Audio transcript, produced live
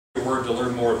Word to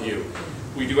learn more of you.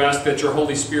 We do ask that your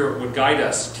Holy Spirit would guide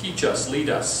us, teach us, lead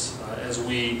us, as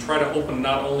we try to open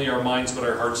not only our minds but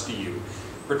our hearts to you.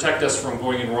 Protect us from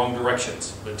going in wrong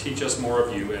directions, but teach us more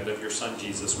of you and of your Son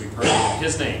Jesus. We pray in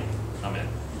His name. Amen.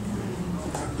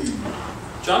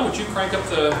 John, would you crank up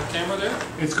the camera there?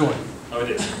 It's going. Oh,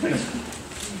 it is.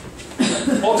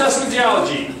 Thanks. Old Testament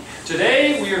theology.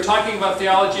 Today we are talking about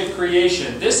theology of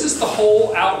creation. This is the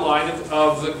whole outline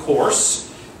of the course.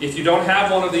 If you don't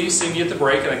have one of these, see me at the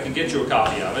break and I can get you a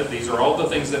copy of it. These are all the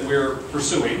things that we're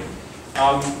pursuing.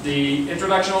 The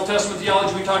Introduction to Old Testament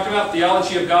Theology we talked about.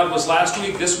 Theology of God was last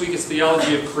week. This week it's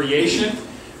Theology of Creation.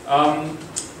 And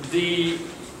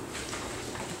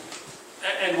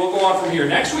we'll go on from here.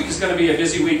 Next week is going to be a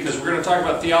busy week because we're going to talk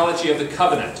about Theology of the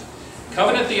Covenant.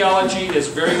 Covenant theology is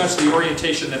very much the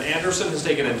orientation that Anderson has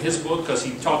taken in his book because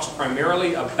he talks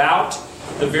primarily about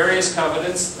the various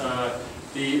covenants.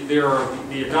 There are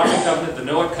the Adamic covenant, the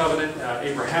Noahic covenant,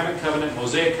 Abrahamic covenant,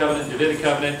 Mosaic covenant, Davidic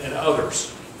covenant, and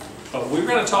others. But we're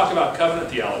going to talk about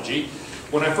covenant theology.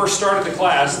 When I first started the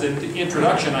class, in the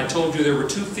introduction, I told you there were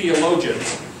two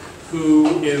theologians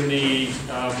who, in the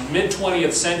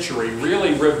mid-20th century,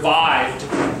 really revived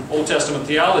Old Testament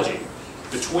theology.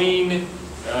 Between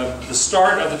the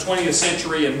start of the 20th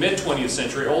century and mid-20th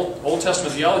century, Old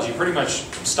Testament theology pretty much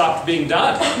stopped being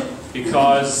done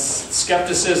because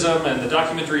skepticism and the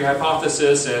documentary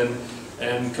hypothesis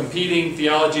and competing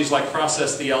theologies like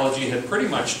process theology had pretty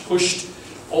much pushed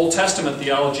Old Testament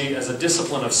theology as a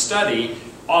discipline of study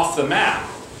off the map.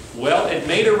 Well, it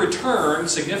made a return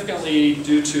significantly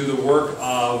due to the work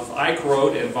of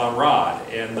Eichrodt and von Rad.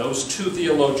 And those two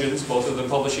theologians, both of them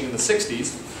publishing in the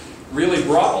 60s, really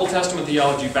brought Old Testament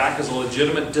theology back as a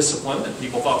legitimate discipline that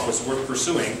people thought was worth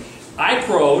pursuing.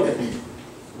 Eichrodt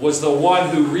was the one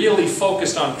who really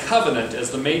focused on covenant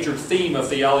as the major theme of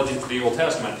theology for the Old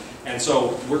Testament. And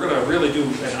so we're going to really do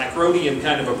an Eichrodtian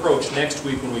kind of approach next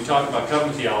week when we talk about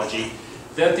covenant theology.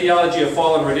 Then theology of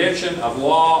fallen redemption, of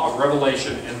law, of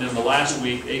revelation, and then the last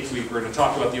week, 8th week, we're going to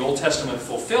talk about the Old Testament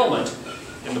fulfillment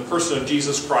in the person of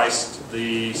Jesus Christ,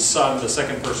 the Son, the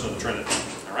second person of the Trinity.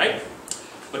 All right?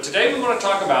 But today we want to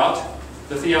talk about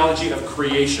the theology of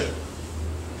creation.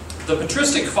 The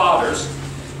patristic fathers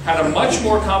had a much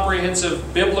more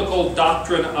comprehensive biblical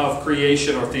doctrine of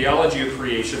creation or theology of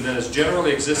creation than has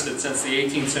generally existed since the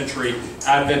 18th century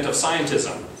advent of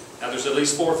scientism. Now there's at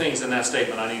least 4 things in that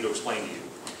statement I need to explain to you.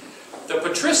 The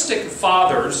patristic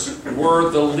fathers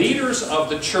were the leaders of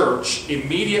the church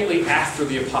immediately after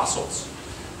the apostles.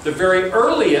 The very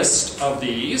earliest of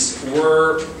these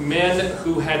were men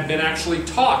who had been actually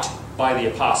taught by the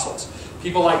apostles.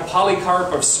 People like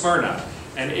Polycarp of Smyrna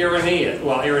and Irenaeus.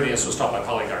 Well, Irenaeus was taught by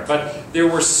Polycarp. But there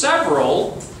were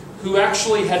several who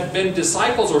actually had been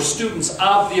disciples or students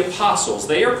of the apostles.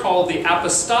 They are called the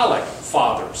apostolic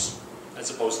fathers, as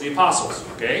opposed to the apostles.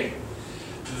 Okay?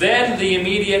 Then the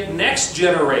immediate next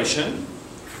generation,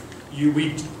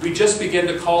 we just begin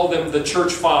to call them the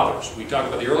church fathers. We talk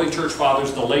about the early church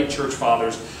fathers, the late church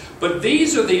fathers. But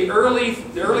these are the early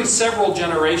several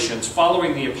generations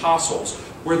following the apostles,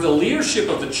 where the leadership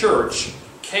of the church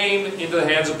came into the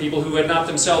hands of people who had not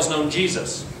themselves known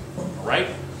Jesus. All right?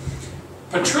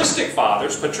 Patristic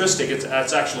fathers,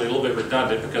 that's actually a little bit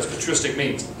redundant because patristic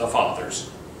means the fathers.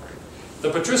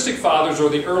 The patristic fathers, or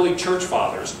the early church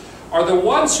fathers, are the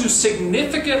ones who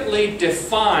significantly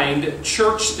defined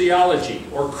church theology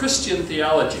or Christian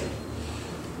theology.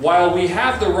 While we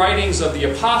have the writings of the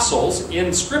apostles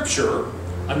in Scripture,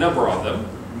 a number of them,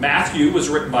 Matthew was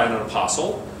written by an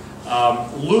apostle,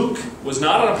 Luke was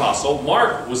not an apostle,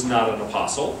 Mark was not an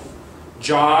apostle,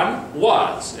 John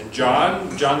was. And John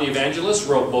the Evangelist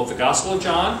wrote both the Gospel of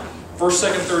John,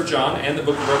 1st, 2nd, 3rd John, and the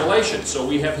book of Revelation. So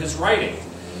we have his writing.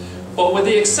 But with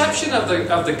the exception of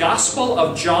the Gospel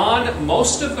of John,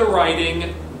 most of the writing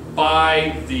in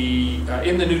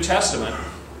the New Testament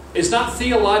is not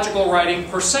theological writing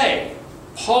per se.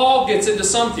 Paul gets into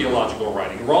some theological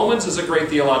writing. Romans is a great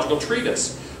theological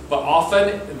treatise. But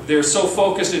often they're so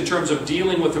focused in terms of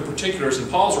dealing with the particulars in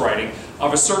Paul's writing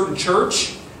of a certain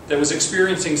church that was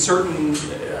experiencing certain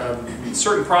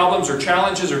problems or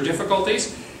challenges or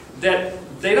difficulties that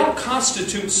they don't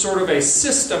constitute sort of a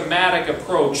systematic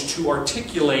approach to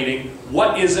articulating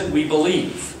what is it we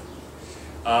believe.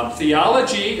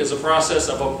 Theology is a process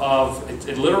of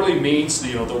it literally means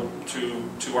to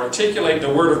articulate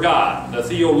the Word of God, the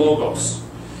theologos.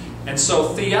 And so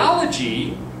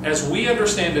theology, as we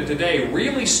understand it today,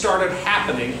 really started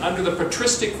happening under the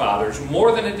patristic fathers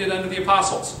more than it did under the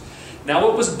apostles. Now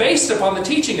it was based upon the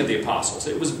teaching of the apostles.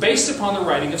 It was based upon the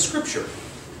writing of Scripture.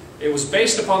 It was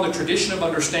based upon the tradition of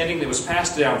understanding that was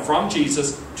passed down from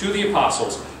Jesus to the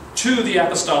apostles. to the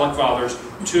apostolic fathers,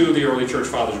 to the early church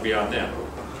fathers beyond them.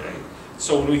 Okay?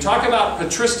 So when we talk about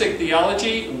patristic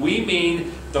theology, we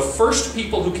mean the first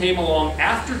people who came along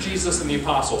after Jesus and the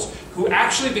apostles, who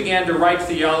actually began to write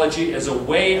theology as a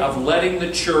way of letting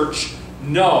the church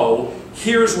know,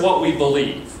 here's what we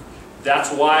believe.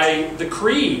 That's why the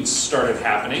creeds started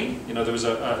happening. You know, there was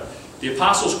the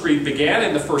Apostles' Creed began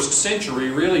in the 1st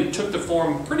century, really took the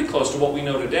form pretty close to what we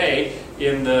know today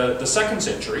in the 2nd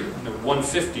century, in the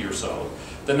 150 or so.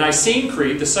 The Nicene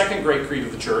Creed, the second great creed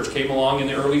of the church, came along in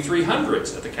the early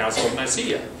 300s at the Council of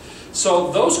Nicaea.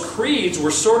 So those creeds were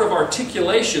sort of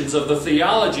articulations of the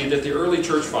theology that the early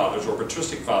church fathers, or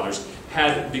patristic fathers,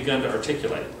 had begun to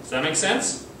articulate. Does that make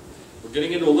sense? We're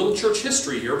getting into a little church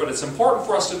history here, but it's important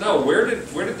for us to know, where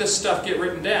did this stuff get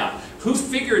written down? Who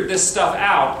figured this stuff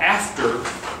out after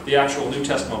the actual New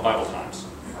Testament Bible times?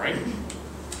 All right?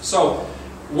 So,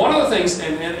 one of the things,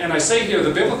 and I say here,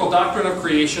 the biblical doctrine of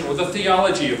creation, or the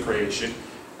theology of creation,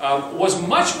 was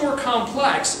much more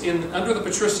complex under the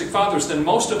patristic fathers than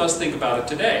most of us think about it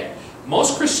today.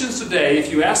 Most Christians today,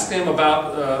 if you ask them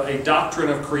about a doctrine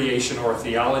of creation or a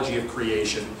theology of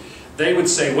creation, they would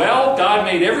say, well, God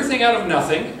made everything out of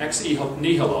nothing, ex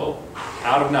nihilo,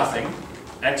 out of nothing,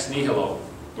 ex nihilo.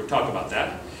 We'll talk about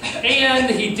that. And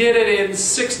He did it in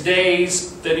 6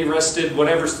 days, then He rested,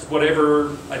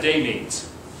 whatever a day means.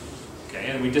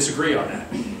 Okay, and we disagree on that.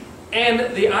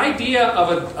 And the idea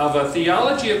of a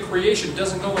theology of creation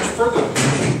doesn't go much further than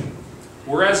that.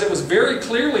 Whereas it was very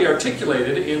clearly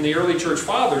articulated in the early church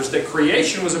fathers that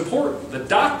creation was important. The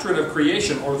doctrine of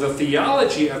creation, or the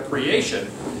theology of creation,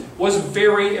 was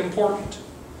very important.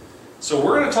 So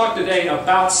we're going to talk today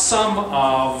about some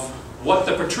of what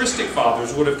the patristic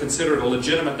fathers would have considered a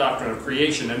legitimate doctrine of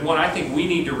creation, and what I think we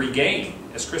need to regain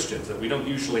as Christians that we don't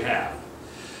usually have.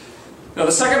 Now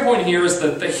the second point here is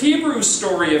that the Hebrew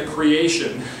story of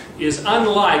creation is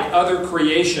unlike other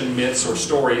creation myths or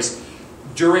stories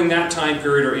during that time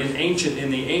period or in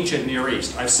the ancient Near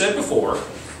East. I've said before,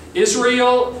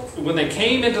 Israel, when they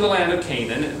came into the land of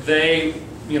Canaan, they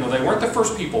weren't the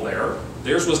first people there.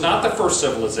 Theirs was not the first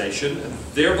civilization.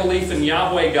 Their belief in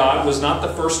Yahweh God was not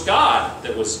the first God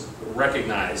that was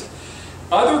recognized.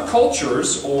 Other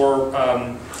cultures or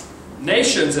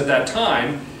nations at that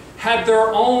time had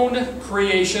their own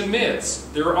creation myths,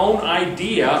 their own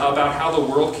idea about how the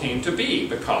world came to be,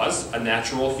 because a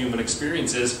natural human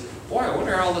experience is, boy, I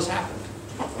wonder how all this happened.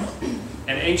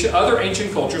 And other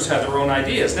ancient cultures had their own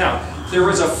ideas. Now, there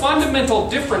is a fundamental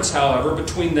difference, however,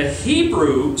 between the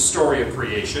Hebrew story of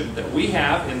creation that we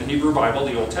have in the Hebrew Bible,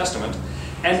 the Old Testament,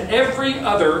 and every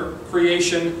other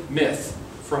creation myth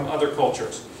from other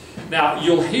cultures. Now,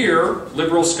 you'll hear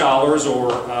liberal scholars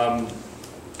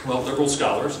liberal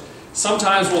scholars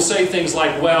sometimes will say things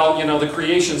like, well, the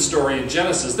creation story in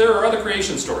Genesis, there are other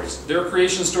creation stories. There are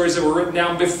creation stories that were written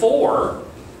down before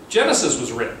Genesis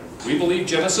was written. We believe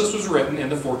Genesis was written in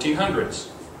the 1400s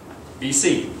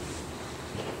BC.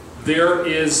 There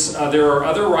are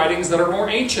other writings that are more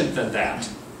ancient than that.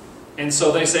 And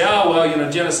so they say, oh, well,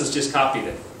 Genesis just copied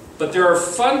it. But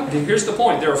here's the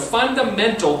point, there are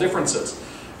fundamental differences.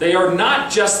 They are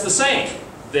not just the same.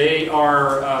 They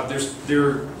are,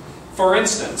 for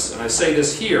instance, and I say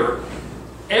this here,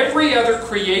 every other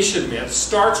creation myth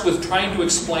starts with trying to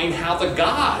explain how the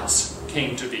gods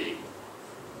came to be.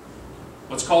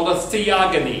 What's called a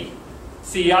theogony.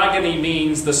 Theogony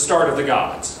means the start of the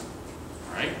gods.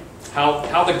 Right?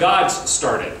 How the gods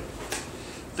started.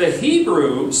 The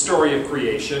Hebrew story of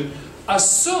creation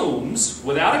assumes,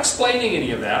 without explaining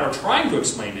any of that, or trying to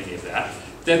explain any of that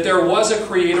there was a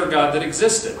creator God that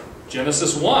existed.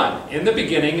 Genesis 1, in the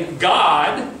beginning,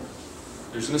 God,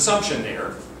 there's an assumption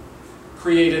there,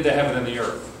 created the heaven and the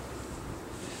earth.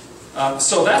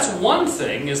 So that's one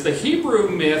thing, is the Hebrew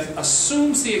myth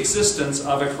assumes the existence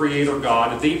of a creator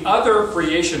God. The other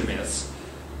creation myths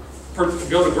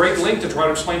go to great length to try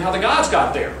to explain how the gods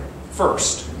got there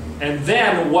first, and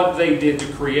then what they did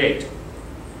to create.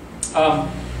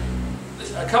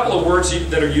 A couple of words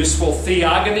that are useful.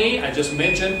 Theogony, I just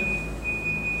mentioned.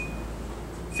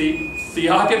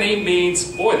 Theogony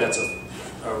means, boy, that's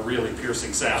a really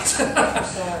piercing sound. It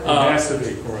has to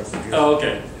be for us. Oh,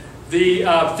 okay. The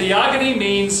theogony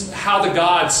means how the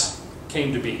gods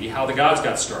came to be, how the gods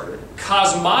got started.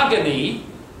 Cosmogony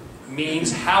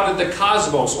means how did the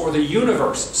cosmos or the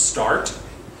universe start.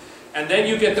 And then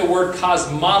you get the word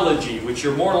cosmology, which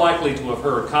you're more likely to have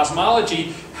heard.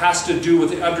 Cosmology has to do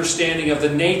with the understanding of the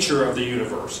nature of the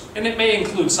universe. And it may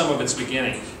include some of its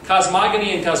beginning.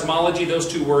 Cosmogony and cosmology, those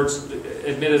two words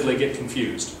admittedly get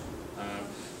confused.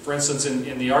 For instance,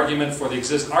 in the argument for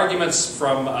the arguments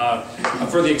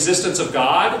for the existence of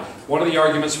God, one of the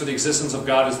arguments for the existence of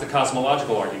God is the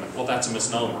cosmological argument. Well, that's a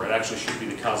misnomer. It actually should be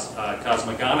the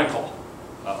cosmogonical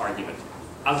argument.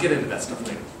 I'll get into that stuff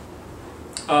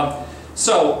later.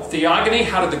 So, theogony,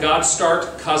 how did the gods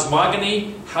start?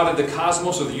 Cosmogony, how did the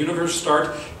cosmos or the universe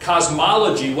start?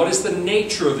 Cosmology, what is the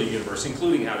nature of the universe,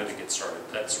 including how did it get started?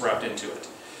 That's wrapped into it.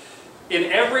 In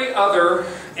every other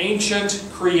ancient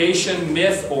creation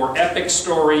myth or epic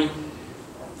story,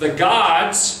 the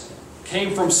gods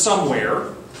came from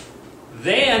somewhere.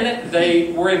 Then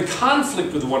they were in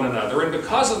conflict with one another, and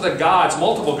because of the gods,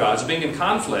 multiple gods, being in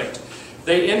conflict,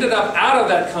 they ended up out of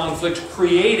that conflict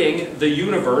creating the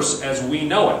universe as we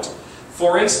know it.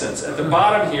 For instance, at the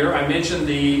bottom here, I mentioned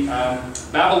the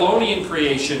Babylonian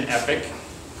creation epic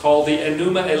called the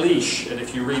Enuma Elish. And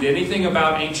if you read anything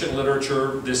about ancient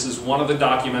literature, this is one of the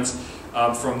documents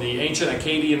from the ancient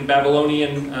Akkadian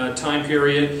Babylonian time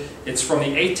period. It's from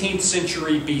the 18th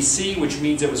century BC, which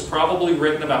means it was probably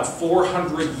written about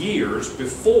 400 years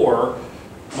before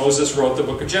Moses wrote the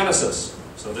book of Genesis.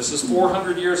 So this is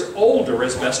 400 years older,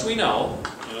 as best we know.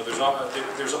 You know,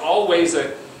 there's always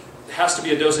has to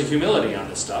be a dose of humility on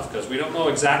this stuff, because we don't know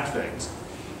exact things.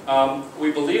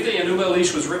 We believe the Enuma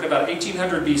Elish was written about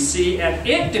 1800 BC, and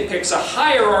it depicts a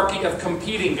hierarchy of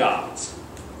competing gods.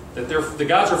 That the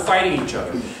gods are fighting each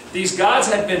other. These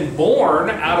gods had been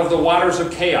born out of the waters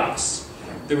of chaos.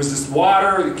 There was this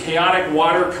water, chaotic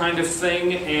water kind of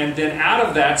thing, and then out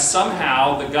of that,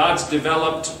 somehow, the gods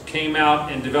came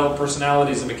out and developed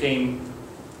personalities and became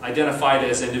identified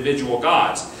as individual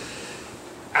gods.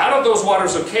 Out of those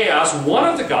waters of chaos, one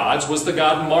of the gods was the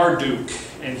god Marduk.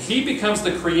 And he becomes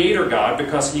the creator god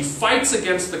because he fights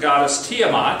against the goddess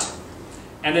Tiamat,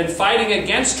 and in fighting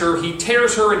against her, he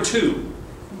tears her in two.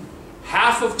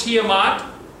 Half of Tiamat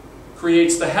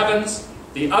creates the heavens,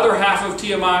 the other half of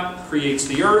Tiamat creates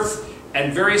the earth,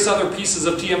 and various other pieces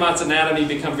of Tiamat's anatomy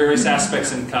become various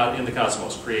aspects in the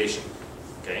cosmos, creation.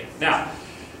 Okay? Now,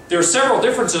 there are several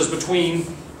differences between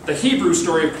the Hebrew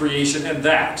story of creation and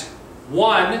that.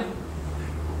 One,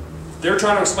 they're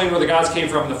trying to explain where the gods came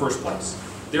from in the first place.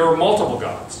 There are multiple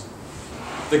gods.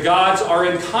 The gods are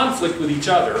in conflict with each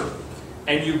other,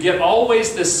 and you get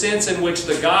always this sense in which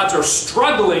the gods are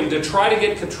struggling to try to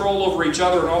get control over each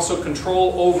other and also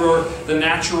control over the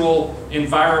natural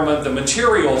environment, the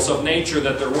materials of nature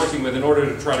that they're working with in order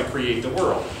to try to create the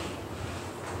world.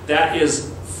 That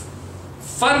is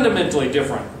fundamentally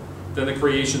different than the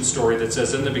creation story that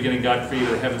says, in the beginning God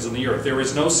created the heavens and the earth. There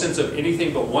is no sense of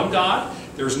anything but one God.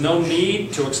 There's no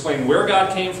need to explain where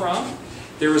God came from.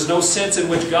 There is no sense in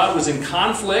which God was in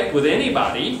conflict with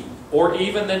anybody, or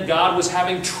even that God was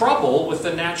having trouble with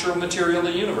the natural material of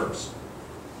the universe.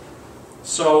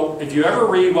 So, if you ever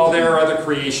read, well, there are other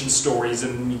creation stories,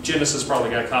 and Genesis probably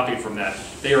got copied from that,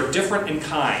 they are different in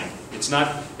kind. It's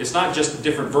not just a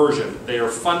different version. They are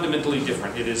fundamentally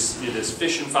different. It is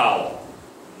fish and fowl,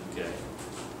 okay,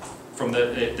 from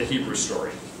the Hebrew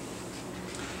story.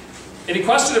 Any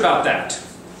question about that?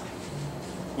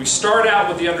 We start out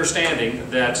with the understanding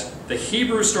that the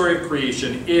Hebrew story of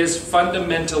creation is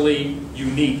fundamentally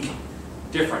unique,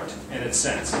 different in its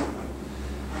sense.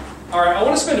 All right, I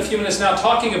want to spend a few minutes now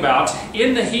talking about,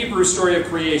 in the Hebrew story of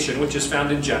creation, which is found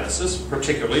in Genesis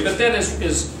particularly, but then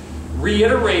is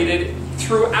reiterated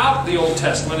throughout the Old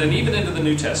Testament and even into the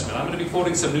New Testament. I'm going to be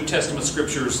quoting some New Testament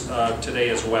scriptures today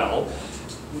as well,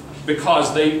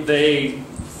 because they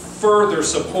further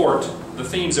support the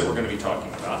themes that we're going to be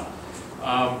talking about.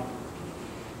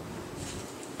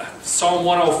 Psalm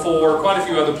 104, quite a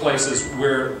few other places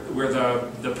where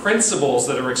the principles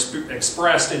that are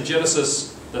expressed in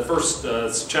Genesis, the first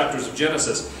chapters of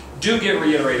Genesis, do get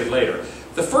reiterated later.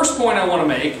 The first point I want to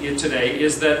make today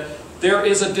is that there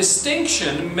is a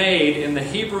distinction made in the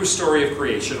Hebrew story of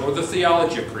creation, or the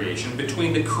theology of creation,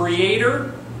 between the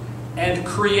Creator and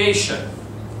creation.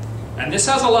 And this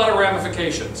has a lot of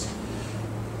ramifications.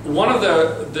 One of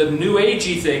the New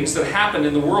Agey things that happen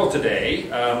in the world today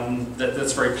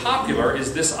that's very popular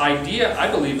is this idea,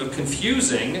 I believe, of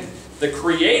confusing the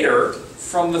Creator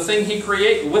from the thing He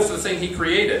created with the thing He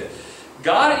created.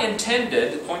 God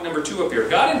intended, point number 2 up here,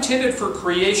 God intended for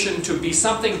creation to be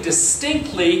something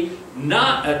distinctly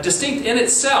not distinct in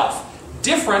itself,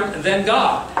 different than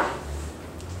God.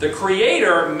 The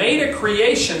Creator made a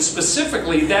creation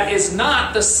specifically that is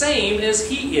not the same as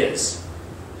He is.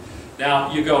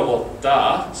 Now, you go, well,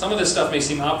 duh. Some of this stuff may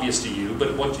seem obvious to you,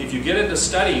 but if you get into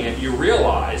studying it, you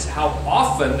realize how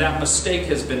often that mistake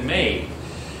has been made.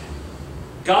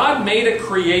 God made a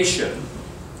creation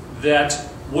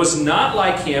that was not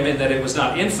like Him in that it was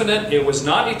not infinite, it was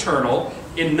not eternal,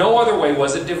 In no other way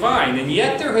was it divine. And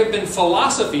yet there have been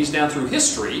philosophies down through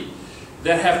history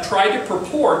that have tried to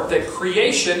purport that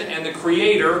creation and the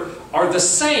Creator are the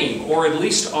same, or at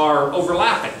least are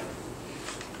overlapping.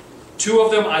 Two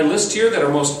of them I list here that are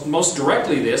most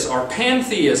directly this are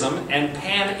pantheism and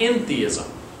panentheism.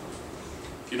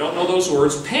 If you don't know those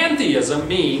words, pantheism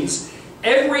means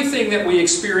everything that we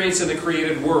experience in the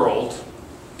created world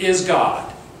is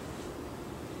God.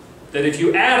 That if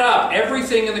you add up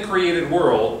everything in the created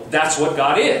world, that's what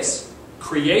God is.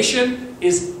 Creation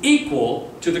is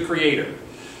equal to the Creator.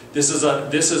 This is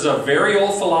a very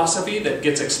old philosophy that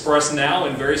gets expressed now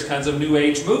in various kinds of New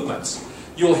Age movements.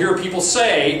 You'll hear people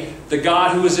say, the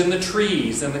God who is in the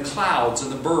trees and the clouds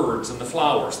and the birds and the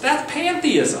flowers. That's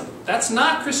pantheism. That's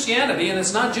not Christianity and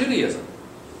it's not Judaism.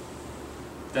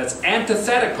 That's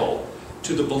antithetical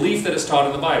to the belief that is taught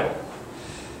in the Bible.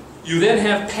 You then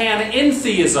have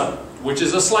panentheism, which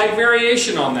is a slight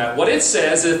variation on that. What it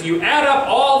says is if you add up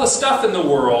all the stuff in the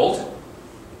world,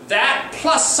 that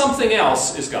plus something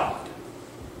else is God.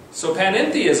 So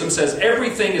panentheism says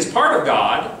everything is part of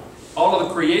God, all of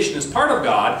the creation is part of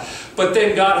God, but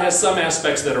then God has some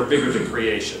aspects that are bigger than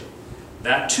creation.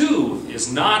 That too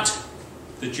is not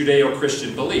the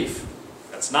Judeo-Christian belief.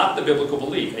 That's not the biblical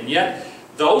belief. And yet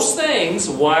those things,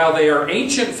 while they are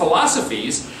ancient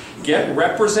philosophies, get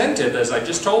represented, as I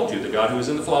just told you, the God who is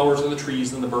in the flowers and the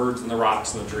trees and the birds and the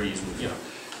rocks and the trees. And,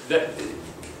 that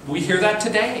we hear that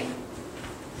today.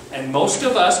 And most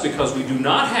of us, because we do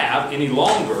not have any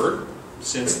longer,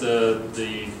 since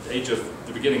the age of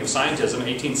the beginning of scientism,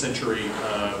 18th century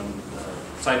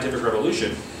scientific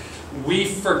revolution, we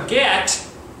forget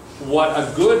what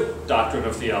a good doctrine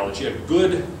of theology, a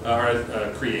good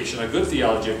creation, a good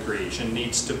theology of creation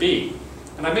needs to be.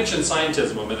 And I mentioned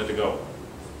scientism a minute ago.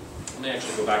 Let me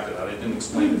actually go back to that. I didn't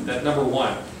explain it. That number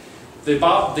one, the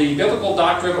biblical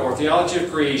doctrine or theology of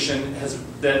creation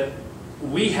that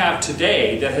we have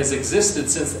today, that has existed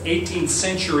since the 18th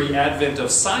century advent of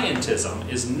scientism,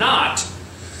 is not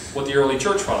what the early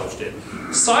church fathers did.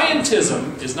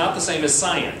 Scientism is not the same as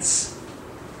science.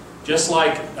 Just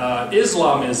like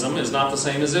Islamism is not the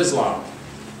same as Islam.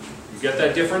 You get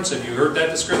that difference? Have you heard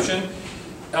that description?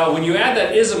 When you add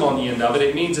that ism on the end of it,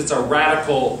 it means it's a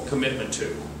radical commitment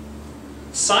to.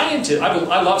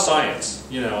 I love science.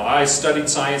 I studied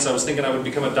science. I was thinking I would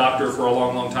become a doctor for a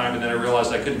long, long time, and then I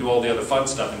realized I couldn't do all the other fun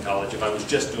stuff in college if I was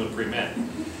just doing pre-med.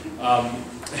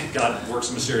 God works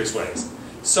in mysterious ways.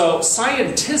 So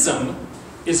scientism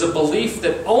is a belief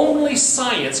that only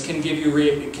science can give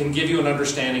you an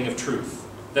understanding of truth.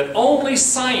 That only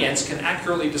science can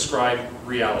accurately describe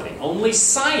reality. Only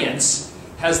science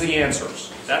has the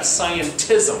answers. That's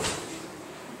scientism.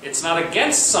 It's not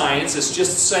against science, it's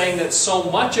just saying that so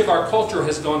much of our culture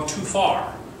has gone too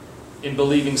far in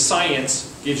believing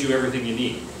science gives you everything you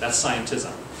need. That's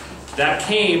scientism. That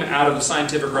came out of the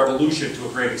scientific revolution to a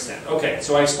great extent. Okay,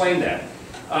 so I explained that.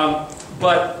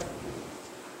 But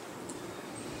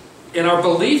in our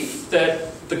belief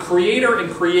that the Creator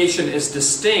and creation is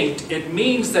distinct, it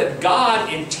means that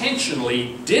God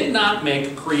intentionally did not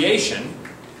make creation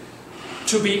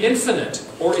to be infinite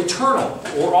or eternal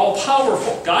or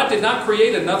all-powerful. God did not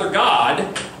create another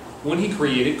God when He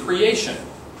created creation.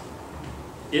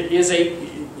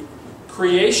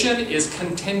 Creation is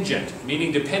contingent,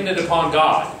 meaning dependent upon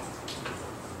God.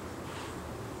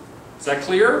 Is that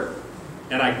clear?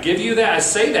 And I give you that, I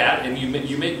say that, and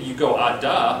you go,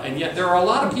 duh, and yet there are a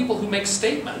lot of people who make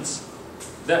statements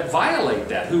that violate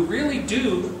that, who really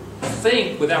do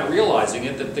think, without realizing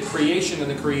it, that the creation and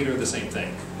the Creator are the same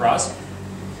thing. Ross?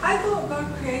 I thought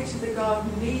God created the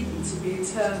Garden of Eden to be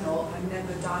eternal and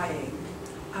never dying.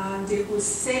 And it was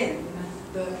sin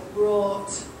that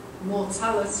brought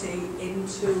mortality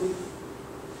into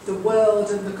the world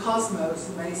and the cosmos,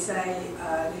 and they say,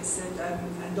 it said,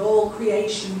 and all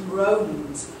creation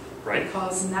groaned, right?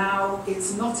 Because now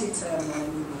it's not eternal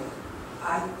anymore.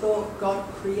 I thought God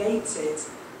created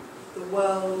the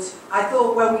world. I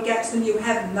thought when we get to the new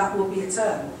heaven, that will be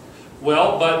eternal.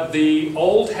 Well, but the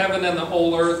old heaven and the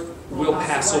old earth will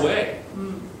pass away.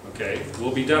 Okay,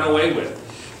 will be done away with.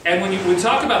 And when we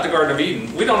talk about the Garden of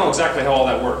Eden, we don't know exactly how all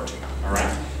that worked. All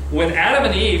right. When Adam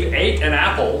and Eve ate an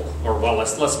apple, or well,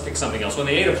 let's pick something else. When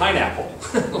they ate a pineapple,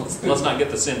 let's not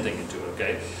get the sin thing into it.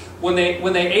 Okay. When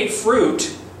they ate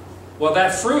fruit, well,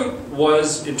 that fruit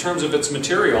was, in terms of its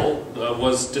material,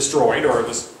 was destroyed or it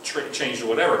was changed or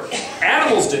whatever.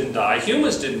 Animals didn't die.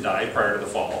 Humans didn't die prior to the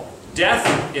fall.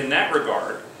 Death, in that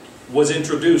regard, was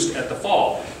introduced at the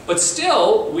fall. But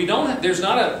still, there's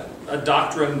not a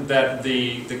doctrine that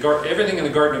everything in the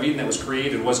Garden of Eden that was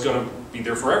created was going to be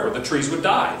there forever. The trees would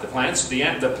die. The plants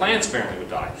apparently would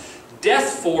die.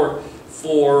 death for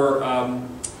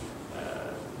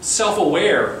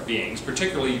self-aware beings,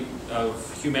 particularly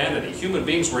of humanity. Human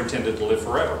beings were intended to live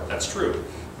forever. That's true.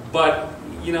 But,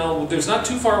 you know, there's not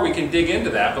too far we can dig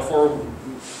into that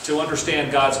to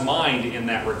understand God's mind in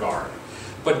that regard.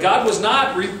 But God was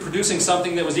not reproducing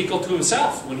something that was equal to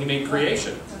himself when he made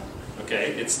creation.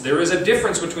 Okay? There is a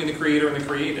difference between the creator and the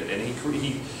created. And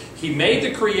he made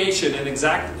the creation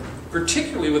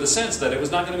particularly with a sense that it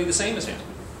was not going to be the same as him.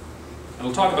 And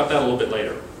we'll talk about that a little bit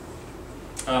later.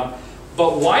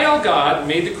 But while God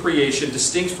made the creation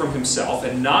distinct from himself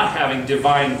and not having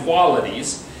divine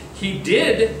qualities, he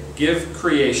did give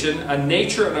creation a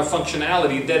nature and a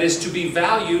functionality that is to be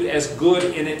valued as good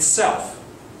in itself.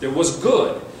 There was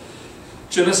good.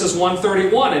 Genesis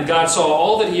 1:31, and God saw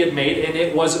all that he had made, and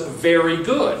it was very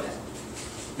good.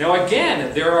 Now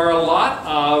again, there are a lot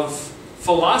of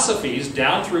philosophies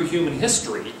down through human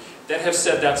history that have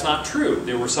said that's not true.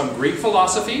 There were some Greek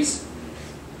philosophies,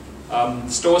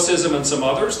 Stoicism and some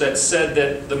others, that said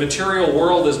that the material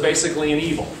world is basically an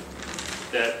evil.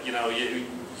 That, you know,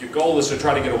 your goal is to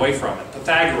try to get away from it.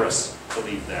 Pythagoras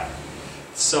believed that.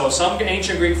 So some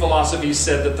ancient Greek philosophies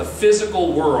said that the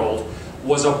physical world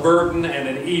was a burden and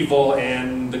an evil,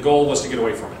 and the goal was to get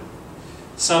away from it.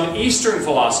 Some Eastern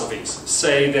philosophies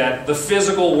say that the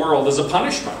physical world is a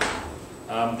punishment.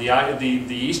 The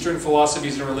Eastern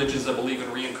philosophies and religions that believe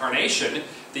in reincarnation,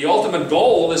 the ultimate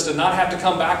goal is to not have to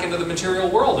come back into the material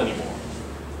world anymore.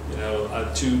 You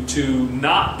know, to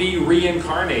not be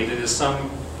reincarnated as some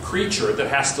creature that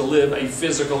has to live a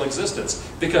physical existence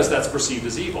because that's perceived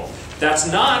as evil.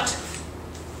 That's not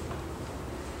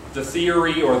the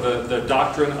theory or the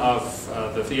doctrine of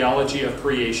the theology of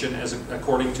creation as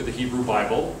according to the Hebrew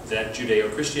Bible that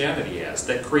Judeo-Christianity has.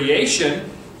 That creation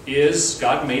is,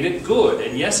 God made it good.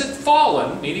 And yes, it's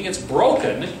fallen, meaning it's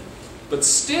broken, but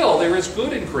still there is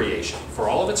good in creation for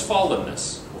all of its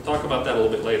fallenness. We'll talk about that a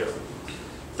little bit later.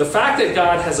 The fact that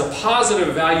God has a positive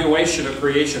evaluation of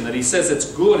creation, that he says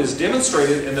it's good, is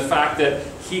demonstrated in the fact that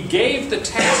he gave the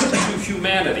task to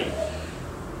humanity.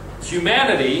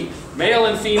 Humanity, male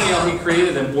and female, he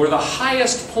created them, were the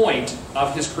highest point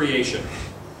of his creation.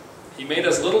 He made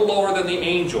us a little lower than the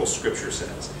angels, Scripture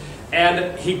says.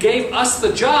 And he gave us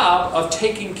the job of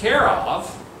taking care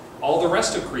of all the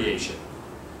rest of creation.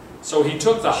 So he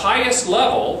took the highest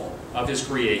level of his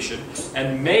creation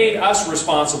and made us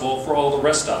responsible for all the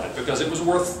rest of it because it was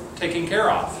worth taking care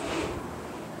of.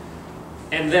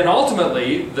 And then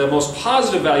ultimately, the most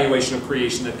positive valuation of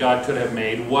creation that God could have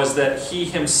made was that he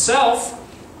himself,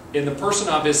 in the person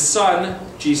of his Son,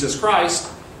 Jesus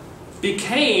Christ,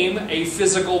 became a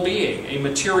physical being, a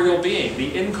material being.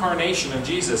 The incarnation of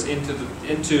Jesus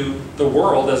into the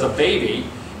world as a baby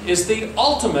is the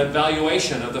ultimate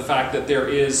valuation of the fact that there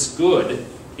is good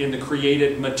in the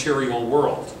created material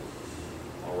world.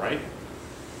 All right?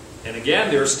 And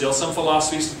again, there are still some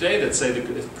philosophies today that say,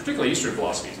 particularly Eastern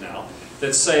philosophies now,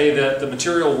 that say that the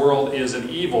material world is an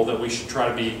evil that we should try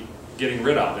to be getting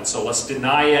rid of. And so let's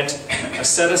deny it.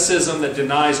 Asceticism that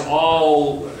denies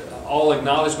all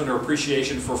acknowledgement or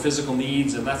appreciation for physical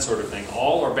needs and that sort of thing,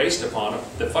 all are based upon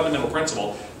the fundamental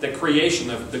principle that creation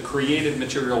of the created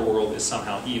material world is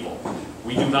somehow evil.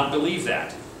 We do not believe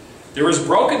that. There is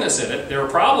brokenness in it, there are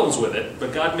problems with it,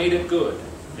 but God made it good,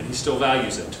 and he still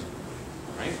values it.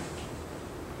 Right?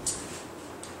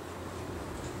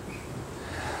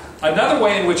 Another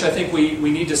way in which I think we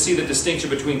need to see the distinction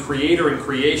between creator and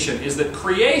creation is that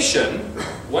creation,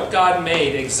 what God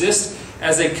made, exists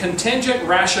as a contingent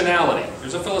rationality.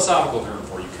 There's a philosophical term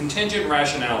for you, contingent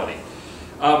rationality,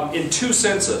 in two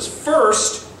senses.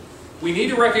 First, we need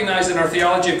to recognize in our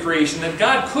theology of creation that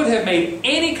God could have made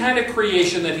any kind of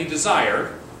creation that he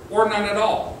desired, or none at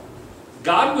all.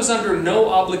 God was under no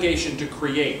obligation to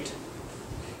create.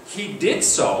 He did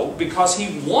so because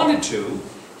he wanted to.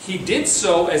 He did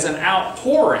so as an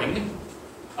outpouring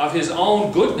of his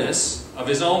own goodness, of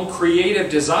his own creative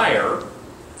desire,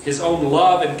 his own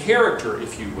love and character,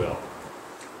 if you will.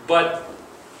 But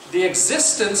the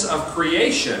existence of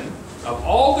creation, of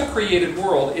all the created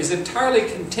world, is entirely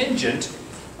contingent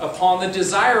upon the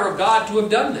desire of God to have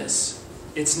done this.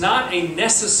 It's not a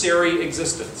necessary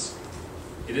existence.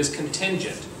 It is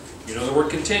contingent. You know the word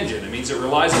contingent. It means it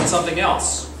relies on something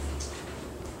else.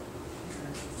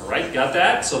 Alright, got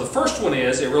that? So the first one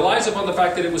is, it relies upon the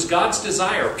fact that it was God's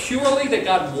desire, purely that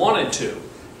God wanted to,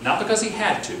 not because he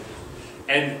had to.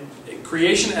 And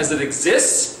creation as it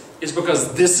exists is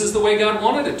because this is the way God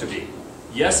wanted it to be.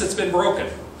 Yes, it's been broken.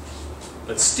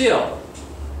 But still,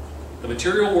 the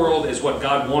material world is what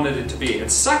God wanted it to be. And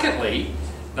secondly,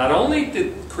 Not only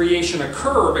did creation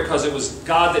occur because it was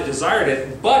God that desired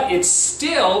it, but it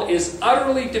still is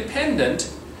utterly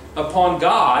dependent upon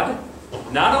God,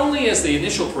 not only as the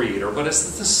initial creator, but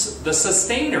as the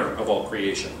sustainer of all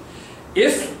creation.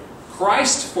 If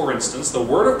Christ, for instance, the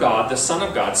Word of God, the Son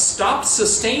of God, stopped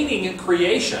sustaining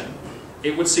creation,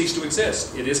 it would cease to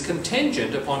exist. It is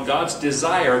contingent upon God's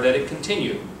desire that it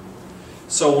continue.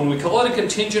 So when we call it a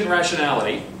contingent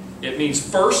rationality, it means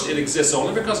first, it exists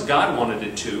only because God wanted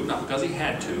it to, not because He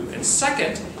had to. And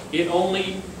second, it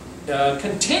only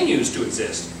continues to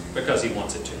exist because He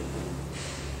wants it to.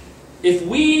 If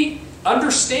we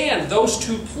understand those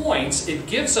 2 points, it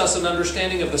gives us an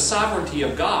understanding of the sovereignty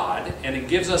of God, and it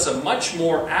gives us a much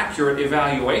more accurate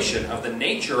evaluation of the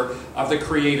nature of the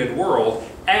created world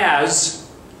as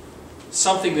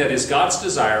something that is God's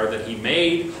desire, that He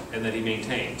made and that He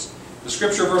maintains. The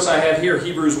scripture verse I have here,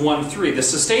 Hebrews 1:3, the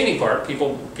sustaining part,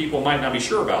 people might not be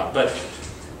sure about, but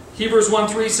Hebrews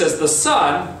 1:3 says, "The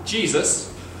Son,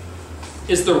 Jesus,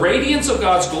 is the radiance of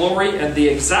God's glory and the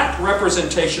exact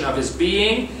representation of His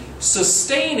being,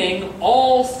 sustaining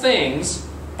all things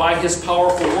by His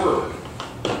powerful word."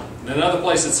 In another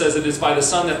place it says it is by the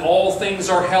Son that all things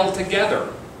are held together.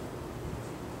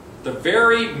 The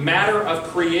very matter of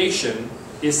creation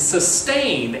is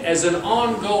sustained as an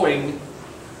ongoing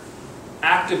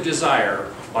active desire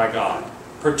by God,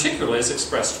 particularly as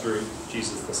expressed through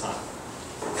Jesus the Son.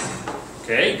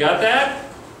 Okay, you got that?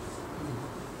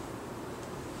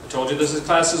 I told you this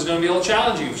class is going to be a little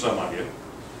challenging for some of you.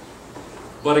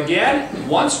 But again,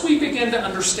 once we begin to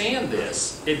understand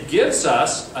this, it gives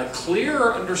us a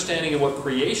clearer understanding of what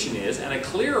creation is and a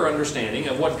clearer understanding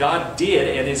of what God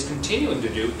did and is continuing to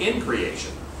do in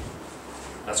creation.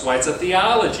 That's why it's a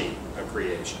theology of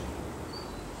creation.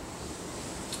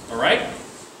 All right?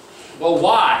 Well,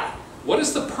 why? What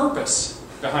is the purpose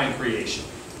behind creation?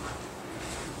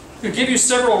 I'm going to give you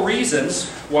several reasons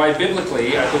why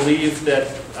biblically I believe that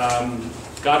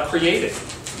God created,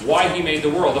 why He made the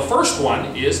world. The first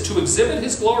one is to exhibit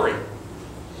His glory,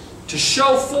 to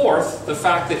show forth the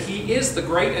fact that He is the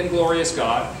great and glorious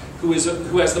God who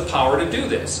has the power to do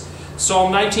this.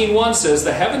 Psalm 19:1 says,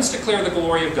 "The heavens declare the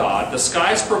glory of God, the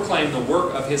skies proclaim the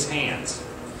work of His hands."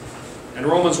 And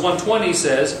Romans 1:20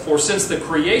 says, "For since the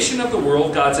creation of the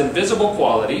world, God's invisible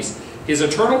qualities, His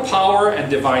eternal power and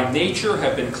divine nature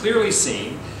have been clearly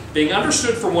seen, being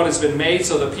understood from what has been made,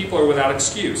 so that people are without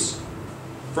excuse."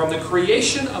 From the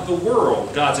creation of the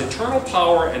world, God's eternal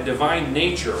power and divine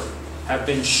nature have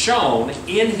been shown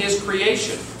in His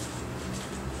creation.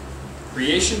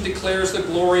 Creation declares the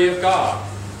glory of God.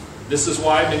 This is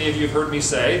why many of you have heard me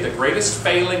say, the greatest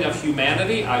failing of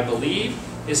humanity, I believe,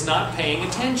 is not paying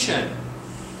attention.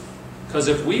 Because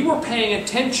if we were paying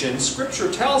attention, Scripture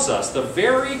tells us the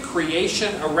very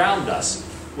creation around us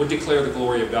would declare the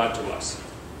glory of God to us.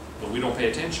 But we don't pay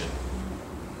attention.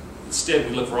 Instead,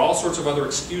 we look for all sorts of other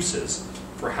excuses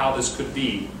for how this could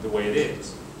be the way it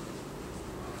is.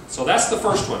 So that's the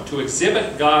first one, to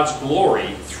exhibit God's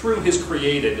glory through His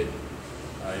created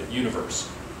universe.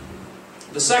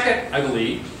 The second, I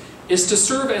believe, is to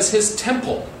serve as His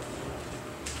temple.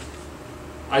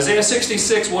 Isaiah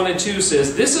 66:1 and 2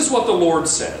 says, "This is what the Lord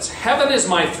says, Heaven is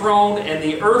my throne, and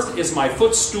the earth is my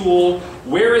footstool.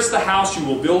 Where is the house you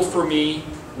will build for me?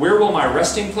 Where will my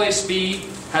resting place be?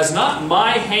 Has not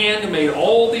my hand made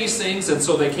all these things, and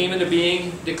so they came into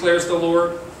being, declares the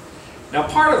Lord?" Now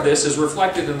part of this is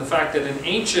reflected in the fact that in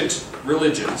ancient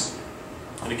religions,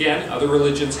 and again, other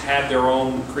religions had their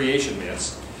own creation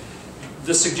myths,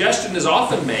 the suggestion is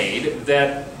often made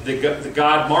that the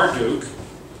god Marduk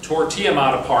tore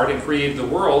Tiamat apart and created the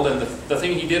world, and the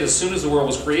thing he did as soon as the world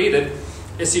was created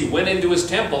is he went into his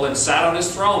temple and sat on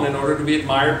his throne in order to be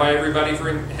admired by everybody for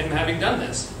him having done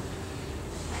this.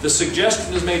 The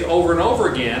suggestion is made over and over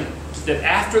again that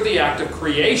after the act of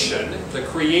creation, the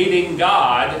creating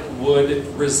God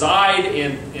would reside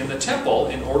in the temple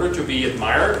in order to be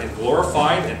admired and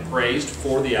glorified and praised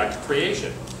for the act of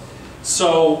creation.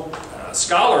 So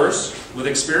scholars with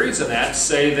experience in that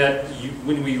say that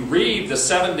when we read the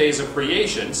 7 days of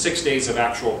creation, 6 days of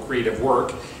actual creative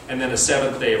work, and then a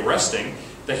 7th day of resting,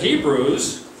 the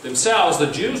Hebrews themselves, the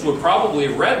Jews, would probably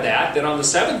have read that on the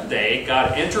 7th day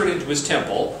God entered into His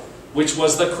temple, which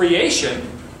was the creation,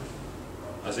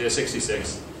 Isaiah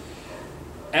 66,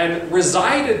 and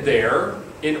resided there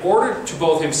in order to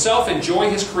both Himself enjoy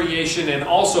His creation and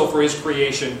also for His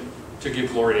creation to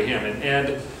give glory to Him.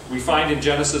 And we find in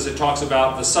Genesis it talks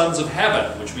about the sons of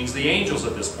heaven, which means the angels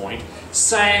at this point,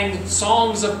 sang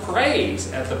songs of praise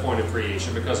at the point of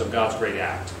creation because of God's great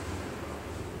act.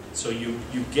 So you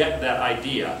get that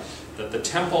idea that the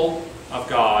temple of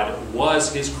God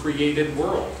was his created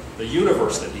world, the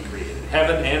universe that he created,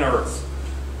 heaven and earth,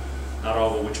 not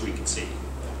all of which we can see.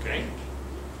 Okay?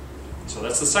 So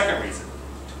that's the second reason.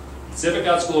 Exhibit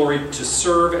God's glory to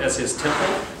serve as his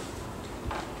temple.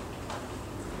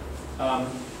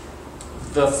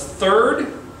 The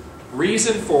third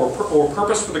reason for or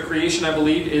purpose for the creation, I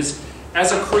believe, is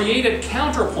as a created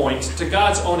counterpoint to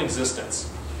God's own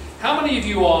existence. How many of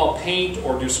you all paint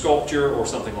or do sculpture or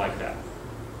something like that?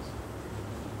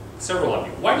 Several of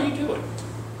you. Why do you do it?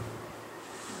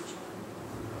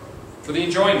 For the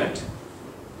enjoyment.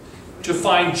 To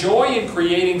find joy in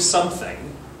creating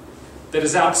something that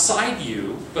is outside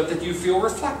you, but that you feel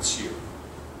reflects you.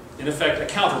 In effect, a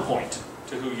counterpoint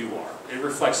to who you are. It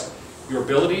reflects your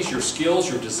abilities, your skills,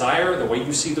 your desire, the way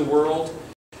you see the world.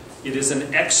 It is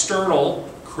an external,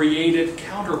 created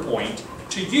counterpoint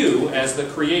to you as the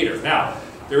creator. Now,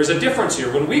 there is a difference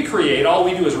here. When we create, all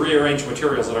we do is rearrange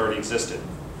materials that already existed.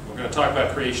 We're going to talk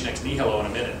about creation ex nihilo in a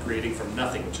minute, creating from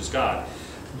nothing, which is God.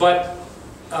 But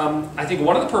I think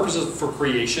one of the purposes for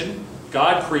creation,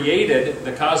 God created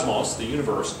the cosmos, the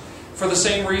universe, for the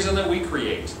same reason that we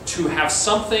create. To have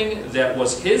something that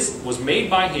was made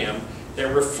by him,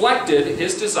 that reflected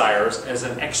his desires as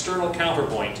an external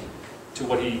counterpoint to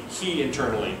what he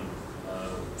internally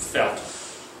felt.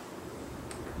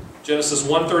 Genesis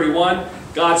 1:31,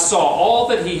 God saw all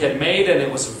that he had made, and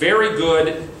it was very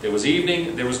good. There was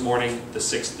evening, there was morning, the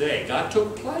sixth day. God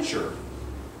took pleasure.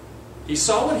 He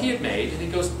saw what he had made, and he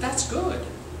goes, that's good.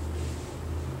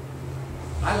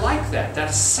 I like that.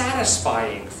 That's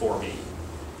satisfying for me.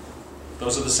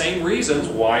 Those are the same reasons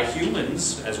why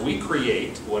humans, as we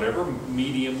create, whatever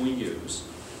medium we use,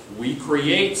 we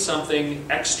create something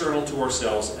external to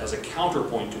ourselves as a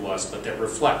counterpoint to us, but that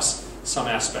reflects some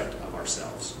aspect of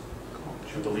ourselves.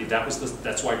 I believe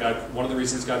that's why God, one of the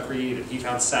reasons God created. He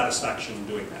found satisfaction in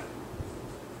doing that.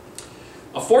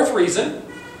 A fourth reason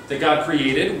that God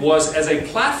created was as a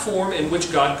platform in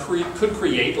which God could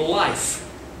create life.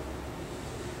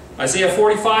 Isaiah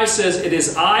 45 says, "It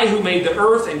is I who made the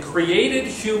earth and created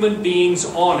human beings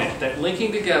on it." That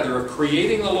linking together of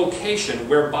creating the location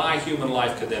whereby human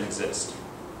life could then exist.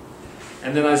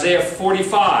 And then Isaiah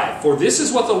 45, "For this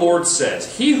is what the Lord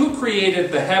says, He who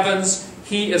created the heavens,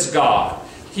 He is God.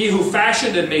 He who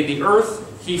fashioned and made the earth,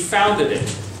 He founded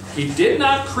it. He did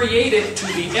not create it to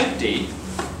be empty,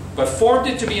 but formed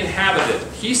it to be inhabited.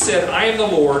 He said, I am the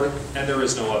Lord, and there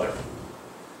is no other."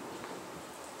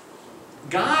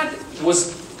 God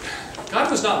was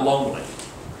not lonely.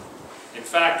 In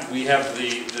fact, we have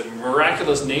the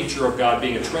miraculous nature of God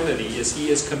being a Trinity is He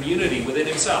is community within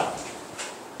Himself,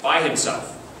 by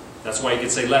Himself. That's why He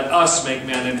could say, "Let us make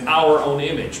man in our own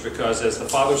image," because as the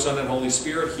Father, Son, and Holy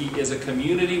Spirit, He is a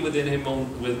community within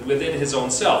His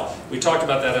own self. We talked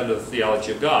about that under the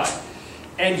theology of God.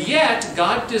 And yet,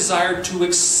 God desired to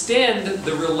extend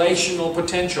the relational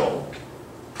potential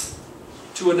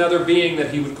to another being that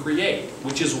He would create,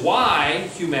 which is why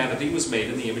humanity was made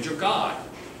in the image of God,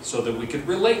 so that we could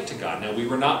relate to God. Now, we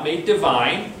were not made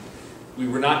divine, we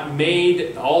were not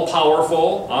made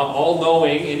all-powerful,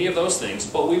 all-knowing, any of those things,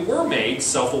 but we were made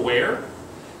self-aware,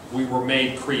 we were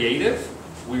made creative,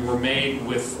 we were made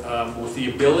with the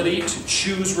ability to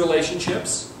choose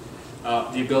relationships,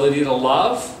 the ability to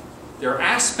love. There are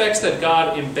aspects that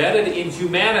God embedded in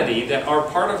humanity that are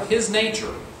part of His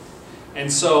nature.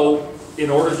 And so, in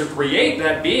order to create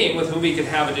that being with whom He could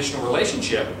have additional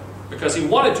relationship, because He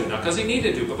wanted to, not because He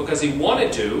needed to, but because He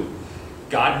wanted to,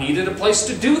 God needed a place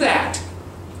to do that.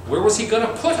 Where was He going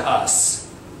to put us?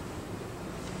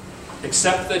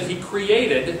 Except that He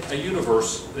created a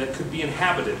universe that could be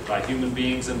inhabited by human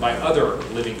beings and by other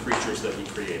living creatures that He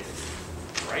created.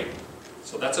 Right?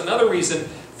 So that's another reason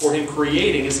for Him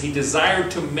creating, is He desired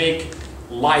to make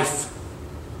life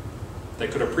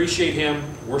that could appreciate Him,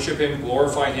 worship Him,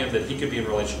 glorify Him, that He could be in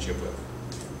relationship with.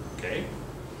 Okay?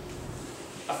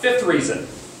 A fifth reason.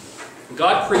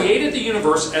 God created the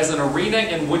universe as an arena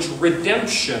in which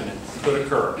redemption could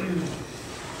occur.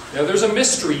 Now there's a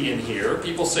mystery in here.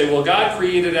 People say, well, God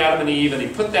created Adam and Eve and He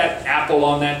put that apple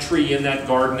on that tree in that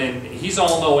garden and He's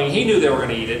all-knowing. He knew they were going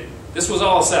to eat it. This was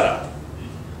all a setup.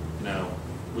 No.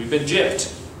 We've been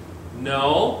gypped.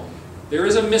 No. There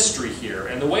is a mystery here.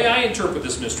 And the way I interpret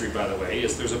this mystery, by the way,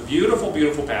 is there's a beautiful,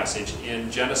 beautiful passage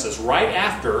in Genesis right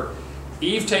after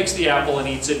Eve takes the apple and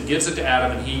eats it and gives it to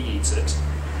Adam and he eats it.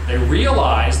 They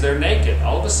realize they're naked.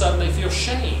 All of a sudden they feel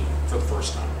shame for the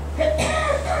first time.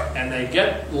 And they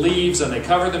get leaves and they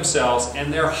cover themselves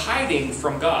and they're hiding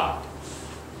from God.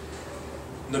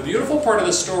 And the beautiful part of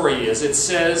the story is it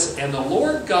says, "And the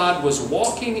Lord God was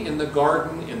walking in the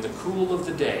garden in the cool of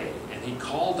the day, and He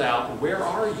called out, 'Where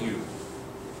are you?'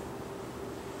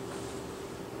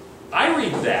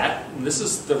 and this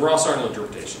is the Ross Arnold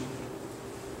interpretation,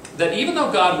 that even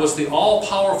though God was the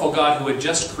all-powerful God who had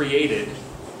just created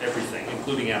everything,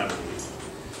 including Adam and Eve,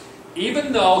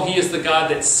 even though He is the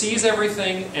God that sees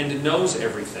everything and knows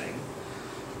everything,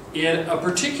 in a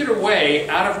particular way,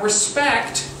 out of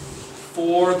respect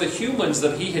for the humans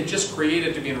that He had just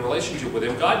created to be in a relationship with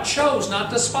Him, God chose not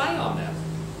to spy on them.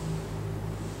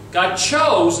 God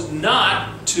chose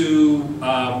not to,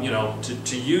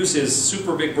 to use His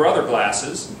super big brother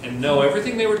glasses and know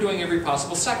everything they were doing every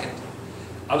possible second.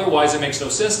 Otherwise, it makes no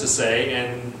sense to say,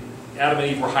 and Adam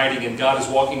and Eve were hiding, and God is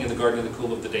walking in the garden in the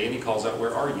cool of the day, and He calls out,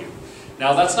 "Where are you?"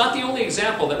 Now, that's not the only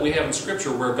example that we have in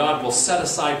Scripture where God will set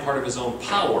aside part of His own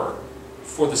power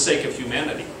for the sake of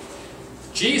humanity.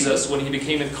 Jesus, when He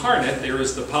became incarnate, there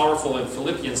is the powerful, in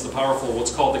Philippians, the powerful,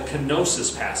 what's called the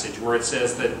kenosis passage, where it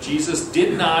says that Jesus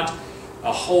did not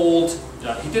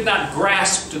He did not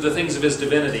grasp to the things of His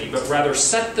divinity, but rather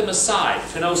set them aside,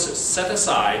 kenosis, set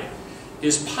aside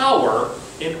His power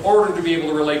in order to be able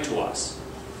to relate to us.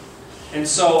 And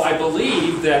so I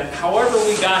believe that however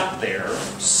we got there,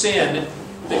 sin,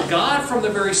 that God from the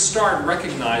very start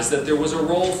recognized that there was a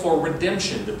role for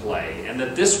redemption to play, and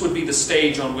that this would be the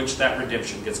stage on which that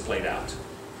redemption gets played out.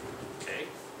 Okay?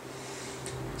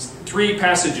 3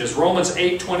 passages, Romans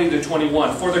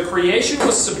 8:20-21. For the creation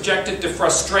was subjected to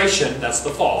frustration, that's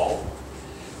the fall,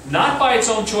 not by its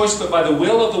own choice, but by the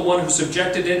will of the one who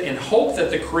subjected it, in hope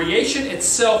that the creation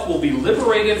itself will be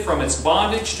liberated from its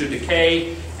bondage to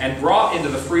decay and brought into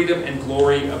the freedom and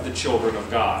glory of the children of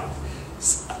God.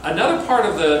 Another part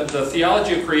of the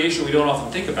theology of creation we don't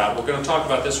often think about, we're going to talk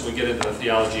about this when we get into the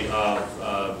theology of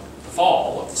the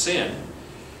fall, of the sin,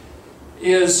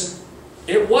 is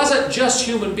it wasn't just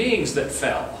human beings that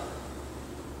fell.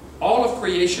 All of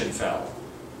creation fell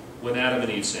when Adam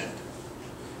and Eve sinned.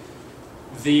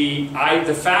 The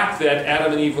fact that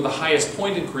Adam and Eve were the highest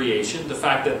point in creation, the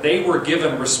fact that they were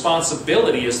given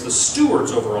responsibility as the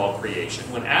stewards over all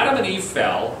creation. When Adam and Eve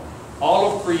fell,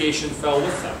 all of creation fell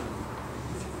with them.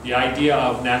 The idea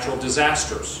of natural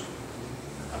disasters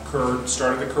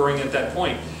started occurring at that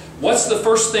point. What's the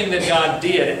first thing that God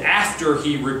did after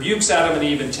He rebukes Adam and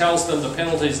Eve and tells them the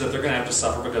penalties that they're going to have to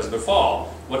suffer because of their fall?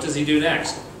 What does He do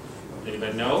next?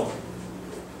 Anybody know?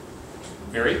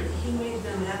 Mary? He made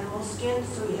them animal skins,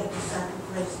 so He had to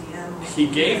sacrifice the animals. He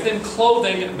gave them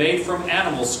clothing made from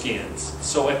animal skins.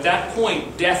 So at that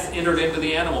point, death entered into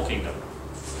the animal kingdom.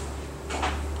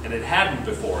 And it hadn't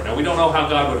before. Now we don't know how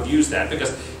God would have used that,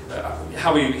 because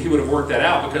how he would have worked that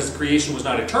out, because creation was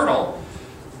not eternal.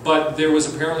 But there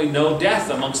was apparently no death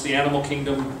amongst the animal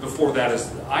kingdom before that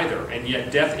either. And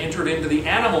yet death entered into the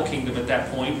animal kingdom at that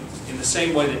point in the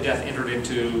same way that death entered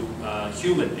into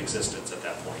human existence at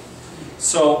that point.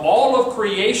 So all of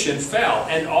creation fell,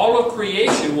 and all of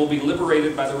creation will be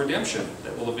liberated by the redemption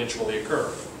that will eventually occur.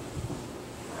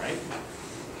 All right?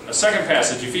 A second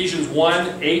passage, Ephesians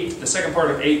 1:8, the second part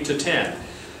of 8-10.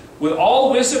 With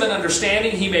all wisdom and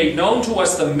understanding, He made known to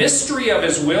us the mystery of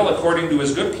His will according to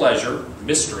His good pleasure.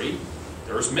 Mystery.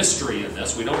 There's mystery in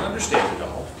this. We don't understand it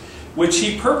all. Which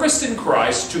He purposed in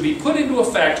Christ to be put into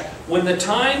effect when the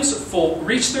times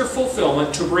reach their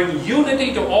fulfillment, to bring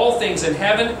unity to all things in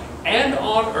heaven and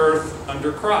on earth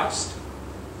under Christ.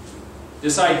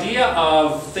 This idea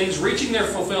of things reaching their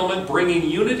fulfillment, bringing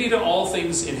unity to all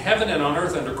things in heaven and on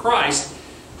earth under Christ,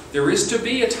 there is to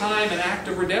be a time, an act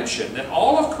of redemption that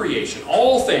all of creation,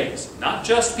 all things, not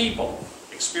just people,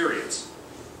 experience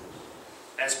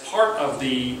as part of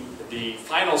the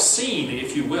final scene,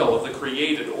 if you will, of the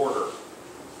created order.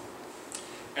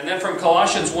 And then from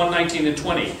Colossians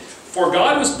 1:19-20, for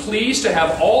God was pleased to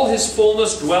have all His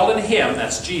fullness dwell in Him,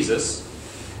 that's Jesus,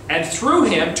 and through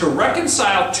Him to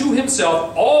reconcile to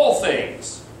Himself all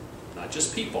things, not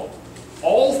just people,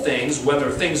 all things,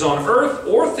 whether things on earth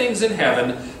or things in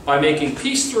heaven, by making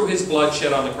peace through His blood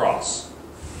shed on the cross.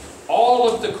 All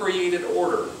of the created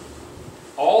order,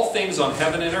 all things on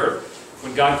heaven and earth.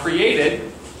 When God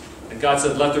created, and God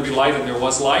said, let there be light, and there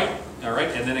was light, all right,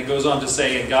 and then it goes on to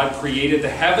say, and God created the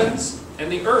heavens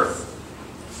and the earth.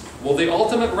 Well, the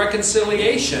ultimate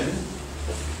reconciliation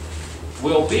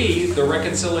will be the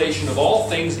reconciliation of all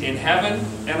things in heaven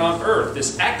and on earth.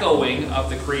 This echoing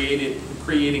of the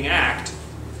creating act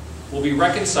will be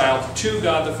reconciled to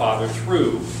God the Father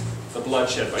through the blood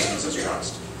shed by Jesus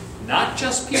Christ. Not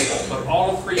just people, but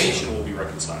all of creation will be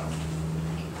reconciled.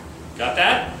 Got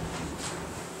that?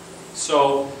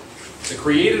 So, the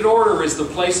created order is the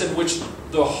place in which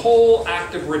the whole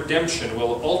act of redemption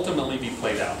will ultimately be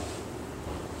played out.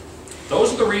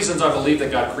 Those are the reasons I believe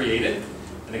that God created.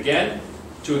 And again,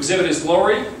 to exhibit His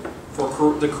glory,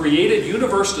 for the created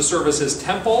universe to serve as His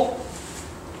temple,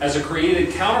 as a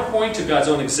created counterpoint to God's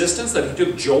own existence, that he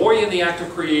took joy in the act of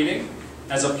creating,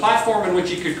 as a platform in which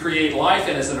he could create life,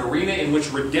 and as an arena in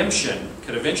which redemption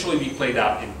could eventually be played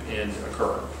out and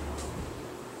occur.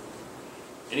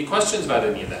 Any questions about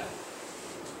any of that?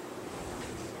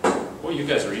 Well, you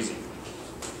guys are easy.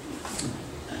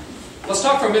 Let's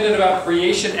talk for a minute about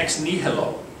creation ex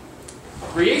nihilo.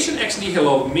 Creation ex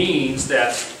nihilo means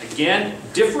that, again,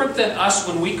 different than us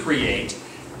when we create,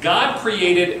 God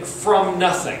created from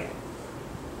nothing.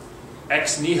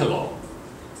 Ex nihilo.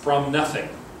 From nothing.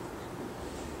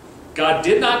 God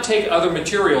did not take other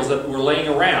materials that were laying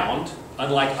around,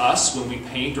 unlike us when we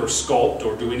paint or sculpt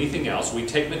or do anything else. We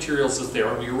take materials that's there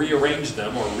and we rearrange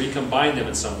them or recombine them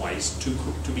in some ways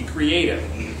to be creative.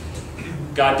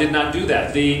 God did not do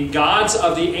that. The gods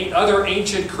of the other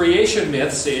ancient creation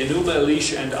myths, the Enuma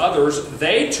Elish and others,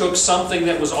 they took something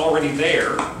that was already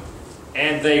there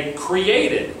and they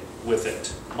created with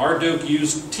it. Marduk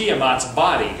used Tiamat's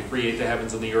body to create the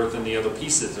heavens and the earth and the other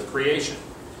pieces of creation.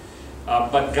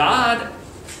 But God,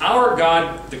 our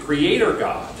God, the Creator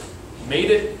God, made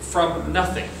it from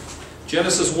nothing.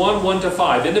 Genesis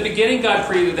 1:1-5. In the beginning God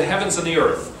created the heavens and the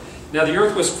earth. Now the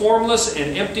earth was formless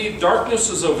and empty. Darkness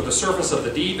was over the surface of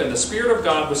the deep, and the Spirit of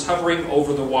God was hovering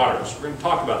over the waters. We're going to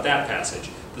talk about that passage.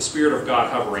 The Spirit of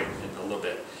God hovering in a little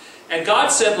bit. And God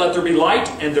said, "Let there be light,"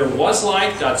 and there was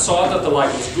light. God saw that the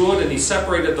light was good, and he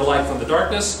separated the light from the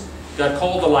darkness. God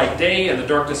called the light day, and the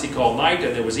darkness he called night,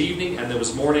 and there was evening, and there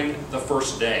was morning the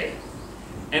first day.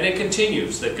 And it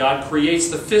continues that God creates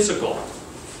the physical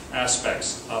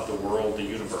aspects of the world, the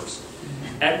universe.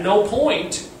 At no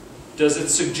point does it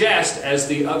suggest, as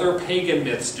the other pagan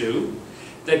myths do,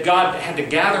 that God had to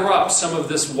gather up some of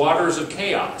this waters of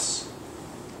chaos.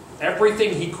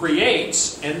 Everything he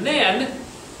creates, and then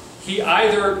he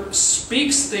either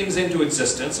speaks things into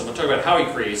existence. I'm going to talk about how he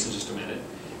creates in just a minute.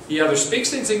 He either speaks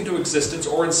things into existence,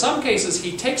 or in some cases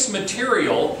he takes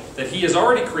material that he has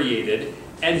already created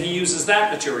and he uses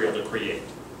that material to create.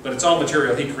 But it's all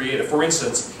material he created. For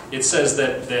instance, it says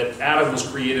that Adam was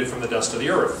created from the dust of the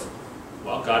earth.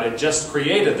 Well, God had just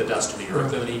created the dust of the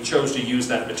earth, and he chose to use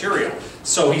that material.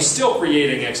 So he's still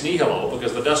creating ex nihilo,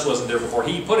 because the dust wasn't there before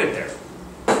he put it there,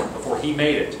 before he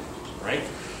made it. Right?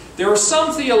 There are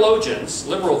some theologians,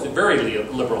 very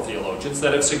liberal theologians,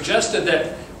 that have suggested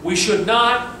that we should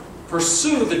not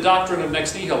pursue the doctrine of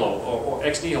ex nihilo,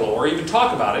 or even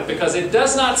talk about it, because it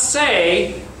does not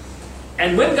say,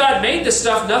 and when God made this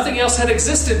stuff, nothing else had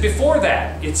existed before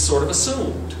that. It's sort of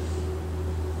assumed.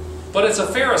 But it's a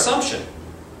fair assumption.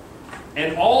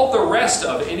 And all the rest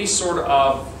of any sort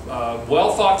of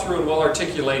well thought through and well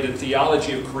articulated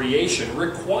theology of creation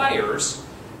requires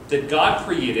that God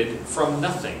created from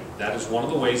nothing. That is one of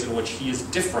the ways in which he is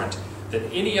different than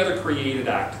any other created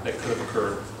act that could have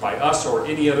occurred by us or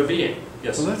any other being.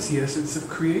 Yes? Well, that's the essence of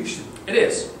creation. It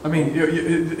is. I mean,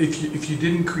 if you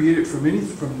didn't create it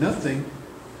from nothing,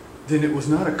 then it was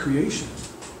not a creation.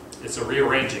 It's a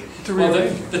rearranging. It's a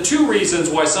rearranging. Well, the two reasons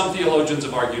why some theologians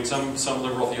have argued, some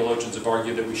liberal theologians have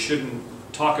argued that we shouldn't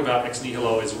talk about ex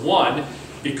nihilo is, one,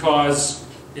 because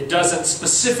it doesn't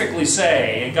specifically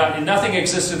say, and nothing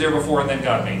existed there before and then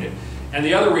God made it. And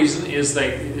the other reason is a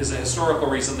historical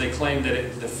reason. They claim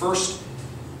that the first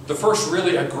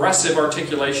really aggressive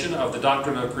articulation of the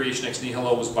doctrine of creation ex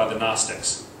nihilo was by the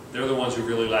Gnostics. They're the ones who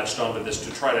really latched onto this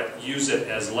to try to use it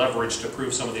as leverage to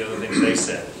prove some of the other things they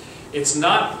said. It's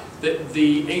not that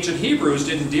the ancient Hebrews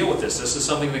didn't deal with this. This is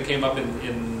something that came up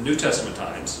in New Testament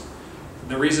times.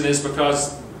 The reason is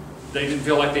because they didn't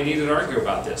feel like they needed to argue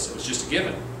about this. It was just a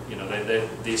given. You know,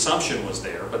 the assumption was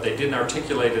there, but they didn't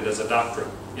articulate it as a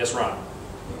doctrine. Yes, Ron?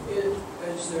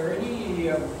 Is there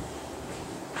any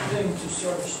thing to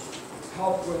sort of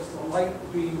help with the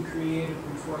light being created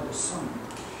before the sun?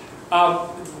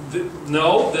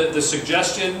 No, the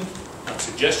suggestion,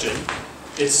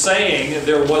 it's saying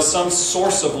there was some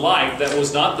source of light that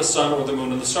was not the sun or the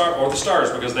moon and the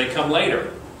stars, because they come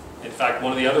later. In fact,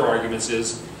 one of the other arguments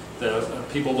is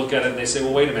people look at it and they say,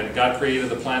 well, wait a minute, God created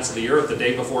the plants of the earth the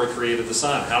day before he created the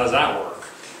sun. How does that work?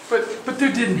 But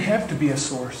there didn't have to be a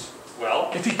source.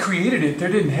 Well, if he created it, there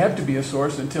didn't have to be a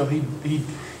source until he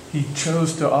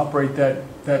chose to operate that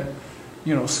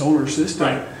solar system.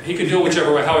 Right. He could do it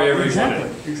whichever way, however he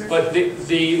wanted. Exactly.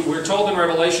 But we're told in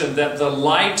Revelation that the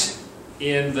light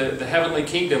in the heavenly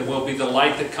kingdom will be the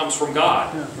light that comes from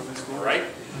God. Yeah, from his glory. Right?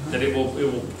 That it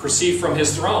will proceed from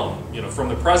his throne. You know, from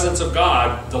the presence of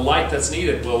God, the light that's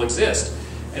needed will exist.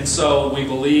 And so we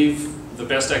believe the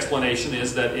best explanation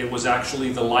is that it was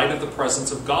actually the light of the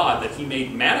presence of God that he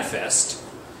made manifest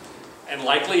And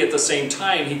likely at the same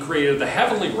time, he created the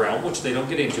heavenly realm, which they don't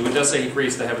get into. It does say he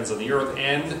creates the heavens and the earth,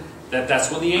 and that's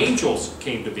when the angels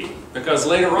came to be. Because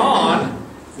later on,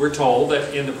 we're told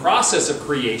that in the process of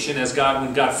creation,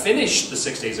 when God finished the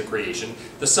 6 days of creation,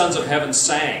 the sons of heaven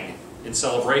sang in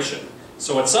celebration.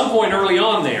 So at some point early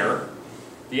on there,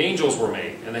 the angels were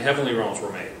made and the heavenly realms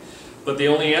were made. But the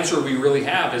only answer we really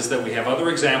have is that we have other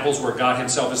examples where God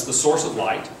himself is the source of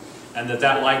light, and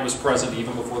that light was present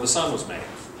even before the sun was made.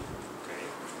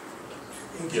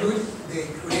 Okay. Include the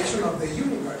creation of the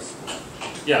universe.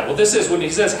 Yeah, well this is when he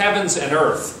says heavens and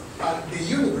earth. The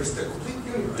universe, the complete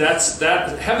universe.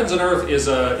 That heavens and earth is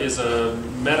a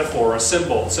metaphor, a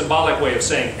symbolic way of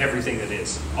saying everything that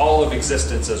is. All of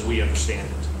existence as we understand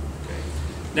it. Okay.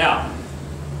 Now,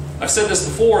 I've said this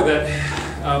before that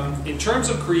in terms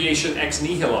of creation ex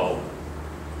nihilo,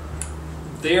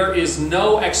 there is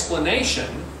no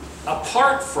explanation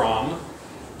apart from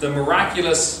the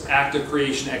miraculous act of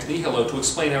creation ex nihilo to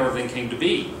explain how everything came to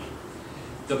be.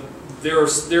 There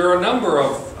are a number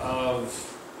of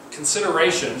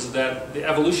considerations that the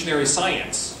evolutionary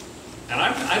science, and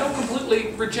I don't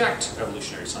completely reject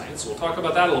evolutionary science, we'll talk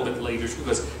about that a little bit later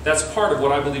because that's part of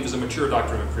what I believe is a mature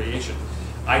doctrine of creation.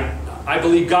 I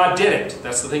believe God did it.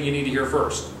 That's the thing you need to hear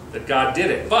first, that God did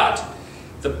it. But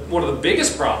one of the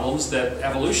biggest problems that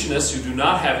evolutionists who do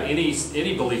not have any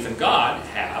belief in God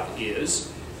have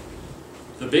is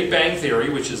the Big Bang Theory,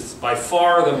 which is by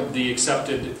far the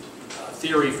accepted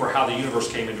theory for how the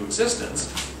universe came into existence.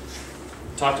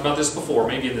 Talked about this before,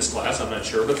 maybe in this class, I'm not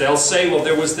sure, but they'll say, well,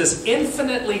 there was this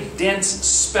infinitely dense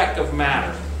speck of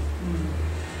matter,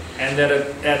 and that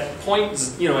at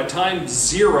time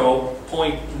 0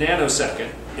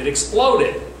 nanosecond, it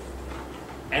exploded.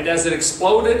 And as it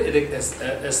exploded,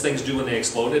 as things do when they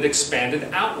explode, it expanded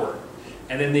outward.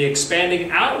 And in the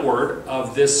expanding outward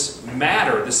of this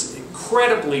matter, this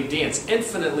incredibly dense,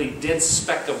 infinitely dense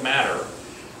speck of matter,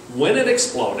 when it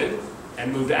exploded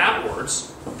and moved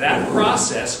outwards, that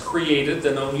process created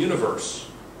the known universe.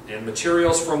 And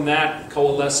materials from that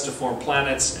coalesced to form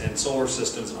planets and solar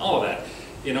systems and all of that.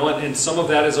 And some of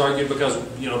that is argued because,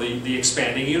 the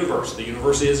expanding universe. The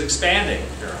universe is expanding,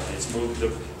 apparently.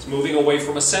 It's moving away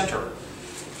from a center.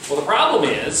 Well, the problem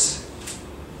is,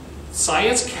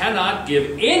 science cannot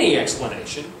give any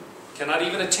explanation, cannot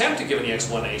even attempt to give any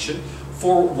explanation,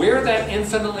 for where that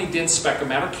infinitely dense speck of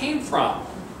matter came from.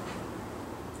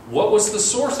 What was the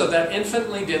source of that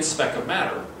infinitely dense speck of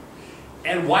matter?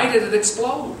 And why did it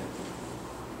explode?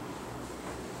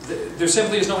 There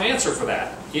simply is no answer for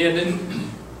that.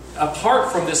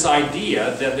 Apart from this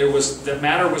idea that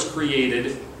matter was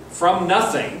created from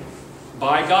nothing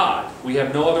by God, we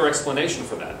have no other explanation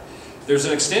for that. There's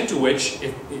an extent to which,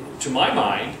 to my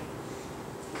mind,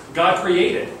 God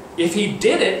created. If he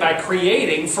did it by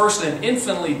creating first an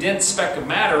infinitely dense speck of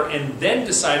matter and then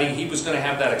deciding he was going to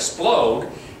have that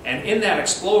explode, and in that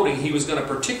exploding he was going to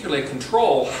particularly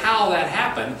control how that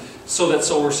happened so that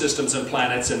solar systems and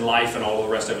planets and life and all the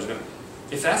rest of it was going to...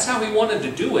 If that's how he wanted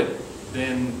to do it,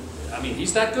 then,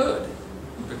 he's that good.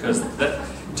 Because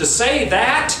to say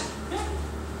that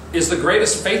is the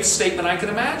greatest faith statement I can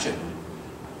imagine.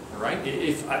 All right?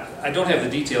 I don't have the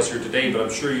details here today, but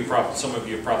I'm sure some of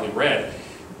you have probably read.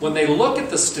 When they look at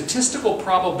the statistical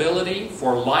probability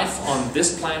for life on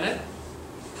this planet,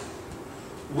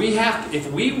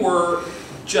 if we were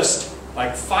just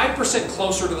like 5%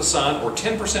 closer to the sun or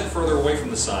 10% further away from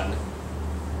the sun,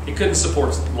 it couldn't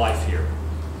support life here.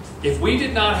 If we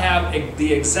did not have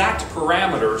the exact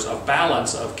parameters of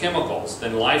balance of chemicals,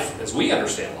 then life, as we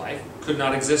understand life, could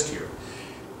not exist here.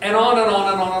 And on and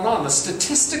on and on and on. The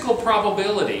statistical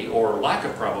probability, or lack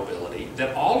of probability,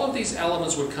 that all of these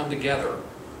elements would come together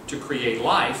to create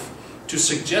life, to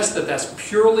suggest that that's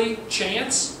purely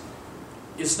chance,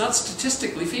 is not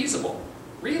statistically feasible.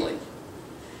 Really.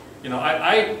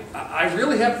 I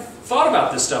really have thought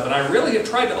about this stuff, and I really have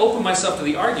tried to open myself to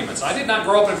the arguments. I did not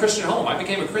grow up in a Christian home. I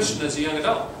became a Christian as a young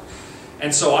adult.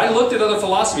 And so I looked at other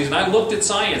philosophies, and I looked at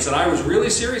science, and I was really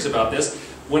serious about this.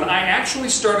 When I actually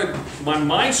my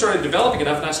mind started developing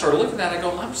enough, and I started looking at that, I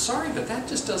go, I'm sorry, but that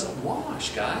just doesn't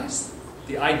wash, guys.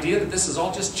 The idea that this is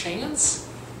all just chance.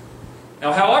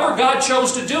 Now, however God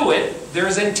chose to do it, there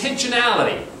is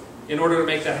intentionality in order to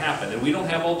make that happen. And we don't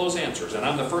have all those answers. And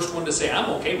I'm the first one to say I'm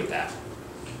okay with that,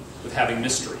 with having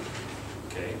mystery.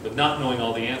 Okay? But not knowing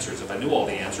all the answers. If I knew all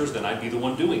the answers, then I'd be the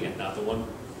one doing it, not the one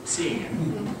seeing it.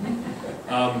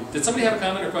 Did somebody have a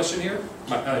comment or question here?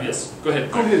 Yes, go ahead.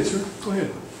 Go ahead, sir. Go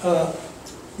ahead.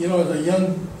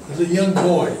 As a young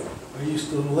boy, I used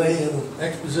to lay in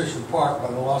Exposition Park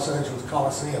by the Los Angeles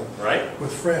Coliseum Right.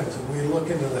 with friends, and we'd look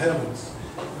into the heavens.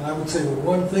 And I would say the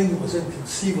one thing that was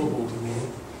inconceivable to me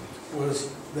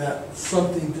was that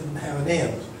something didn't have an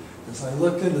end. As I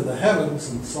looked into the heavens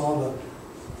and saw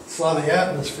the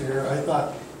atmosphere, I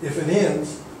thought, if it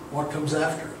ends, what comes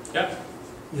after? Yep.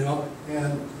 You know,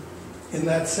 and in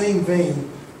that same vein,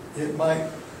 it might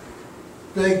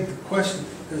beg the question,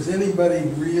 has anybody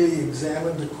really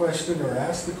examined the question or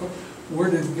asked the question, where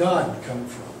did God come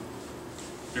from?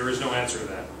 There is no answer to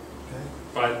that.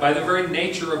 Okay. By the very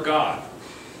nature of God,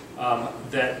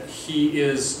 that He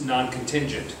is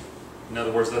non-contingent. In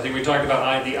other words, the thing we talked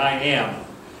about, the I am,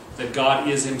 that God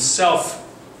is Himself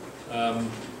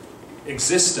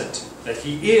existent, that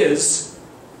He is,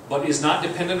 but is not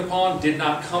dependent upon, did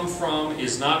not come from,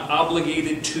 is not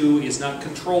obligated to, is not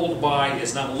controlled by,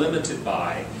 is not limited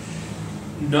by.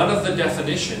 None of the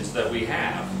definitions that we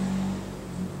have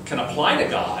can apply to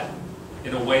God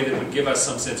in a way that would give us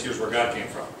some sense, here's where God came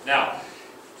from. Now,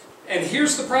 and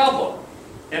here's the problem.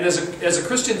 And as a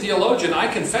Christian theologian, I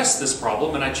confess this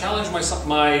problem, and I challenge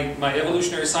my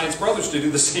evolutionary science brothers to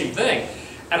do the same thing.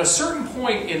 At a certain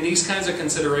point in these kinds of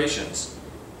considerations,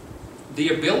 the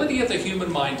ability of the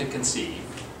human mind to conceive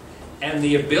and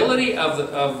the ability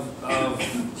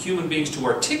of human beings to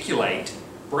articulate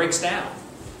breaks down.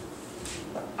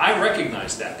 I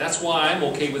recognize that. That's why I'm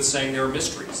okay with saying there are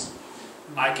mysteries.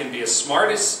 I can be as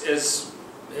smart as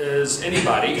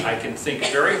anybody. I can think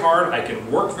very hard. I can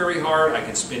work very hard. I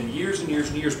can spend years and years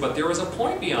and years. But there is a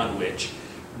point beyond which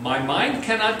my mind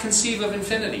cannot conceive of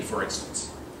infinity, for instance.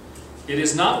 It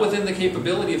is not within the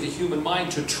capability of the human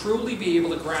mind to truly be able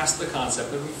to grasp the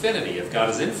concept of infinity. If God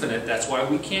is infinite, that's why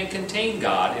we can't contain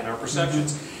God in our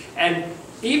perceptions. And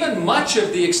even much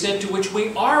of the extent to which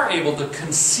we are able to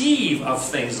conceive of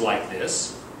things like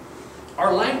this,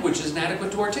 our language is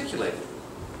inadequate to articulate it.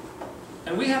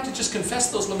 And we have to just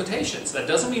confess those limitations. That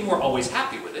doesn't mean we're always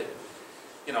happy with it.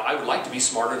 You know, I would like to be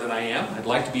smarter than I am. I'd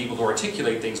like to be able to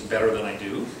articulate things better than I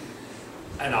do.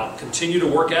 And I'll continue to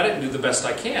work at it and do the best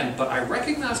I can. But I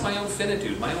recognize my own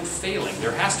finitude, my own failing.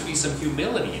 There has to be some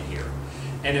humility in here.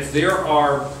 And if there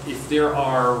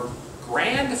are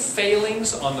grand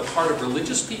failings on the part of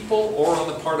religious people or on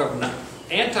the part of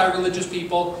anti-religious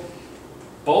people,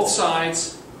 both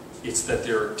sides, it's that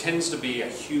there tends to be a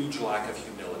huge lack of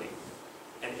humility.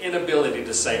 An inability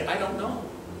to say, I don't know.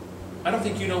 I don't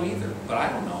think you know either, but I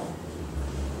don't know.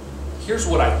 Here's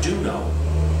what I do know.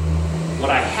 What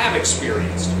I have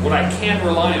experienced. What I can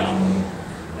rely on.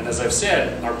 And as I've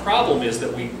said, our problem is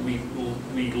that we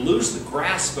lose the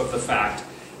grasp of the fact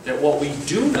that what we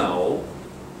do know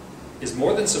is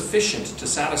more than sufficient to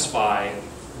satisfy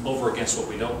over against what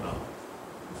we don't know.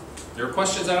 There are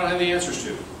questions I don't have the answers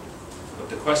to. But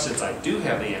the questions I do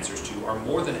have the answers to are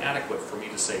more than adequate for me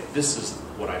to say, this is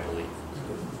what I believe.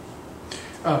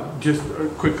 Just a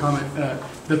quick comment.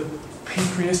 The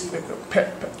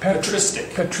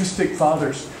patristic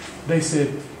fathers, they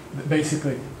said,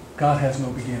 basically, God has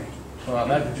no beginning. Well,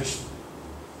 that would just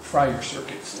fry your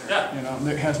circuits there. Yeah. You know,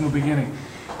 it has no beginning.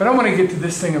 But I want to get to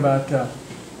this thing about,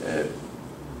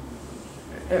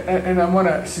 and I want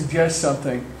to suggest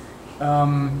something.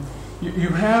 You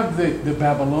have the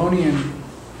Babylonian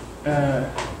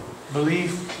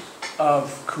belief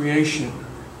of creation,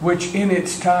 which in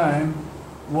its time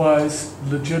was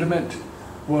legitimate,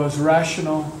 was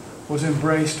rational, was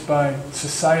embraced by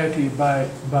society, by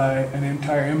an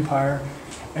entire empire,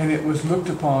 and it was looked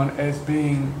upon as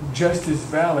being just as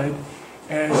valid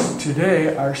as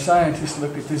today our scientists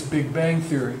look at this Big Bang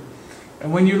Theory.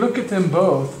 And when you look at them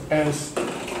both as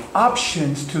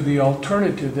options to the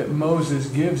alternative that Moses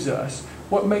gives us,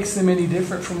 what makes them any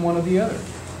different from one or the other?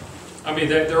 I mean,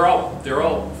 they're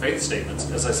all faith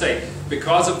statements, as I say,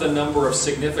 because of the number of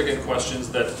significant questions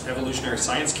that evolutionary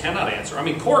science cannot answer. I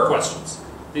mean, core questions.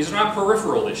 These are not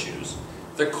peripheral issues.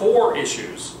 The core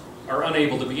issues are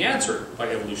unable to be answered by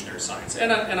evolutionary science.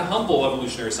 And a humble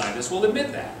evolutionary scientist will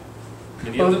admit that.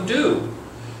 Many of them do.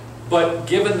 But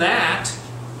given that,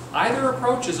 either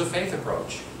approach is a faith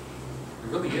approach. It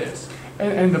really is.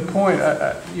 And the point,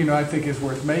 I think is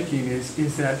worth making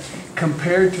is that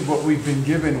compared to what we've been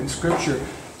given in Scripture,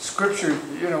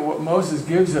 what Moses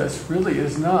gives us really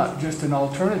is not just an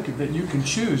alternative that you can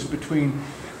choose between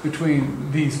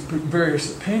these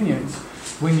various opinions.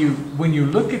 When you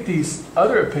look at these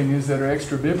other opinions that are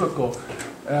extra biblical,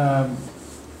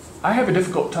 I have a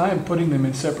difficult time putting them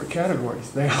in separate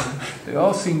categories. They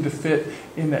all seem to fit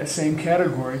in that same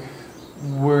category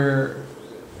where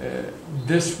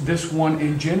this one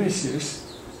in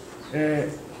Genesis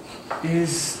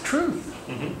is truth.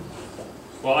 Mm-hmm.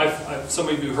 Well, some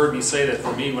of you heard me say that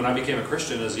for me when I became a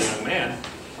Christian as a young man,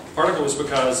 Part of it was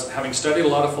because, having studied a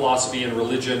lot of philosophy and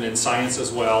religion and science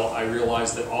as well, I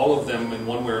realized that all of them, in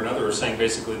one way or another, are saying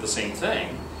basically the same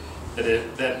thing.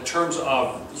 That in terms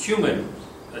of human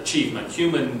achievement,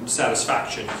 human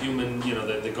satisfaction, human,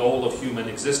 the goal of human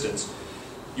existence,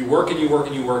 you work and you work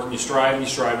and you work and you strive and you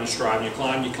strive and you strive and you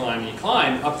climb and you climb and you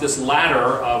climb up this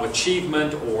ladder of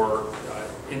achievement or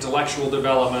intellectual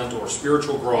development or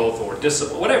spiritual growth or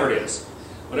discipline, whatever it is,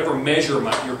 whatever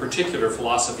measurement your particular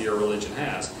philosophy or religion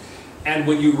has. And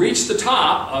when you reach the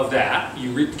top of that,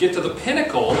 you get to the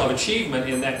pinnacle of achievement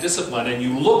in that discipline and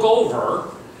you look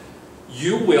over,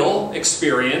 you will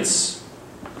experience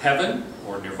heaven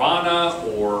or nirvana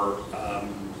or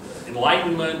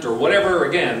enlightenment or whatever,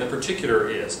 again, the particular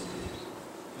is.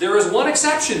 There is one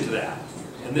exception to that.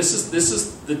 And this is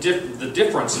the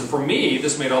difference. And for me,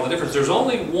 this made all the difference. There's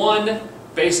only one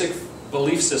basic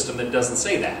belief system that doesn't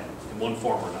say that in one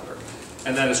form or another.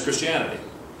 And that is Christianity.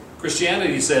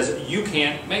 Christianity says you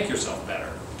can't make yourself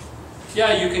better.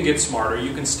 Yeah, you can get smarter,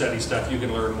 you can study stuff, you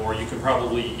can learn more, you can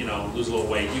probably, lose a little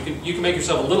weight, you can make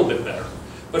yourself a little bit better.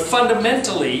 But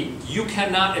fundamentally, you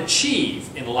cannot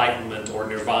achieve enlightenment or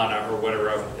nirvana or whatever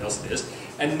else it is.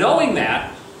 And knowing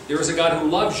that, there is a God who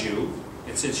loves you,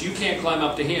 and since you can't climb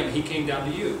up to Him, He came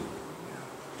down to you.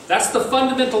 That's the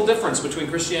fundamental difference between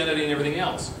Christianity and everything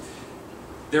else.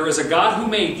 There is a God who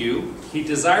made you. He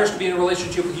desires to be in a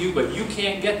relationship with you, but you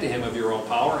can't get to Him of your own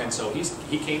power, and so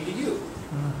He came to you.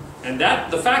 And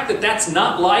the fact that that's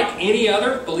not like any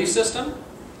other belief system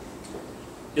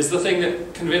is the thing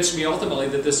that convinced me ultimately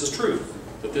that this is true,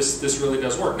 that this really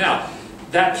does work. Now,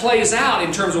 that plays out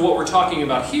in terms of what we're talking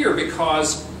about here,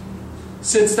 because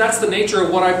since that's the nature of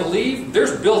what I believe,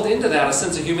 there's built into that a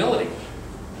sense of humility.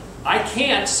 I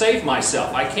can't save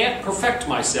myself. I can't perfect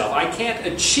myself. I can't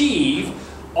achieve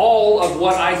all of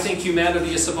what I think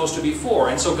humanity is supposed to be for.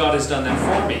 And so God has done that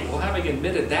for me. Well, having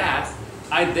admitted that,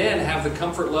 I then have the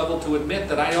comfort level to admit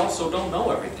that I also don't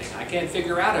know everything. I can't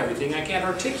figure out everything. I can't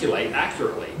articulate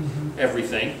accurately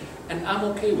everything. And I'm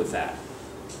okay with that.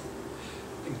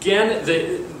 Again,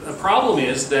 the problem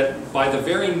is that by the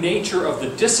very nature of the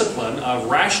discipline of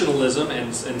rationalism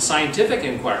and scientific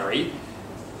inquiry,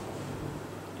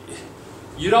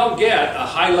 you don't get a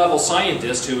high-level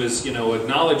scientist who is,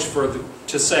 acknowledged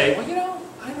to say, well,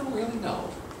 I don't really know.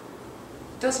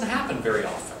 It doesn't happen very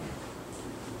often.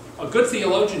 A good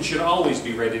theologian should always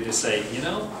be ready to say, I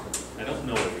don't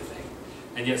know everything.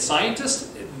 And yet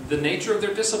scientists, the nature of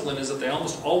their discipline is that they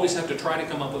almost always have to try to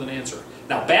come up with an answer.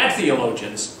 Now, bad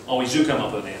theologians always do come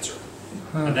up with an answer.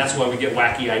 And that's why we get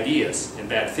wacky ideas and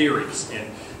bad theories. And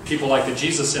people like the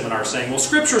Jesus Seminar saying, well,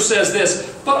 Scripture says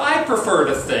this, but I prefer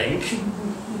to think.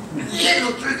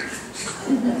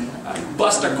 I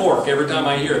bust a cork every time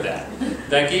I hear that.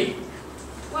 Becky?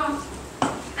 Well,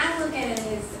 I look at it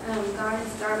as God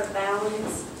has got a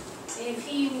balance. If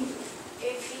He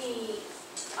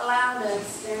allowed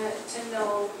us to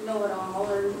know it all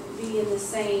or be in the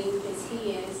same as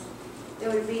He is, there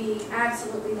would be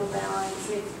absolutely no balance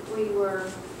if we were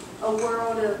a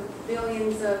world of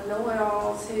billions of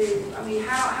know-it-alls who,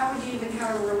 how would you even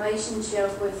have a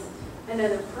relationship with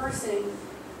another person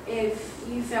if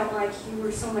you felt like you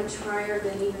were so much higher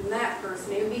than even that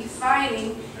person? It would be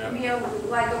fighting. It would be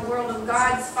like a world of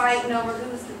gods fighting over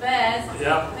who's the best.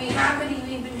 Yeah. How could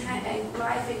you even have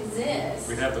life exist?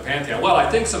 We'd have the pantheon. Well, I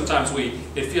think sometimes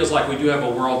it feels like we do have a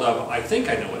world of, I think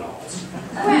I know it alls.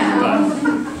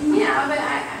 Well, yeah, but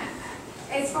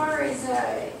as far as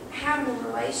having a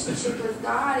relationship with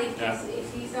God,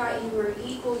 if you thought you were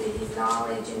equal to His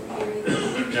knowledge and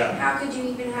everything, how could you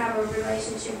even have a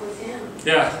relationship with Him?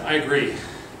 Yeah, I agree.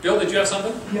 Bill, did you have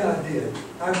something? Yeah, I did.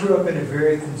 I grew up in a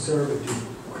very conservative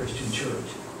Christian church.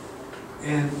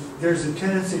 And there's a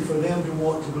tendency for them to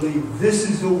want to believe this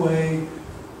is the way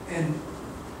and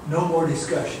no more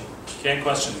discussion. Can't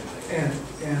question anything.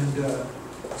 And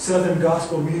Southern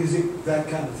gospel music, that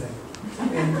kind of thing.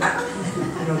 And,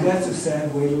 that's a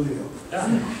sad way to live.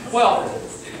 Yeah. Well,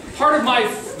 part of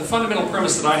the fundamental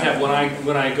premise that I have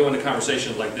when I go into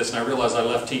conversations like this, and I realize I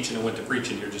left teaching and went to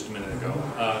preaching here just a minute ago,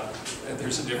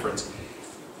 there's a difference.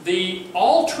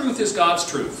 All truth is God's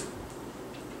truth.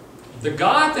 The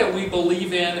God that we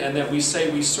believe in and that we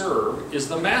say we serve is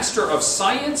the master of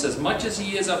science as much as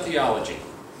He is of theology.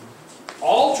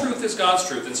 All truth is God's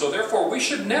truth, and so therefore we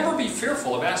should never be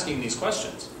fearful of asking these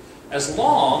questions, as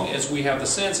long as we have the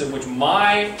sense in which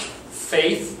my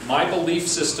faith, my belief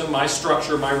system, my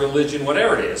structure, my religion,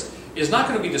 whatever it is not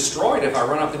going to be destroyed if I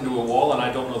run up into a wall and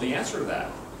I don't know the answer to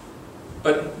that.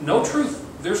 But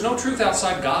there's no truth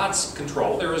outside God's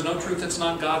control. There is no truth that's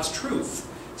not God's truth.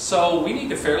 So we need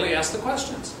to fairly ask the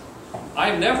questions. I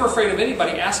am never afraid of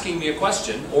anybody asking me a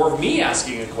question, or me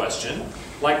asking a question,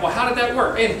 like, well, how did that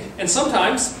work? And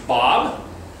sometimes Bob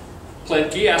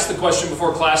Plentke asked the question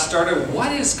before class started,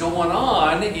 what is going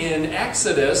on in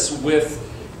Exodus with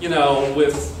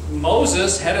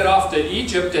Moses headed off to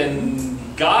Egypt, and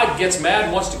God gets mad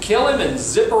and wants to kill him, and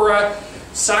Zipporah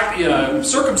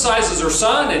circumcises her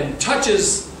son and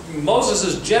touches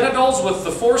Moses' genitals with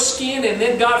the foreskin, and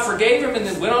then God forgave him and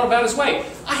then went on about his way.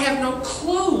 I have no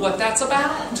clue what that's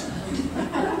about.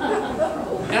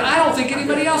 And I don't think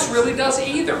anybody else really does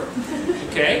either.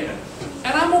 Okay?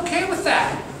 And I'm okay with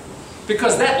that.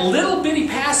 Because that little bitty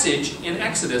passage in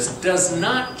Exodus does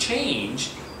not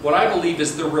change what I believe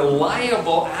is the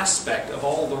reliable aspect of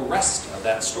all the rest of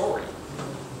that story.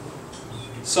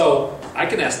 So I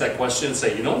can ask that question and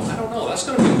say, I don't know, that's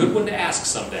going to be a good one to ask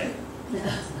someday.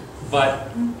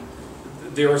 But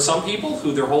there are some people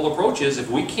who their whole approach is, if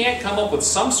we can't come up with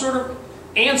some sort of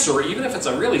answer, even if it's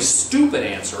a really stupid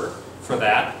answer for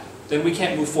that, then we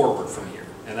can't move forward from here.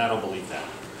 And I don't believe that.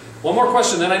 One more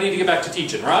question, then I need to get back to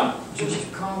teaching. Ron? Just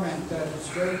a comment that it's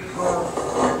very powerful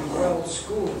to be well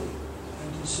schooled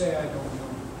and to say I don't know.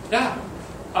 Yeah.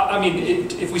 I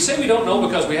mean, if we say we don't know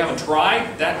because we haven't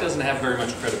tried, that doesn't have very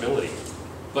much credibility.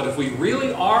 But if we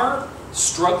really are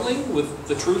struggling with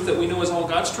the truth that we know is all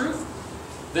God's truth,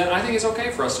 then I think it's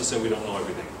okay for us to say we don't know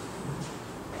everything.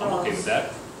 I'm okay with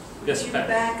that. Yes, Pat.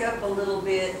 Back up a little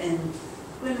bit, and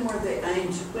when did the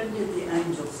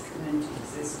angels come into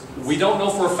existence? We don't know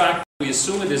for a fact. We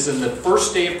assume it is in the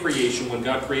first day of creation when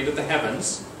God created the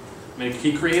heavens. I mean,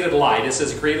 He created light. It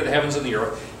says He created the heavens and the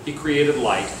earth. He created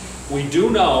light. We do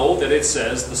know that it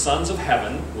says the sons of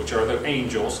heaven, which are the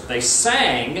angels, they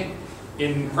sang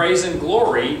in praise and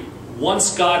glory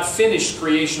once God finished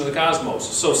creation of the cosmos.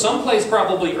 So someplace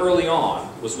probably early on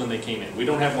was when they came in. We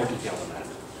don't have more detail than that.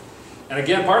 And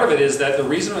again, part of it is that the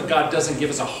reason that God doesn't give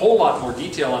us a whole lot more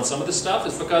detail on some of this stuff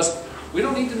is because we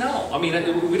don't need to know. I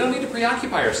mean, we don't need to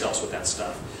preoccupy ourselves with that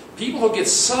stuff. People who get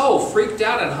so freaked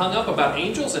out and hung up about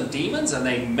angels and demons, and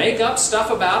they make up stuff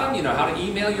about them, how to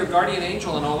email your guardian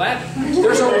angel and all that.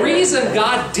 There's a reason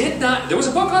God did not. There was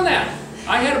a book on that.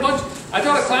 I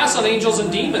taught a class on angels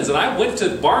and demons, and I went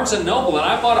to Barnes & Noble, and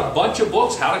I bought a bunch of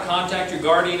books, how to contact your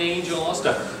guardian angel and all that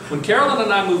stuff. When Carolyn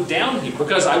and I moved down here,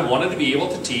 because I wanted to be able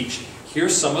to teach,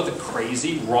 here's some of the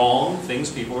crazy, wrong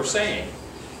things people are saying.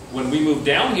 When we moved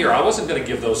down here, I wasn't going to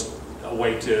give those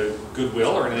away to Goodwill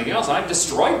or anything else. I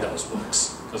destroyed those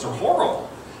books because they're horrible.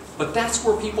 But that's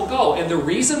where people go. And the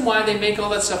reason why they make all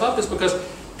that stuff up is because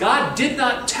God did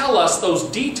not tell us those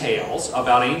details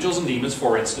about angels and demons,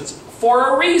 for instance,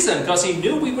 for a reason, because He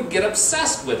knew we would get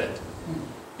obsessed with it.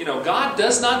 God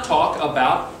does not talk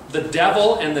about the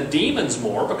devil and the demons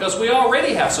more because we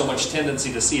already have so much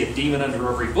tendency to see a demon under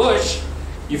every bush.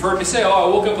 You've heard me say, oh, I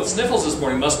woke up with sniffles this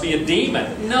morning, must be a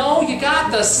demon. No, you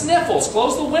got the sniffles.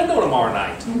 Close the window tomorrow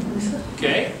night.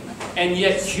 Okay? And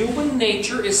yet human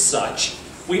nature is such,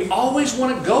 we always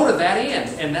want to go to that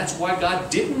end. And that's why God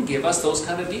didn't give us those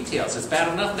kind of details. It's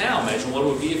bad enough now. Imagine what it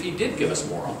would be if He did give us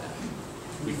more on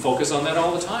that. We focus on that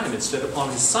all the time instead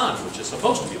upon His Son, which is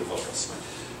supposed to be the focus.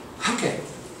 Okay.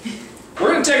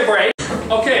 We're going to take a break.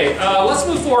 Okay, let's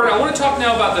move forward. I want to talk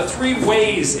now about the three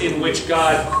ways in which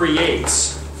God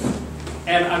creates.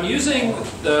 And I'm using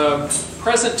the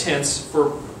present tense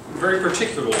for very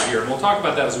particularly here, and we'll talk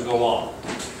about that as we go along.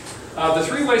 The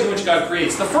three ways in which God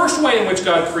creates. The first way in which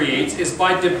God creates is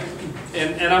by,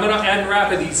 and I'm going to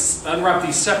unwrap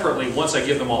these separately once I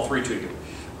give them all three to you.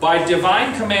 By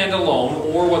divine command alone,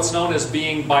 or what's known as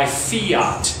being by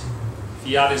fiat.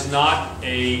 Fiat is not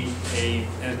an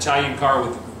Italian car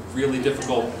with really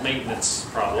difficult maintenance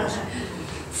problems.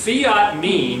 Fiat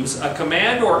means a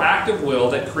command or act of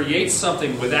will that creates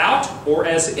something without, or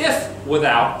as if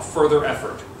without, further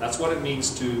effort. That's what it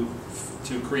means to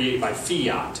create by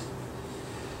fiat.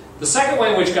 The second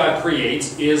way in which God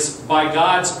creates is by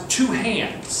God's two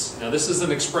hands. Now this is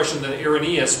an expression that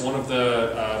Irenaeus, one of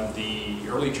the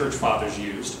early church fathers,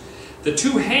 used. The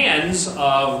two hands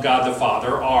of God the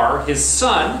Father are His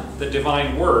Son, the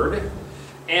divine Word,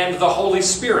 and the Holy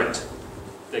Spirit.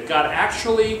 That God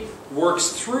actually works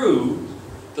through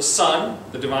the Son,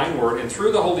 the divine Word, and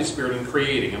through the Holy Spirit in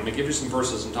creating. I'm going to give you some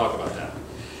verses and talk about that.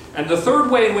 And the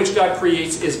third way in which God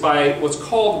creates is by what's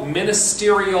called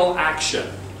ministerial action.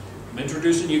 I'm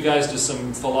introducing you guys to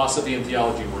some philosophy and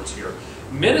theology words here.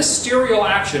 Ministerial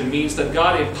action means that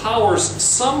God empowers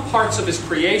some parts of His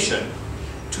creation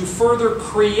to further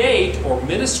create or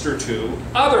minister to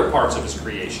other parts of His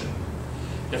creation.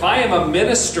 If I am a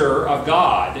minister of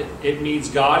God, it means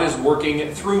God is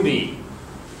working through me,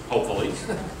 hopefully.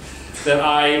 that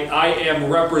I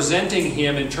am representing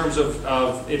him in terms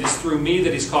of it is through me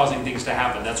that he's causing things to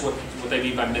happen. That's what they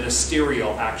mean by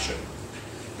ministerial action.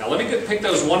 Now let me pick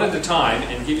those one at a time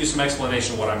and give you some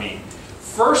explanation of what I mean.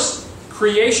 First,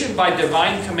 creation by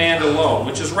divine command alone,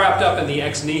 which is wrapped up in the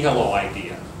ex nihilo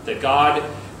idea. That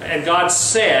God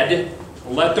said,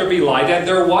 let there be light, and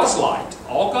there was light.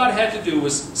 All God had to do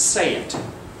was say it.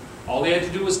 All he had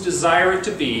to do was desire it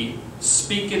to be,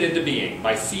 speak it into being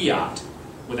by fiat,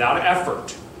 without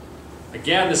effort.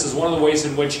 Again, this is one of the ways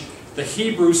in which the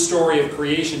Hebrew story of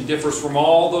creation differs from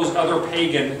all those other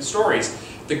pagan stories.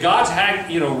 The gods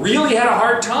really had a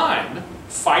hard time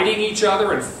fighting each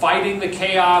other and fighting the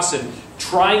chaos and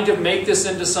trying to make this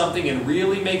into something and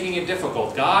really making it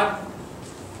difficult. God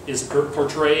is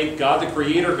portrayed, God the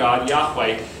Creator God,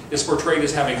 Yahweh, is portrayed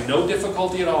as having no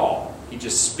difficulty at all. He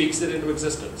just speaks it into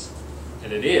existence.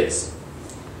 And it is.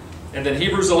 And then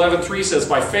Hebrews 11:3 says,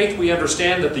 by faith we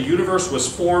understand that the universe was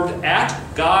formed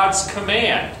at God's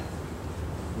command.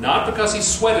 Not because he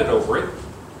sweated over it.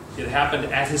 It happened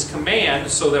at his command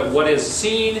so that what is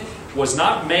seen was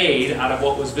not made out of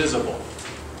what was visible.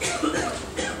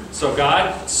 So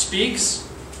God speaks.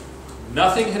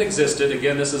 Nothing had existed.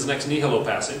 Again, this is an ex nihilo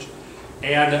passage.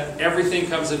 And everything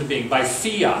comes into being by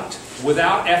fiat,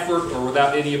 without effort or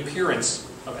without any appearance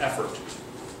of effort.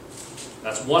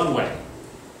 That's one way.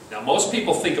 Now, most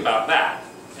people think about that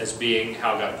as being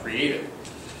how God created.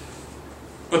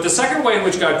 But the second way in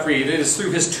which God created is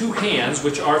through his two hands,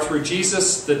 which are through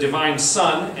Jesus, the divine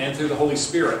Son, and through the Holy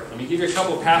Spirit. Let me give you a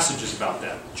couple of passages about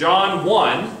that. John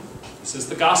 1, this is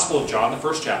the Gospel of John, the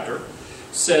first chapter,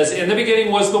 says, in the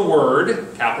beginning was the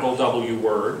Word, capital W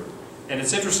Word. And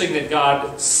it's interesting that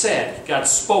God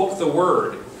spoke the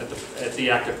Word at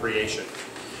the act of creation.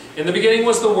 In the beginning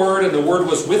was the Word, and the Word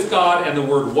was with God, and the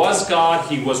Word was God.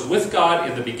 He was with God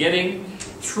in the beginning.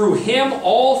 Through him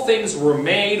all things were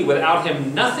made. Without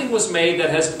him nothing was made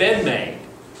that has been made.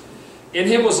 In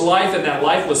him was life, and that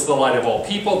life was the light of all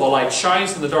people. The light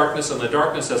shines in the darkness, and the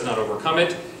darkness has not overcome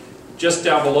it. Just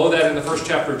down below that in the first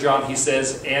chapter of John, he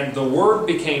says, and the Word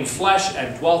became flesh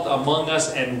and dwelt among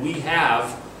us, and we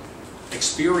have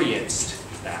experienced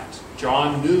that.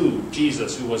 John knew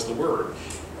Jesus, who was the Word.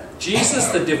 Jesus,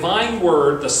 the divine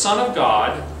Word, the Son of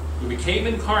God, who became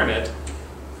incarnate,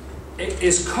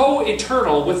 is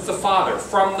co-eternal with the Father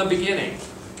from the beginning.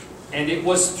 And it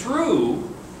was through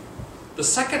the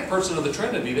second person of the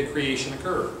Trinity that creation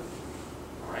occurred.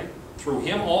 All right? Through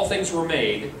him all things were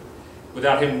made.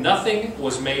 Without him nothing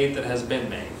was made that has been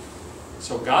made.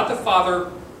 So God the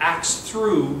Father acts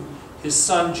through his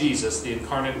Son Jesus, the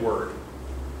incarnate Word.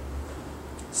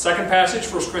 Second passage,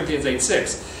 1 Corinthians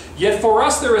 8:6. Yet for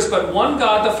us there is but one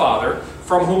God the Father,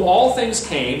 from whom all things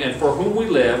came and for whom we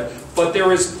live, but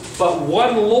there is but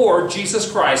one Lord,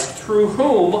 Jesus Christ, through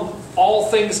whom all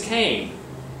things came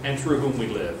and through whom we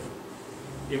live.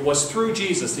 It was through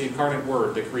Jesus, the incarnate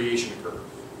Word, that creation occurred.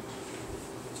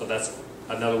 So that's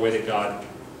another way that God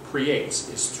creates,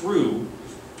 is through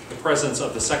the presence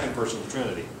of the second person of the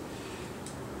Trinity.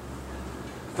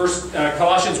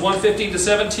 Colossians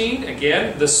 1:15-17,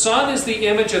 again, the Son is the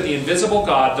image of the invisible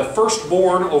God, the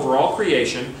firstborn over all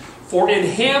creation, for in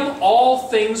him all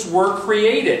things were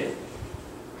created.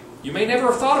 You may never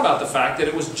have thought about the fact that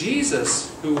it was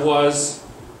Jesus who was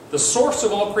the source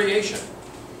of all creation.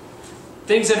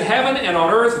 Things in heaven and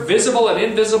on earth, visible and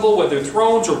invisible, whether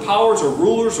thrones or powers or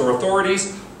rulers or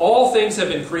authorities, all things have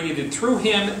been created through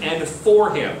him and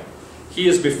for him. He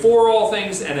is before all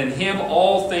things, and in him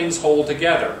all things hold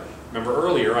together. Remember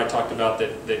earlier I talked about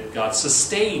that God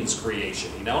sustains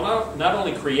creation. He not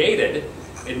only created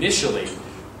initially,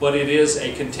 but it is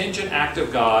a contingent act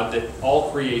of God that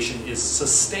all creation is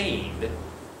sustained,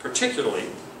 particularly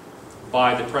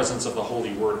by the presence of the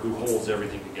Holy Word who holds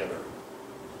everything together.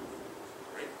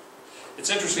 Right? It's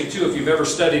interesting too, if you've ever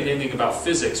studied anything about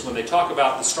physics, when they talk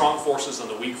about the strong forces and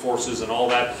the weak forces and all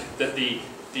that, that the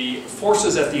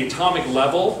forces at the atomic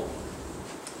level,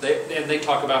 they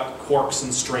talk about quarks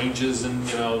and stranges and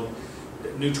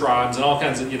neutrons and all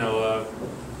kinds of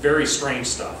very strange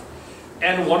stuff.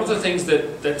 And one of the things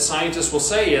that scientists will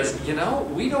say is,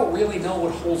 we don't really know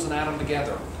what holds an atom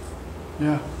together.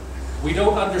 Yeah. We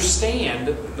don't understand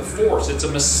the force. It's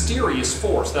a mysterious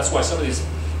force. That's why some of these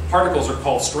particles are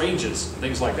called stranges,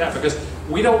 things like that, because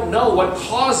we don't know what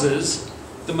causes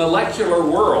the molecular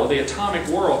world, the atomic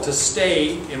world, to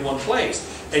stay in one place.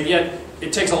 And yet,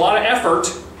 it takes a lot of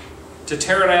effort to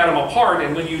tear an atom apart,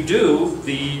 and when you do,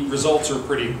 the results are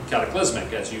pretty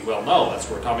cataclysmic, as you well know. That's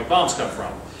where atomic bombs come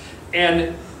from.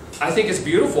 And I think it's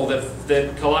beautiful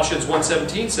that Colossians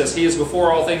 1:17 says, he is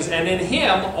before all things, and in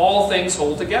him all things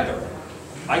hold together.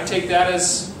 I take that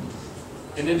as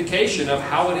an indication of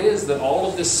how it is that all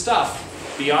of this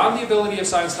stuff, beyond the ability of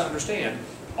science to understand,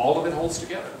 all of it holds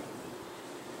together.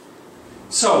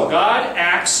 So God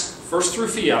acts first through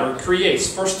fiat, or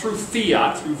creates first through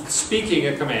fiat, through speaking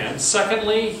a command.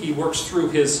 Secondly, he works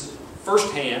through his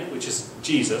first hand, which is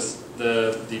Jesus,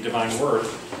 the divine word.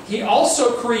 He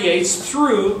also creates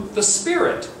through the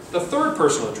Spirit, the third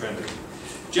person of the Trinity.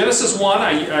 Genesis 1,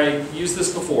 I used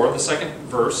this before, the second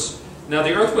verse. Now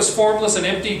the earth was formless and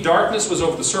empty, darkness was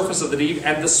over the surface of the deep,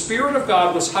 and the Spirit of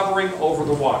God was hovering over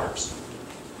the waters.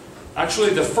 Actually,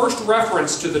 the first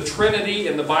reference to the Trinity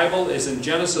in the Bible is in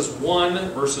Genesis 1,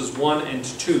 verses 1 and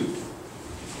 2.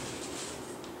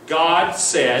 God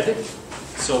said,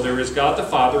 so there is God the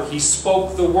Father, He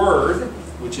spoke the Word,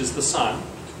 which is the Son,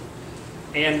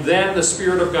 and then the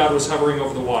Spirit of God was hovering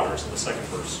over the waters in the second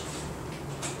verse.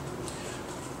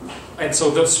 And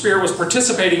so the Spirit was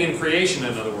participating in creation,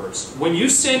 in other words. When you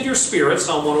send your Spirit,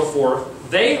 Psalm 104,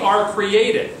 they are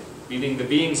created, meaning the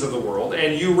beings of the world,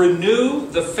 and you renew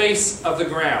the face of the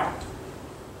ground.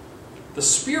 The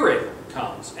Spirit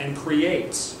comes and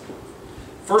creates.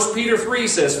 1 Peter 3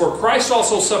 says, for Christ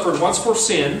also suffered once for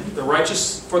sin, the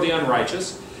righteous for the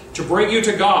unrighteous, to bring you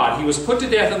to God. He was put to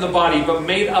death in the body, but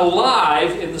made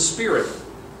alive in the Spirit.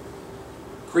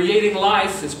 Creating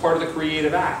life is part of the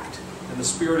creative act, and the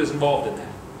Spirit is involved in that.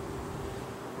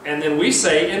 And then we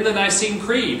say in the Nicene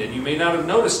Creed, and you may not have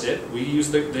noticed it, we use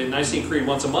the Nicene Creed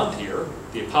once a month here.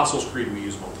 The Apostles' Creed we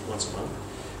use once a month.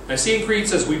 Nicene Creed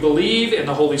says, we believe in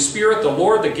the Holy Spirit, the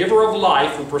Lord, the giver of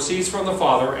life, who proceeds from the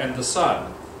Father and the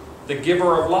Son. The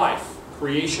giver of life.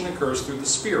 Creation occurs through the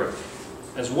Spirit,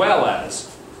 as well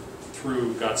as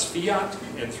through God's fiat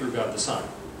and through God the Son.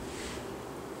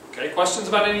 Okay, questions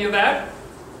about any of that?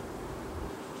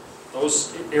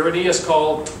 Those Irenaeus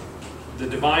called the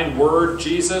divine Word,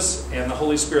 Jesus, and the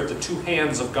Holy Spirit, the two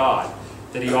hands of God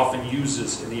that he often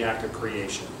uses in the act of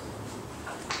creation.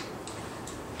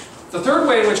 The third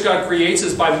way in which God creates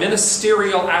is by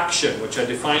ministerial action, which I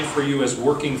defined for you as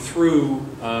working through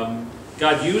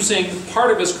God using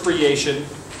part of His creation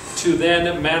to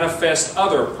then manifest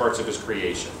other parts of His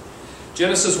creation.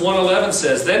 Genesis 1:11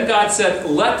 says, then God said,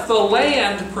 let the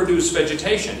land produce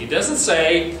vegetation. He doesn't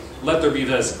say, let there be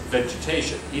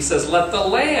vegetation. He says, let the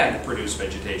land produce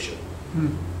vegetation.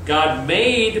 God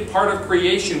made part of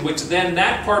creation, which then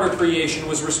that part of creation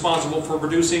was responsible for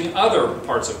producing other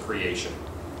parts of creation.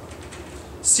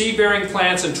 Seed-bearing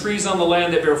plants and trees on the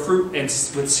land that bear fruit and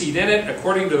with seed in it,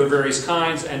 according to their various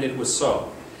kinds, and it was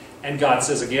so. And God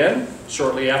says again,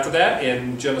 shortly after that,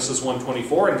 in Genesis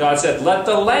 1:24, and God said, let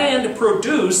the land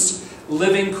produce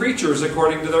living creatures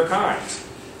according to their kinds.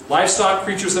 Livestock,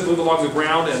 creatures that move along the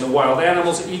ground, and the wild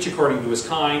animals, each according to his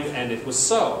kind, and it was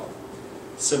so.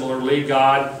 Similarly,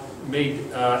 God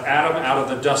made Adam out of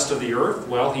the dust of the earth.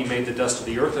 Well, He made the dust of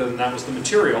the earth, and that was the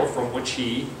material from which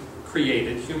He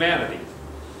created humanity.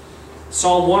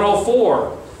 Psalm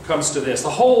 104 comes to this.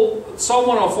 Psalm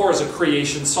 104 is a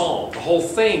creation psalm. The whole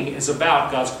thing is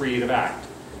about God's creative act.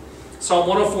 Psalm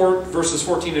 104, verses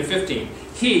 14 and 15.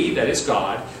 He, that is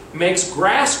God, makes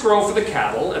grass grow for the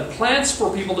cattle and plants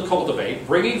for people to cultivate,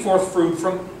 bringing forth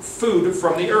food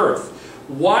from the earth.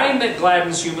 Wine that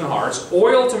gladdens human hearts,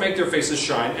 oil to make their faces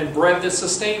shine, and bread that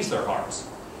sustains their hearts.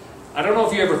 I don't know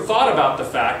if you ever thought about the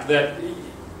fact that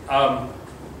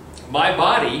my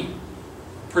body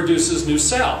produces new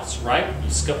cells, right? You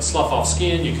slough off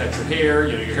skin, you cut your hair,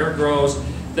 your hair grows.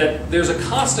 That there's a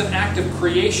constant act of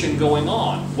creation going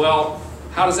on. Well,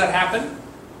 how does that happen?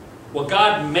 Well,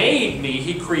 God made me,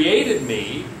 He created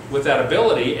me with that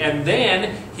ability, and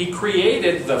then He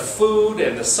created the food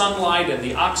and the sunlight and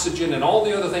the oxygen and all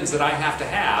the other things that I have to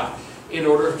have in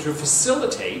order to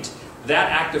facilitate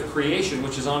that act of creation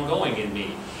which is ongoing in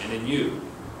me and in you.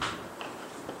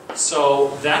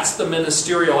 So that's the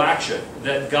ministerial action,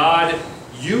 that God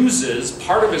uses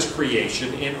part of His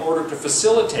creation in order to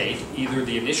facilitate either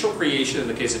the initial creation in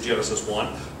the case of Genesis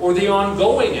 1 or the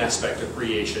ongoing aspect of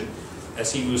creation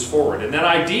as He moves forward. And that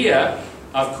idea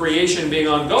of creation being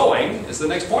ongoing is the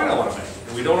next point I want to make.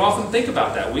 And we don't often think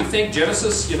about that. We think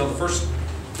Genesis, the first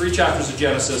 3 chapters of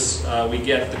Genesis, we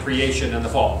get the creation and the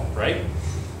fall, right?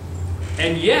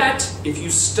 And yet, if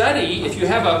you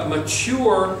have a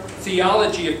mature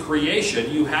theology of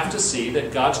creation, you have to see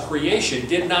that God's creation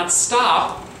did not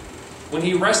stop when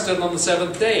He rested on the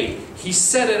 7th day. He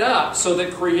set it up so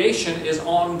that creation is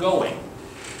ongoing.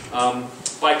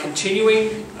 By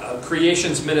continuing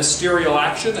creation's ministerial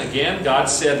action, again, God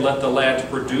said, let the land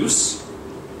produce.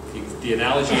 The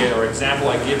analogy or example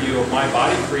I give you of my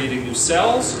body, creating new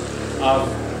cells, of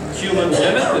human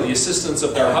women with the assistance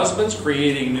of their husbands,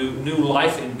 creating new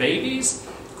life in babies,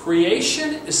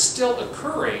 Creation is still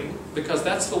occurring because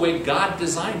that's the way God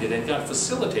designed it, and God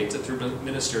facilitates it through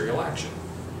ministerial action.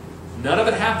 None of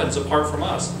it happens apart from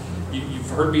us. You've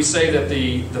heard me say that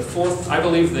the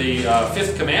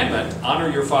fifth commandment, honor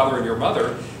your father and your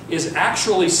mother, is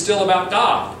actually still about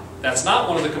God. That's not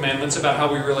one of the commandments about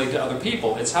how we relate to other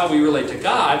people. It's how we relate to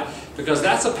God, because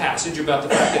that's a passage about the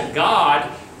fact that God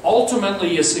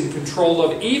ultimately is in control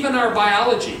of even our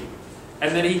biology.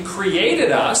 And then He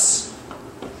created us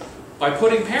by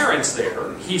putting parents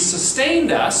there. He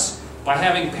sustained us by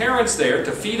having parents there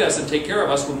to feed us and take care of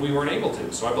us when we weren't able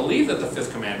to. So I believe that the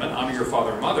fifth commandment, honor your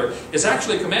father and mother, is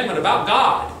actually a commandment about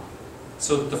God.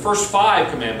 So the first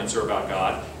 5 commandments are about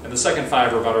God, and the second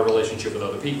 5 are about our relationship with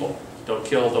other people. Don't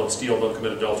kill, don't steal, don't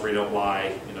commit adultery, don't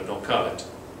lie, don't covet.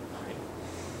 Right?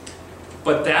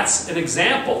 But that's an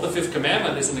example. The fifth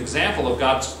commandment is an example of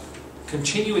God's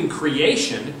continuing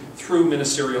creation through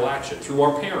ministerial action, through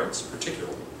our parents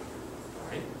particularly.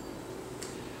 Right?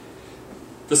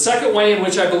 The second way in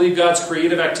which I believe God's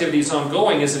creative activity is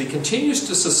ongoing is that He continues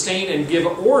to sustain and give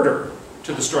order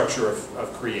to the structure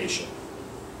of creation.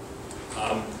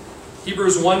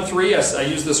 Hebrews 1:3, I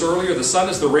used this earlier, the Son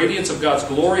is the radiance of God's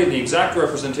glory and the exact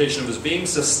representation of His being,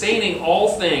 sustaining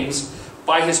all things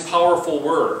by His powerful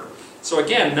word. So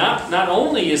again, not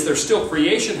only is there still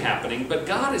creation happening, but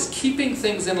God is keeping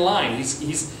things in line.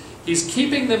 He's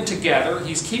keeping them together,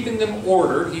 He's keeping them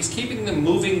ordered, He's keeping them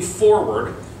moving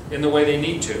forward in the way they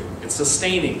need to. It's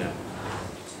sustaining them.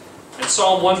 In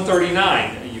Psalm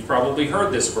 139, you've probably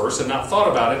heard this verse and not thought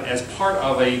about it as part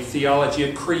of a theology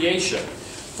of creation.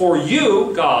 For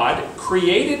you, God,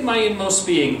 created my inmost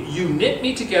being. You knit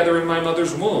me together in my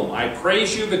mother's womb. I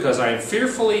praise you because I am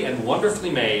fearfully and wonderfully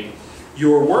made.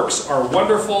 Your works are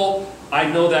wonderful. I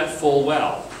know that full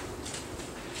well.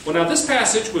 Well, now this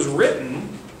passage was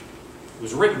written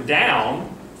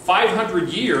down 500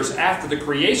 years after the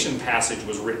creation passage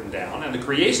was written down. And the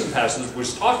creation passage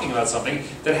was talking about something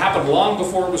that happened long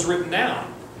before it was written down.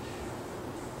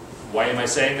 Why am I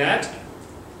saying that?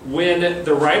 When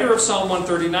the writer of Psalm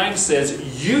 139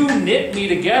 says, you knit me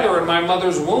together in my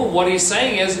mother's womb, what he's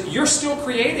saying is, you're still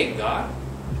creating, God.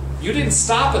 You didn't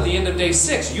stop at the end of day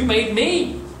 6. You made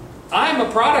me. I'm a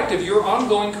product of your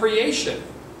ongoing creation.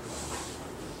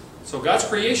 So God's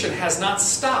creation has not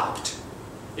stopped.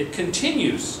 It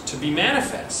continues to be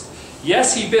manifest.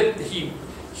 Yes, He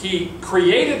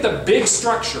created the big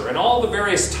structure and all the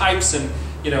various types and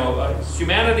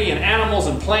humanity and animals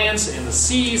and plants and the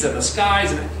seas and the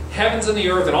skies and heavens and the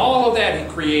earth and all of that He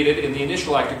created in the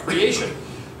initial act of creation.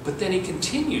 But then He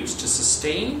continues to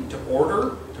sustain, to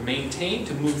order, to maintain,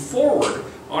 to move forward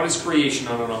on His creation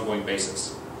on an ongoing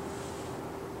basis.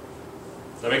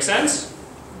 Does that make sense?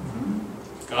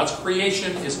 God's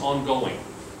creation is ongoing.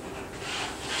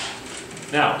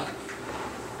 Now,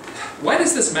 why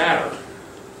does this matter?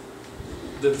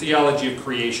 The theology of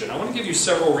creation. I want to give you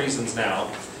several reasons now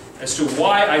as to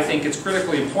why I think it's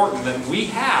critically important that we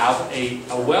have a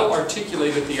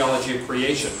well-articulated theology of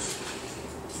creation.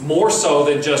 More so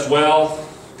than just, well,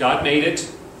 God made it,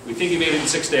 we think He made it in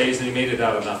 6 days, and He made it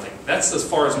out of nothing. That's as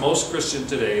far as most Christians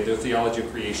today, their theology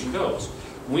of creation goes.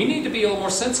 We need to be a little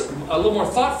more sensitive, a little more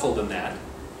thoughtful than that,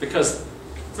 because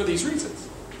for these reasons.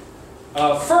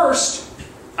 First,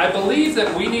 I believe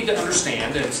that we need to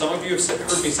understand, and some of you have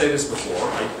heard me say this before,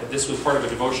 this was part of a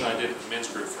devotion I did at the men's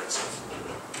group, for instance.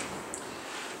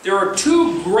 There are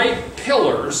 2 great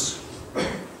pillars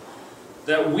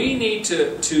that we need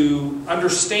to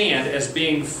understand as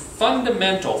being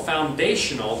fundamental,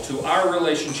 foundational to our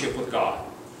relationship with God.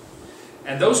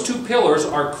 And those 2 pillars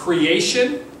are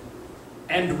creation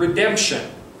and redemption.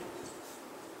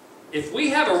 If we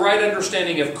have a right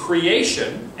understanding of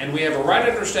creation and we have a right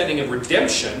understanding of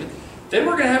redemption, then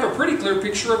we're going to have a pretty clear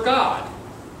picture of God.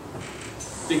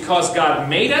 Because God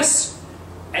made us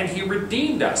and He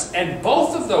redeemed us. And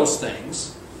both of those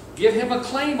things give Him a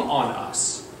claim on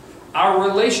us. Our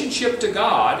relationship to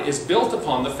God is built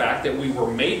upon the fact that we were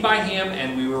made by Him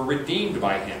and we were redeemed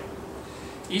by Him.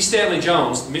 E. Stanley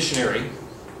Jones, the missionary,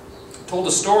 told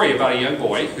a story about a young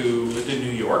boy who lived in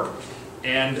New York.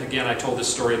 And again, I told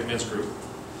this story at the men's group,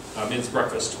 men's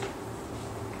breakfast.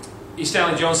 E.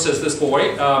 Stanley Jones says this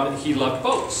boy, he loved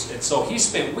boats. And so he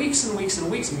spent weeks and weeks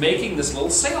and weeks making this little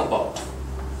sailboat.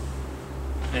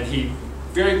 And he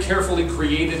very carefully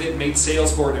created it, made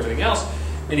sails for it and everything else.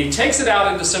 And he takes it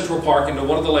out into Central Park, into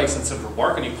one of the lakes in Central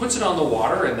Park, and he puts it on the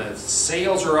water, and the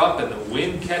sails are up, and the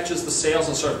wind catches the sails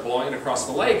and starts blowing it across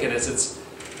the lake. And as it's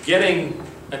getting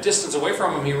a distance away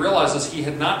from him, he realizes he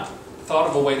had not thought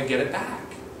of a way to get it back.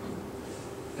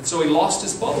 And so he lost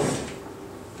his boat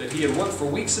that he had worked for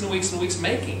weeks and weeks and weeks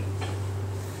making.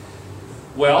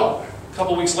 Well, a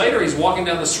couple weeks later, he's walking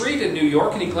down the street in New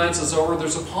York and he glances over,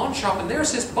 there's a pawn shop, and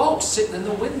there's his boat sitting in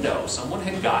the window. Someone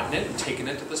had gotten it and taken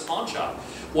it to this pawn shop.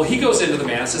 Well, he goes into the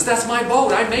man and says, "That's my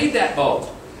boat, I made that boat."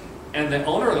 And the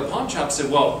owner of the pawn shop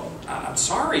said, "Well, I'm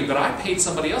sorry, but I paid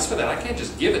somebody else for that. I can't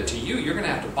just give it to you. You're going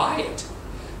to have to buy it."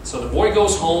 So the boy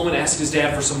goes home and asks his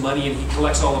dad for some money, and he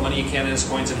collects all the money he can in his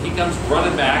coins, and he comes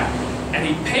running back, and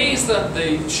he pays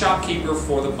the shopkeeper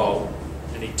for the boat.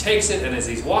 And he takes it, and as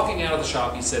he's walking out of the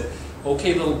shop, he said,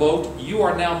 "Okay, little boat, you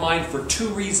are now mine for 2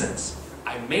 reasons.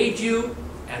 I made you,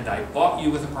 and I bought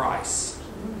you with a price."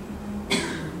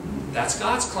 That's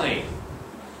God's claim.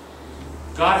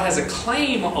 God has a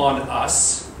claim on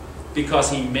us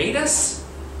because He made us,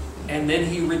 and then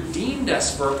He redeemed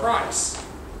us for a price.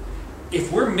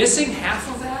 If we're missing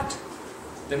half of that,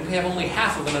 then we have only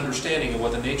half of an understanding of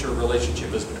what the nature of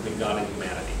relationship is between God and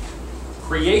humanity.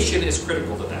 Creation is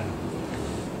critical to that.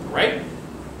 Right?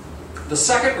 The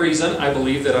second reason I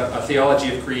believe that a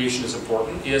theology of creation is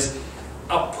important is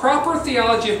a proper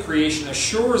theology of creation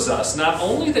assures us not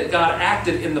only that God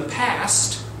acted in the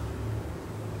past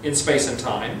in space and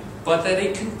time, but that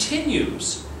He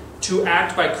continues to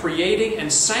act by creating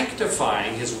and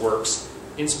sanctifying His works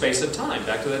in space and time.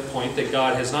 Back to that point that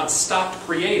God has not stopped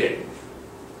creating.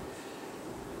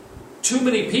 Too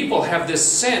many people have this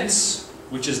sense,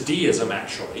 which is deism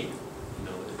actually.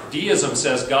 Deism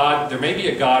says God, there may be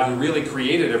a God who really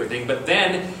created everything, but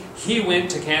then He went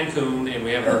to Cancun and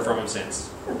we haven't heard from Him since.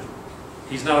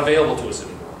 He's not available to us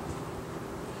anymore.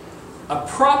 A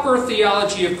proper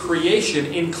theology of creation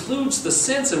includes the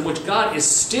sense in which God is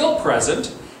still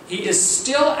present, He is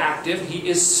still active, He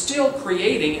is still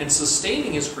creating and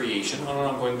sustaining His creation on an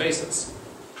ongoing basis.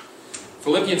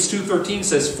 Philippians 2:13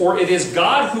 says, "For it is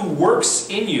God who works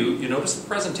in you," you notice the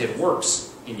present tense, works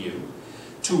in you,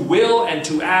 "to will and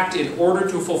to act in order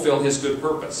to fulfill His good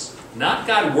purpose." Not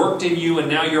God worked in you and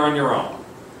now you're on your own.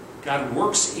 God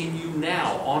works in you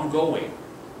now, ongoing.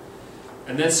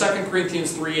 And then 2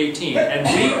 Corinthians 3:18, "And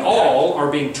we all are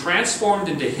being transformed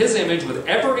into His image with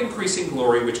ever-increasing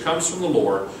glory, which comes from the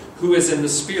Lord, who is in the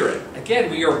Spirit." Again,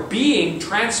 we are being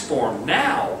transformed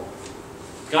now.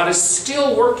 God is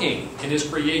still working in His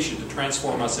creation to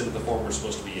transform us into the form we're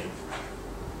supposed to be in.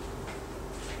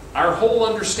 Our whole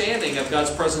understanding of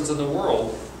God's presence in the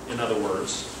world, in other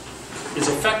words, is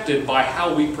affected by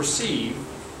how we perceive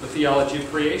the theology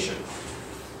of creation.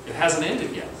 It hasn't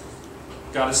ended yet.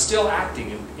 God is still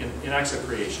acting in acts of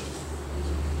creation.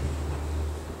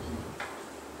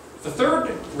 The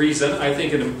third reason I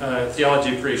think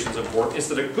theology of creation is important is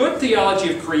that a good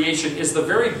theology of creation is the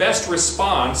very best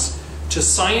response to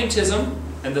scientism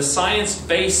and the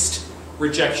science-based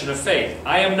rejection of faith.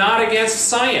 I am not against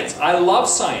science. I love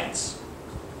science.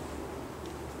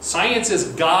 Science is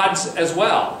God's as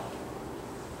well.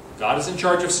 God is in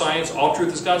charge of science. All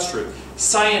truth is God's truth.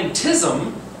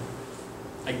 Scientism,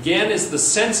 again, is the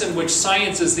sense in which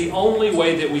science is the only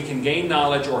way that we can gain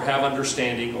knowledge or have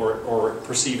understanding or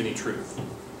perceive any truth.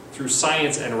 Through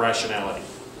science and rationality.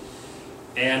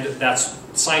 And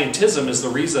scientism is the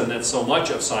reason that so much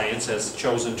of science has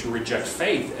chosen to reject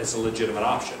faith as a legitimate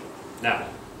option. Now,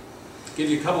 to give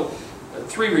you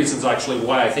three reasons actually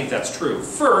why I think that's true.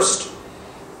 First,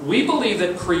 we believe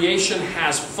that creation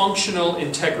has functional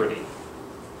integrity.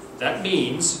 That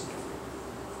means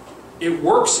it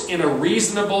works in a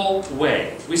reasonable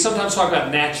way. We sometimes talk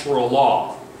about natural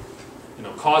law,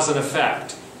 cause and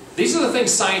effect. These are the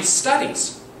things science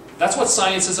studies. That's what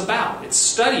science is about. It's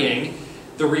studying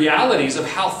the realities of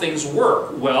how things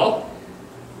work. Well,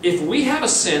 if we have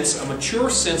a mature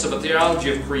sense of a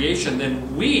theology of creation,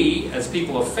 then we, as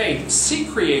people of faith, see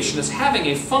creation as having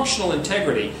a functional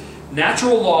integrity,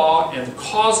 natural law and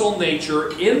causal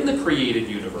nature in the created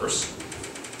universe.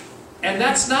 And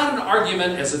that's not an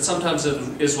argument, as it sometimes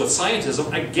is with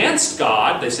scientism, against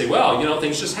God. They say, well,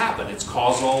 things just happen. It's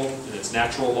causal, and it's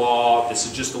natural law. This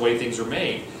is just the way things are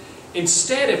made.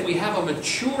 Instead, if we have a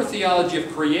mature theology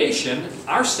of creation,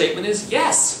 our statement is,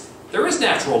 yes, there is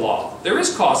natural law. There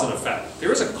is cause and effect.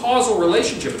 There is a causal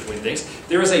relationship between things.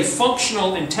 There is a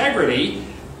functional integrity,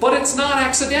 but it's not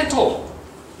accidental.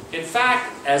 In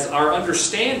fact, as our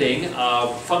understanding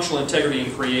of functional integrity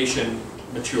in creation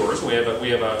matures, we have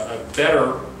a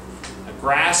better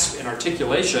grasp and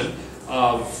articulation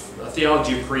of a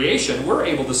theology of creation, we're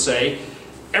able to say,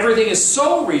 everything is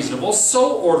so reasonable,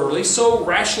 so orderly, so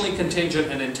rationally contingent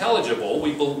and intelligible,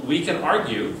 we can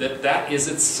argue that that is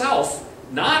itself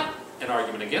not an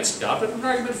argument against God, but an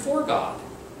argument for God.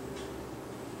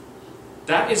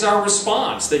 That is our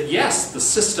response, that yes, the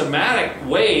systematic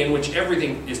way in which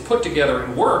everything is put together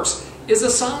and works is a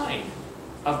sign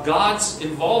of God's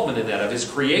involvement in that, of His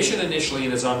creation initially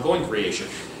and His ongoing creation.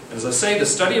 And as I say, the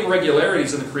study of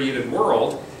irregularities in the created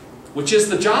world, which is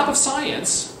the job of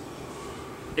science,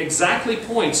 exactly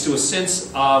points to a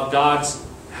sense of God's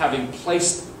having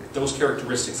placed those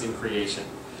characteristics in creation.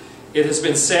 It has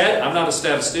been said, I'm not a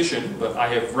statistician, but I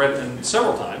have read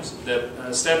several times, that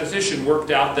a statistician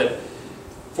worked out that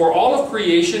for all of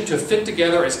creation to fit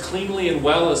together as cleanly and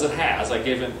well as it has, I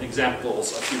gave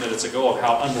examples a few minutes ago of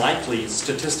how unlikely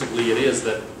statistically it is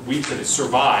that we could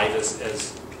survive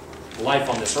as life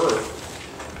on this earth.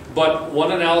 But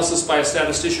one analysis by a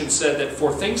statistician said that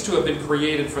for things to have been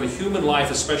created, for the human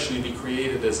life especially to be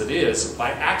created as it is,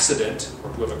 by accident,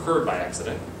 or to have occurred by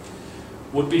accident,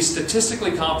 would be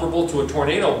statistically comparable to a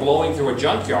tornado blowing through a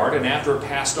junkyard, and after it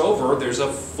passed over, there's a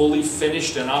fully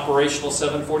finished and operational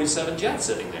 747 jet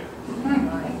sitting there.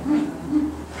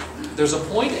 There's a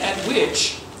point at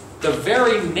which the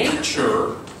very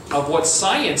nature of what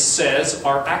science says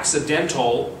are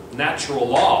accidental natural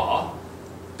law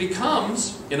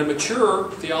becomes, in a mature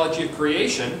theology of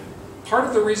creation, part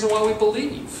of the reason why we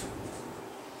believe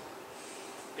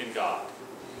in God.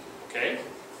 Okay?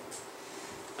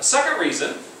 A second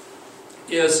reason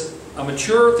is a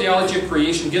mature theology of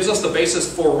creation gives us the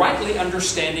basis for rightly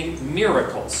understanding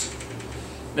miracles.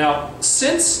 Now,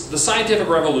 since the scientific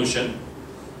revolution,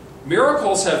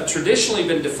 miracles have traditionally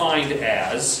been defined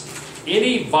as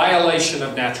any violation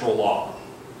of natural law.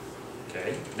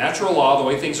 Okay? Natural law, the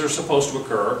way things are supposed to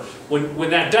occur,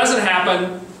 when that doesn't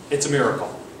happen, it's a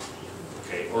miracle.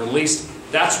 Okay? Or at least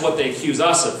that's what they accuse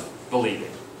us of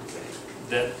believing.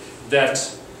 Okay?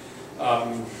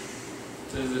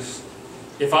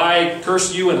 If I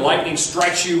curse you and lightning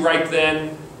strikes you right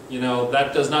then,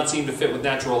 that does not seem to fit with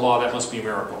natural law. That must be a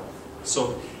miracle.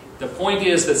 So the point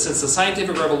is that since the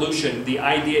scientific revolution, the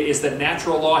idea is that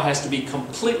natural law has to be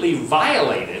completely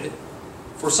violated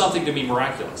for something to be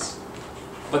miraculous.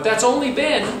 But that's only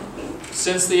been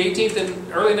since the 18th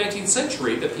and early 19th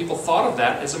century that people thought of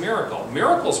that as a miracle.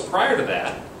 Miracles prior to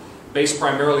that, based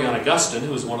primarily on Augustine,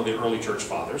 who was one of the early church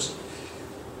fathers,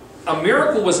 a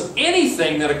miracle was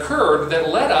anything that occurred that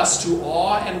led us to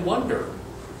awe and wonder.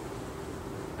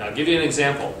 Now, I'll give you an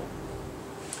example.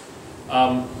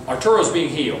 Arturo's being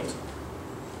healed.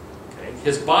 Okay?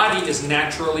 His body is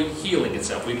naturally healing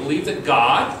itself. We believe that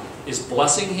God is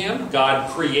blessing him. God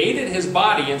created his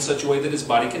body in such a way that his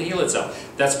body can heal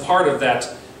itself. That's part of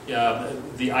that,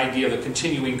 the idea of a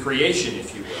continuing creation,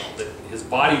 if you will. That his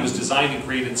body was designed and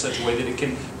created in such a way that it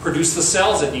can produce the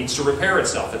cells it needs to repair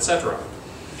itself, etc.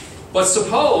 But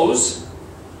suppose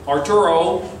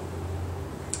Arturo,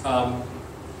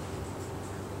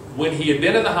 when he had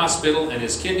been in the hospital and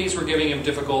his kidneys were giving him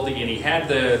difficulty and he had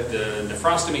the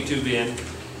nephrostomy tube in,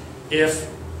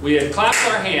 if we had clapped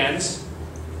our hands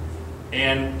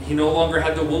and he no longer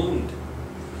had the wound,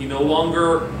 he no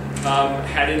longer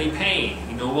had any pain,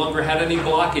 he no longer had any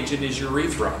blockage in his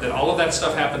urethra, that all of that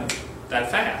stuff happened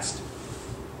that fast.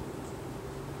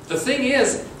 The thing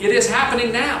is, it is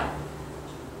happening now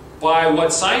by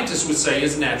what scientists would say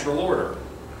is natural order.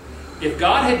 If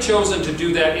God had chosen to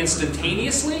do that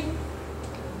instantaneously,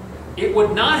 it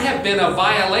would not have been a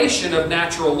violation of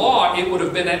natural law. It would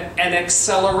have been an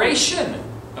acceleration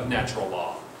of natural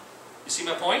law. You see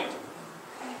my point?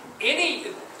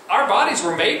 Our bodies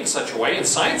were made in such a way, and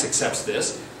science accepts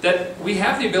this, that we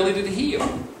have the ability to heal.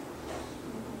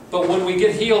 But when we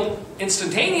get healed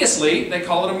instantaneously, they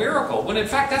call it a miracle. When in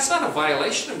fact, that's not a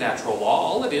violation of natural law.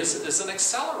 All it is an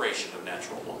acceleration of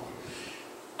natural law.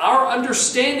 Our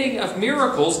understanding of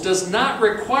miracles does not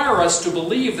require us to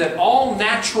believe that all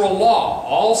natural law,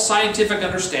 all scientific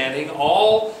understanding,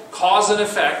 all cause and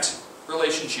effect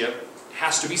relationship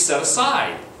has to be set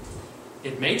aside.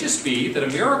 It may just be that a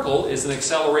miracle is an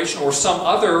acceleration or some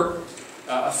other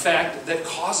effect that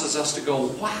causes us to go,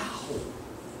 wow,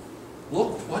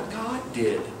 look what God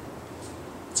did.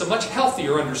 It's a much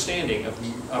healthier understanding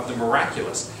of the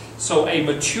miraculous. So a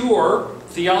mature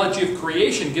theology of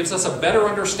creation gives us a better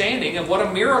understanding of what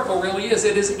a miracle really is.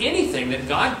 It is anything that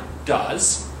God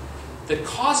does that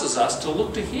causes us to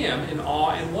look to Him in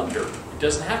awe and wonder. It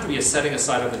doesn't have to be a setting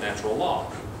aside of the natural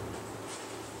law.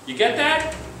 You get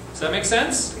that? Does that make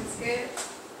sense? It's good.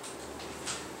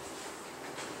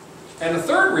 And the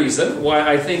third reason why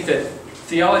I think that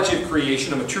theology of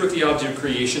creation, a mature theology of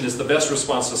creation, is the best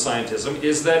response to scientism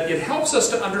is that it helps us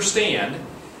to understand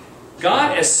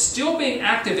God as still being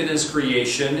active in His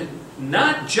creation,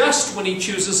 not just when He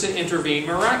chooses to intervene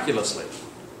miraculously.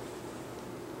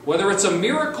 Whether it's a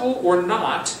miracle or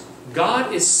not,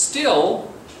 God is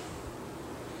still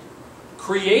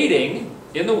creating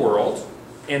in the world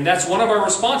And that's one of our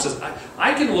responses.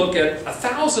 I can look at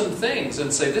 1,000 things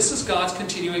and say, this is God's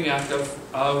continuing act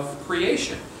of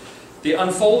creation. The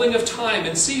unfolding of time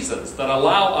and seasons that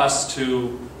allow us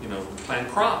to, plant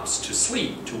crops, to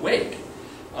sleep, to wake.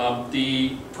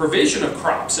 The provision of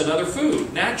crops and other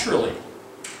food, naturally,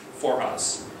 for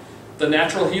us. The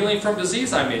natural healing from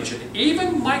disease I mentioned.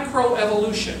 Even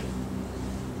microevolution.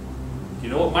 You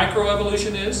know what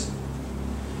microevolution is?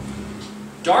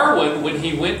 Darwin, when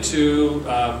he went to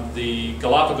the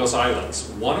Galapagos Islands,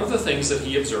 one of the things that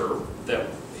he observed, that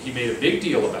he made a big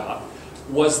deal about,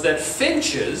 was that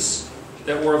finches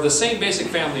that were of the same basic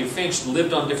family of finch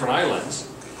lived on different islands.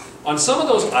 On some of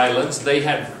those islands,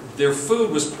 their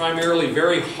food was primarily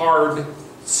very hard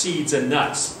seeds and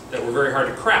nuts that were very hard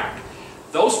to crack.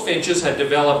 Those finches had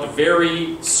developed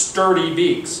very sturdy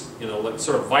beaks, like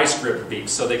sort of vice grip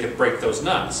beaks, so they could break those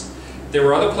nuts. There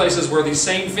were other places where these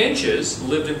same finches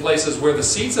lived in places where the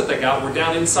seeds that they got were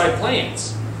down inside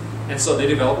plants. And so they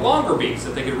developed longer beaks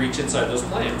that they could reach inside those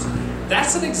plants.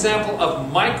 That's an example of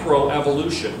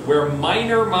microevolution, where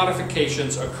minor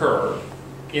modifications occur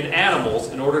in animals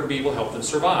in order to be able to help them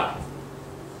survive.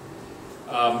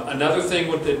 Another thing,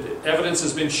 evidence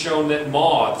has been shown that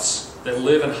moths that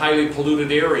live in highly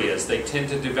polluted areas, they tend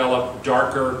to develop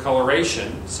darker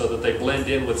coloration so that they blend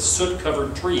in with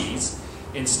soot-covered trees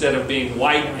instead of being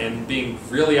white and being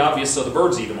really obvious so the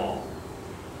birds eat them all.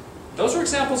 Those are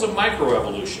examples of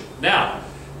microevolution. Now,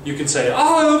 you can say,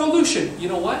 oh, evolution. You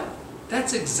know what?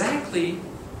 That's exactly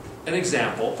an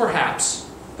example, perhaps,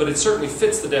 but it certainly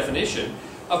fits the definition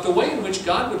of the way in which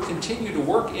God would continue to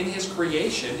work in His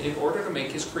creation in order to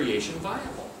make His creation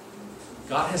viable.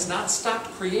 God has not stopped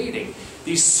creating.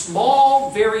 These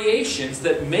small variations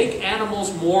that make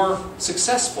animals more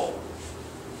successful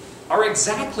are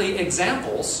exactly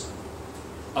examples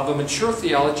of a mature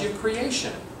theology of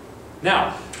creation.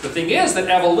 Now, the thing is that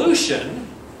evolution,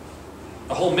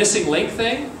 the whole missing link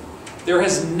thing, there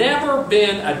has never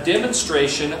been a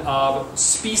demonstration of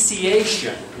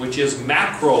speciation, which is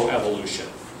macroevolution.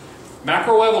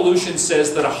 Macroevolution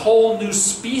says that a whole new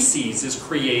species is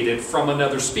created from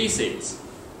another species.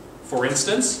 For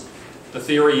instance, the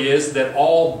theory is that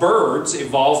all birds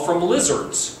evolved from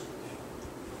lizards.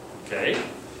 Okay?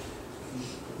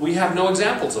 We have no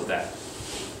examples of that.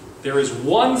 There is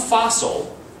one fossil,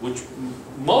 which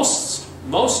most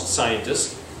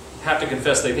scientists have to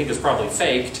confess they think is probably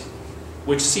faked,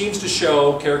 which seems to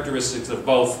show characteristics of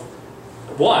both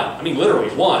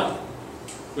literally one,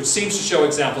 which seems to show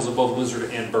examples of both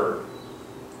lizard and bird.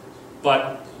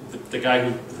 But the guy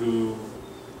who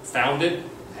found it,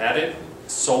 had it,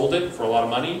 sold it for a lot of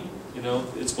money,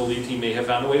 it's believed he may have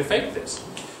found a way to fake this.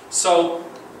 So,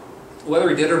 whether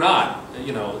he did or not,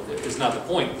 is not the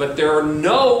point. But there are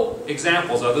no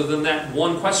examples, other than that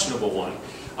one questionable one,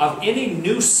 of any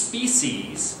new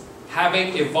species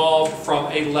having evolved from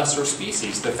a lesser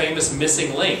species. The famous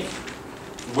missing link.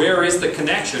 Where is the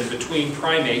connection between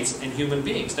primates and human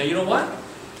beings? Now, you know what?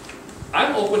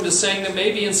 I'm open to saying that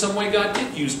maybe in some way God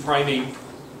did use primate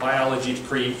biology to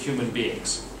create human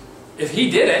beings. If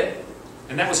He did it,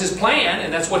 and that was His plan,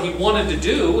 and that's what He wanted to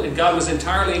do, and God was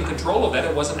entirely in control of that,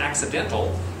 it wasn't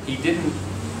accidental. He didn't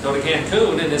go to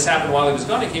Cancun, and this happened while He was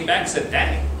gone. He came back and said,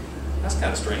 dang, that's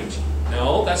kind of strange.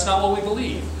 No, that's not what we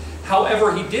believe.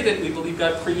 However He did it, we believe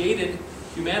God created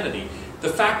humanity. The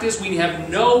fact is we have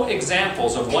no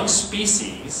examples of one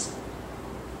species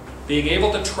being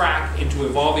able to track into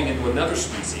evolving into another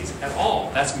species at all.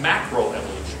 That's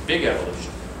macroevolution, big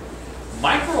evolution.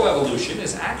 Microevolution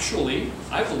is actually,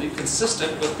 I believe,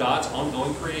 consistent with God's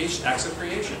ongoing creation, acts of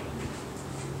creation.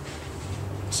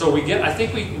 So I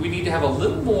think we need to have a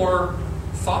little more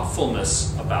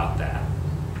thoughtfulness about that.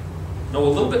 Know a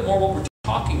little bit more what we're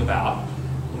talking about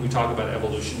when we talk about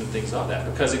evolution and things of that,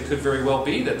 because it could very well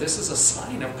be that this is a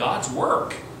sign of God's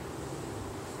work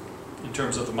in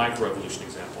terms of the microevolution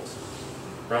examples,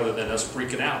 rather than us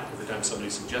freaking out every time somebody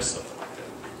suggests something like that.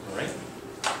 All right?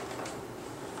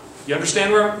 You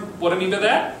understand what I mean by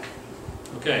that?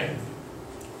 Okay.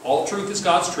 All truth is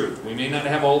God's truth. We may not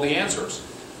have all the answers,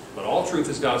 but all truth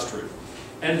is God's truth.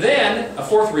 And then, a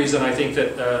fourth reason I think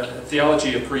that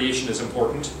theology of creation is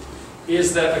important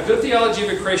is that a good theology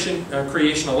of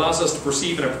creation allows us to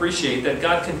perceive and appreciate that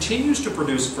God continues to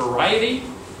produce variety,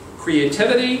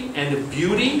 creativity, and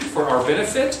beauty for our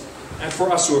benefit and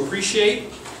for us to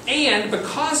appreciate. And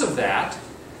because of that,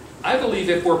 I believe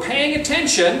if we're paying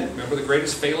attention, remember the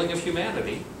greatest failing of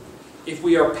humanity, if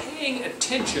we are paying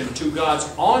attention to God's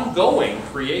ongoing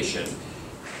creation,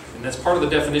 and that's part of the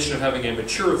definition of having a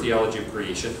mature theology of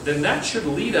creation, then that should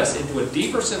lead us into a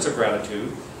deeper sense of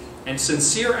gratitude and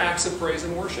sincere acts of praise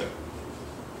and worship.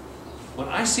 when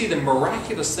I see the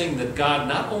miraculous thing that God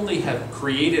not only have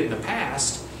created in the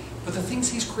past, but the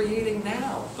things He's creating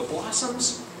now. The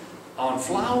blossoms on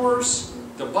flowers,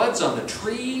 the buds on the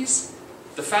trees,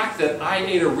 the fact that I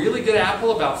ate a really good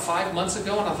apple about 5 months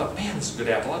ago, and I thought, man, this is a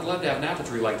good apple. I'd love to have an apple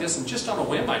tree like this. And just on a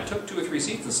whim, I took 2 or 3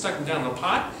 seeds and stuck them down in a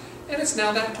pot, and it's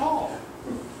now that tall.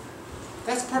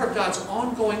 That's part of God's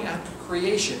ongoing act of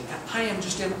creation. And I am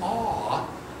just in awe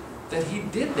that He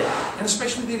did that, and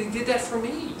especially that He did that for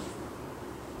me.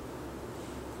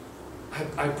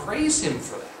 I praise Him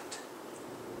for that.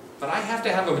 But I have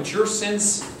to have a mature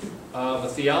sense of a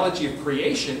theology of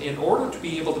creation in order to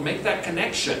be able to make that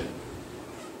connection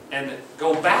and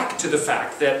go back to the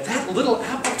fact that that little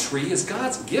apple tree is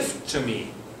God's gift to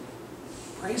me.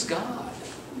 Praise God.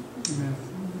 Amen.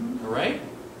 All right?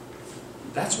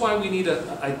 That's why we need,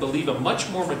 I believe, a much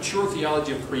more mature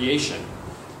theology of creation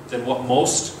than what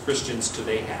most Christians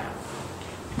today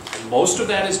have. And most of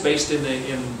that is based in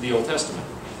the Old Testament.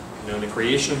 You know, in the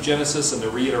creation of Genesis and the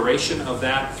reiteration of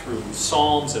that through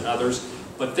Psalms and others,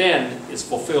 but then it's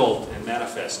fulfilled and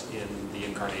manifest in the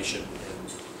incarnation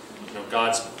and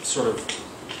God's sort of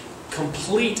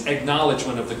complete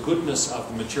acknowledgement of the goodness of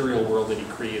the material world that He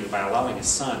created by allowing His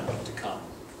Son to come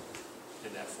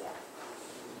in that form.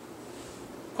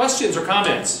 Questions or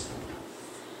comments?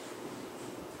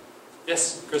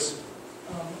 Yes, Chris?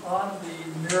 On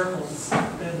the miracles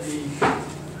and the,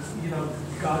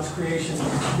 God's creation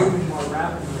moving more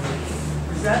rapidly,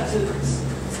 is that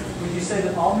would you say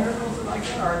that all miracles are like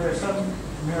that, or are there some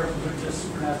miracles that are just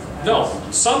supernatural acts? No,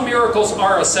 some miracles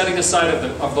are a setting aside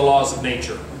of the laws of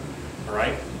nature, all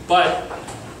right? But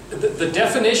the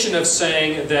definition of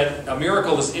saying that a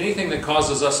miracle is anything that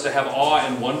causes us to have awe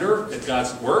and wonder at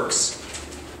God's works,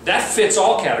 that fits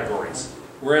all categories.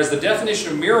 Whereas the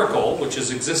definition of miracle, which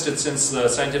has existed since the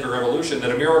scientific revolution,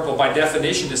 that a miracle by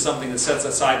definition is something that sets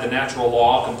aside the natural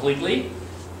law completely,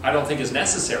 I don't think is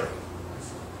necessary.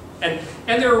 And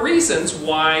there are reasons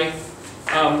why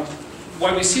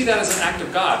we see that as an act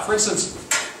of God. For instance,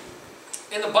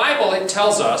 in the Bible it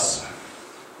tells us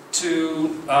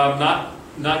to not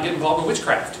get involved in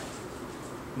witchcraft,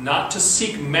 not to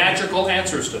seek magical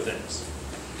answers to things.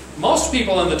 Most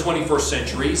people in the 21st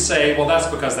century say, well, that's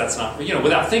because that's not,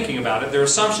 without thinking about it, their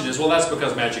assumption is, well, that's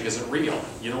because magic isn't real.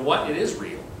 You know what? It is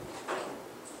real.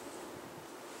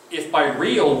 If by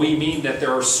real we mean that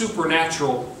there are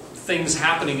supernatural things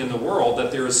happening in the world,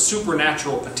 that there is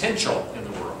supernatural potential in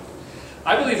the world.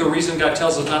 I believe the reason God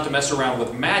tells us not to mess around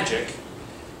with magic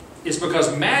is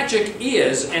because magic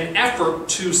is an effort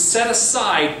to set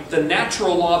aside the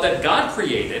natural law that God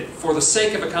created for the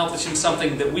sake of accomplishing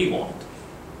something that we want.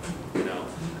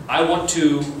 I want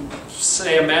to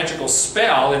say a magical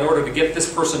spell in order to get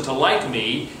this person to like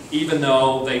me, even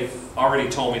though they've already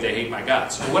told me they hate my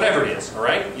guts, or whatever it is, all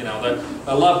right?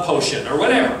 The love potion, or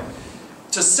whatever.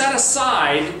 To set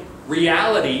aside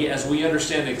reality as we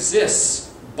understand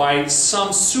exists by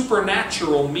some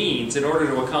supernatural means in order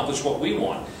to accomplish what we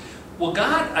want. Well,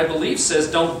 God, I believe,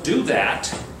 says don't do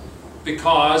that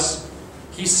because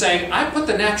He's saying, I put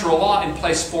the natural law in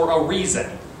place for a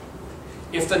reason.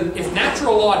 If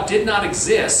natural law did not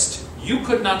exist, you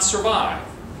could not survive.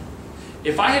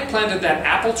 If I had planted that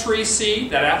apple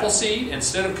seed,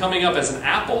 instead of coming up as an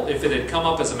apple, if it had come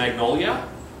up as a magnolia,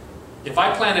 if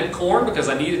I planted corn because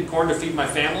I needed corn to feed my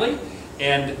family,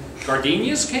 and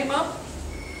gardenias came up,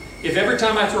 if every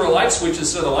time I threw a light switch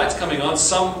instead of the lights coming on,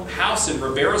 some house in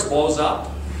Ribeiros blows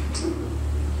up,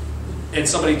 and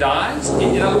somebody dies,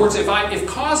 in other words, if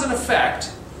cause and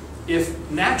effect, if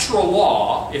natural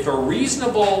law, if a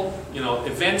reasonable,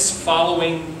 events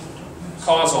following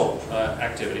causal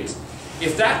activities,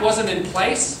 if that wasn't in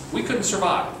place, we couldn't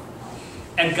survive.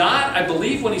 And God, I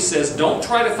believe when He says, don't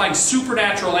try to find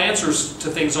supernatural answers to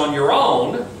things on your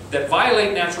own that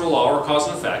violate natural law or cause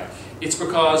and effect, it's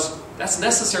because that's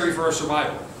necessary for our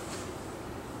survival.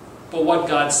 But what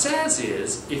God says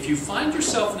is, if you find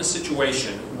yourself in a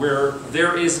situation where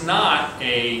there is not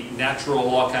a natural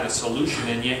law kind of solution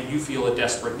and yet you feel a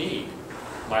desperate need,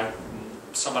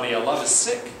 somebody I love is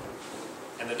sick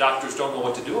and the doctors don't know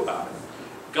what to do about it,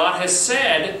 God has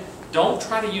said, don't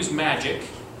try to use magic,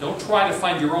 don't try to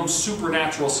find your own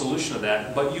supernatural solution to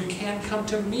that, but you can come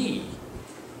to me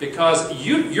because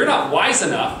you're not wise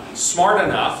enough, smart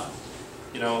enough,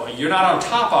 you're not on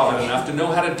top of it enough to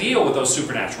know how to deal with those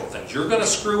supernatural things. You're going to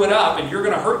screw it up and you're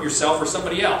going to hurt yourself or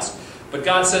somebody else. But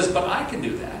God says, but I can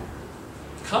do that.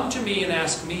 Come to me and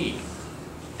ask me.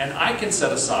 And I can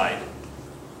set aside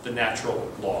the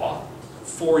natural law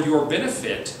for your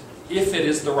benefit if it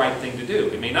is the right thing to do.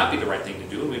 It may not be the right thing to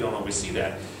do, and we don't always see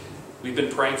that. We've been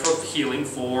praying for healing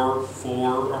for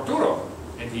Arturo.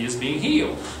 and he is being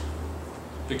healed.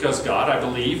 Because God, I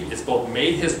believe, has both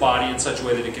made his body in such a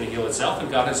way that it can heal itself, and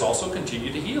God has also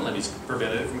continued to heal him. He's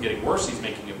prevented it from getting worse. He's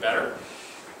making it better.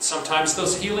 Sometimes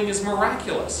this healing is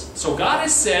miraculous. So God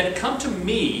has said, come to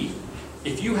me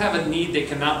if you have a need that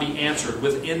cannot be answered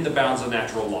within the bounds of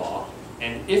natural law.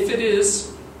 And if it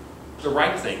is the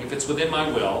right thing, if it's within my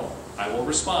will, I will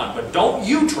respond. But don't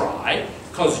you try,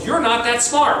 because you're not that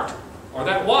smart, or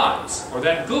that wise, or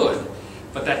that good.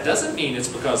 But that doesn't mean it's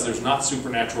because there's not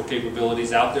supernatural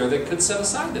capabilities out there that could set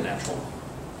aside the natural.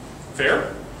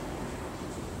 Fair?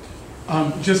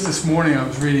 Just this morning I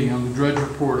was reading on the Drudge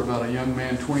Report about a young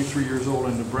man, 23 years old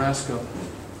in Nebraska,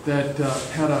 that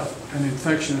had an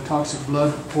infection, a toxic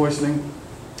blood poisoning,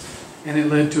 and it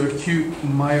led to acute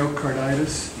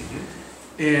myocarditis.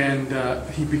 And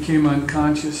he became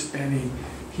unconscious, and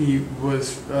he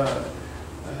was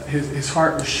his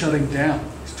heart was shutting down.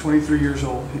 He's 23 years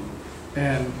old,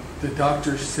 and the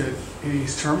doctor said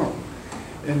he's terminal.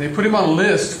 And they put him on a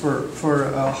list for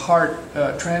a heart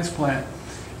transplant.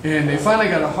 And they finally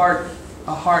got a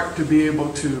heart to be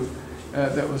able to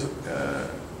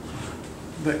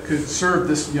that could serve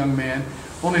this young man.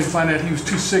 Only to find out he was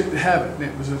too sick to have it, and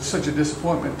it was such a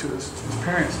disappointment to his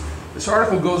parents. This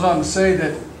article goes on to say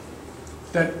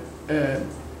that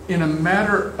in a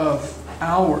matter of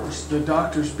hours, the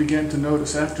doctors began to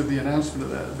notice, after the announcement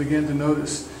of that, began to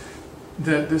notice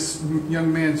that this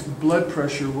young man's blood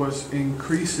pressure was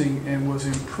increasing and was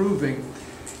improving.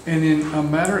 And in a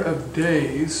matter of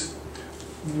days,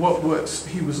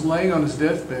 he was laying on his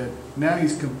deathbed. Now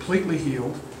he's completely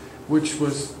healed, which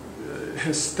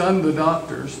has stunned the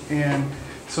doctors. And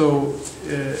so,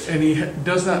 and he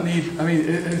does not need. I mean,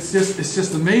 it's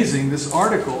just amazing. This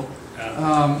article.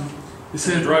 It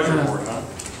said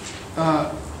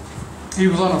he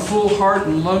was on a full heart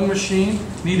and lung machine,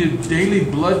 needed daily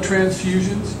blood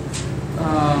transfusions,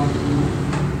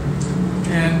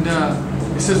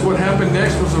 it says what happened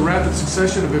next was a rapid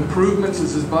succession of improvements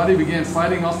as his body began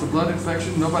fighting off the blood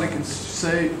infection. Nobody can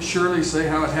surely say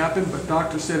how it happened, but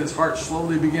doctors said his heart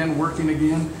slowly began working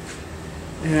again,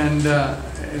 and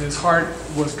his heart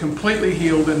was completely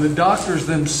healed. And the doctors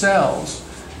themselves,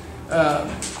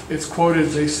 it's quoted,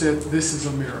 they said, "This is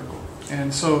a miracle."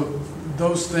 And so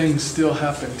those things still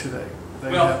happen today.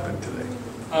 They happen today.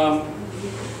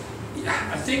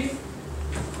 I think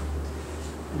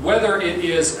whether it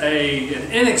is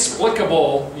an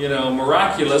inexplicable,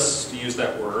 miraculous, to use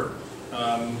that word,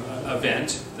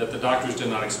 event that the doctors did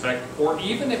not expect, or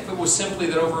even if it was simply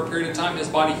that over a period of time his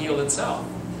body healed itself.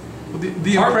 Well,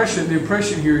 the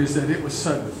impression here is that it was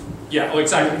sudden. Yeah, well,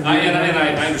 exactly.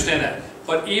 I understand that.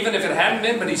 But even if it hadn't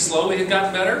been, but he slowly had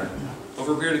gotten better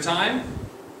over a period of time,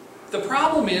 the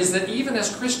problem is that even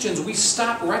as Christians, we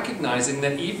stop recognizing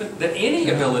that any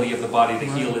ability of the body to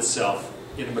heal itself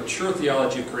in a mature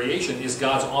theology of creation is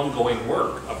God's ongoing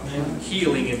work of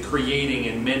healing and creating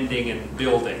and mending and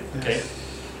building. Okay,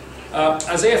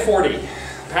 Isaiah 40,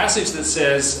 passage that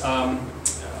says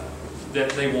that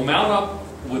they will mount up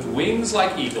with wings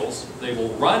like eagles, they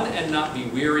will run and not be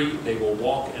weary, they will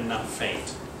walk and not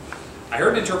faint. I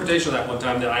heard an interpretation of that one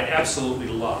time that I absolutely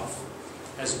love,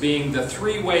 as being the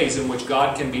three ways in which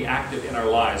God can be active in our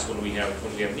lives when we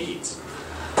have needs.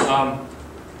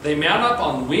 They mount up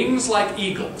on wings like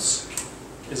eagles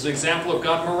is an example of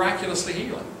God miraculously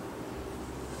healing.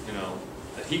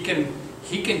 That He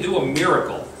can do a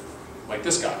miracle like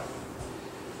this guy.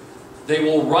 They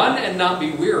will run and not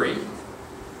be weary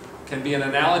can be an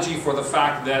analogy for the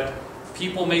fact that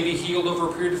people may be healed over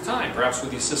a period of time, perhaps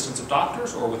with the assistance of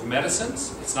doctors or with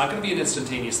medicines. It's not going to be an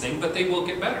instantaneous thing, but they will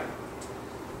get better.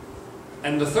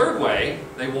 And the third way,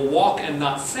 they will walk and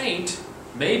not faint,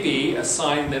 may be a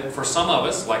sign that for some of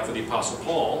us, like for the Apostle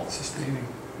Paul, sustaining,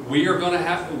 we are going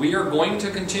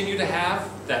to continue to have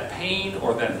that pain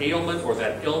or that ailment or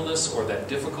that illness or that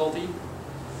difficulty,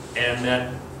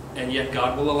 and yet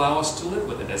God will allow us to live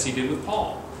with it, as He did with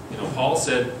Paul. Paul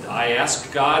said, I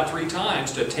asked God 3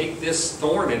 times to take this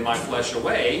thorn in my flesh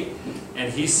away,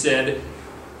 and He said,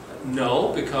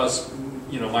 no, because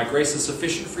my grace is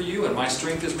sufficient for you, and my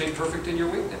strength is made perfect in your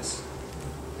weakness.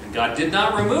 And God did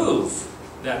not remove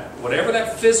that, whatever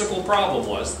that physical problem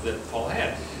was that Paul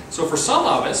had. So for some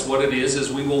of us, what it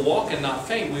is we will walk and not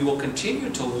faint. We will continue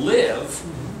to live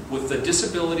with the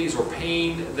disabilities or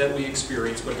pain that we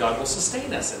experience, but God will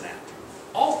sustain us in that.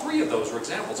 All 3 of those are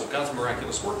examples of God's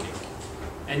miraculous working.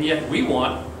 And yet we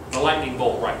want the lightning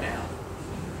bolt right now.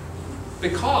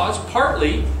 Because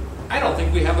partly, I don't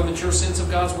think we have a mature sense of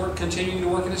God's work continuing to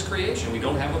work in His creation. We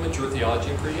don't have a mature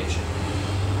theology of creation.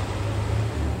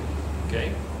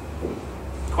 Okay?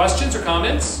 Questions or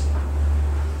comments?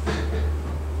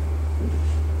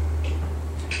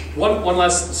 One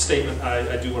last statement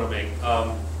I do want to make.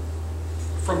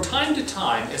 From time to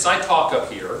time, as I talk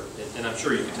up here, and I'm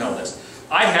sure you can tell this,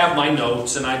 I have my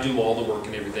notes and I do all the work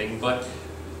and everything, but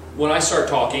when I start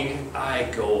talking, I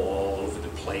go all over the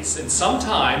place. And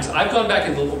sometimes, I've gone back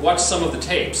and watched some of the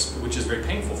tapes, which is very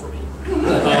painful for me,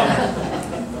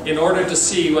 in order to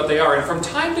see what they are. And from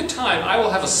time to time, I will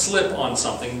have a slip on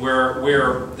something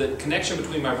where the connection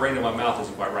between my brain and my mouth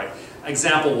isn't quite right.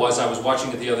 Example was, I was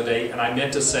watching it the other day, and I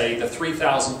meant to say that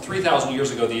 3,000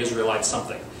 years ago, the Israelites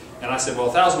something. And I said, well,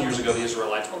 1,000 years ago, the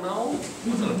Israelites, well, no, it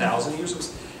wasn't 1,000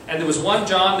 years. And there was one,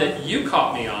 John, that you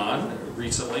caught me on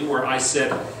recently, where I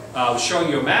said, I was showing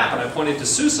you a map, and I pointed to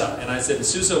Susa, and I said,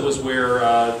 Susa was where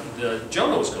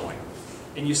Jonah was going.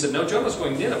 And you said, no, Jonah's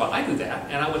going to Nineveh. I knew that.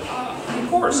 And I went, of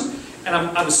course. And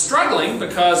I was struggling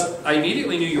because I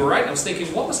immediately knew you were right. I was thinking,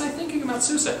 what was I thinking about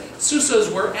Susa? Susa is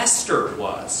where Esther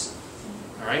was.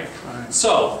 All right?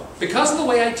 So, because of the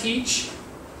way I teach,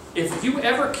 if you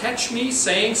ever catch me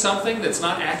saying something that's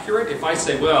not accurate, if I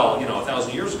say, well,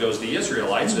 1,000 years ago, the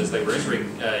Israelites, as they were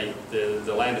entering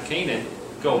the land of Canaan,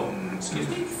 go, excuse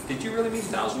me, did you really mean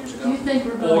 1,000 years ago? You think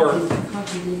we're going to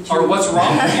contradict you? Or what's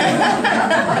wrong with you?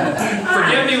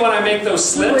 Forgive me when I make those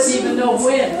slips. You wouldn't even know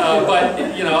when.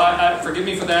 But, forgive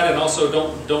me for that, and also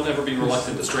don't ever be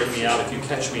reluctant to straighten me out if you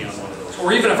catch me on one of those.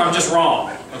 Or even if I'm just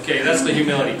wrong. Okay, that's the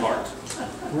humility part.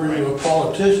 Were you a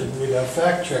politician, we'd have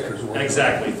fact checkers.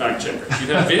 Exactly, fact checkers.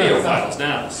 You'd have video files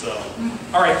now. So,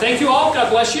 all right, thank you all. God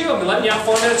bless you. I'm letting you out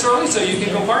 4 minutes early so you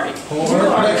can go party.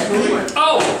 Homework next week.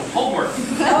 Oh, homework.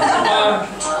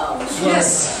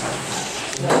 Yes.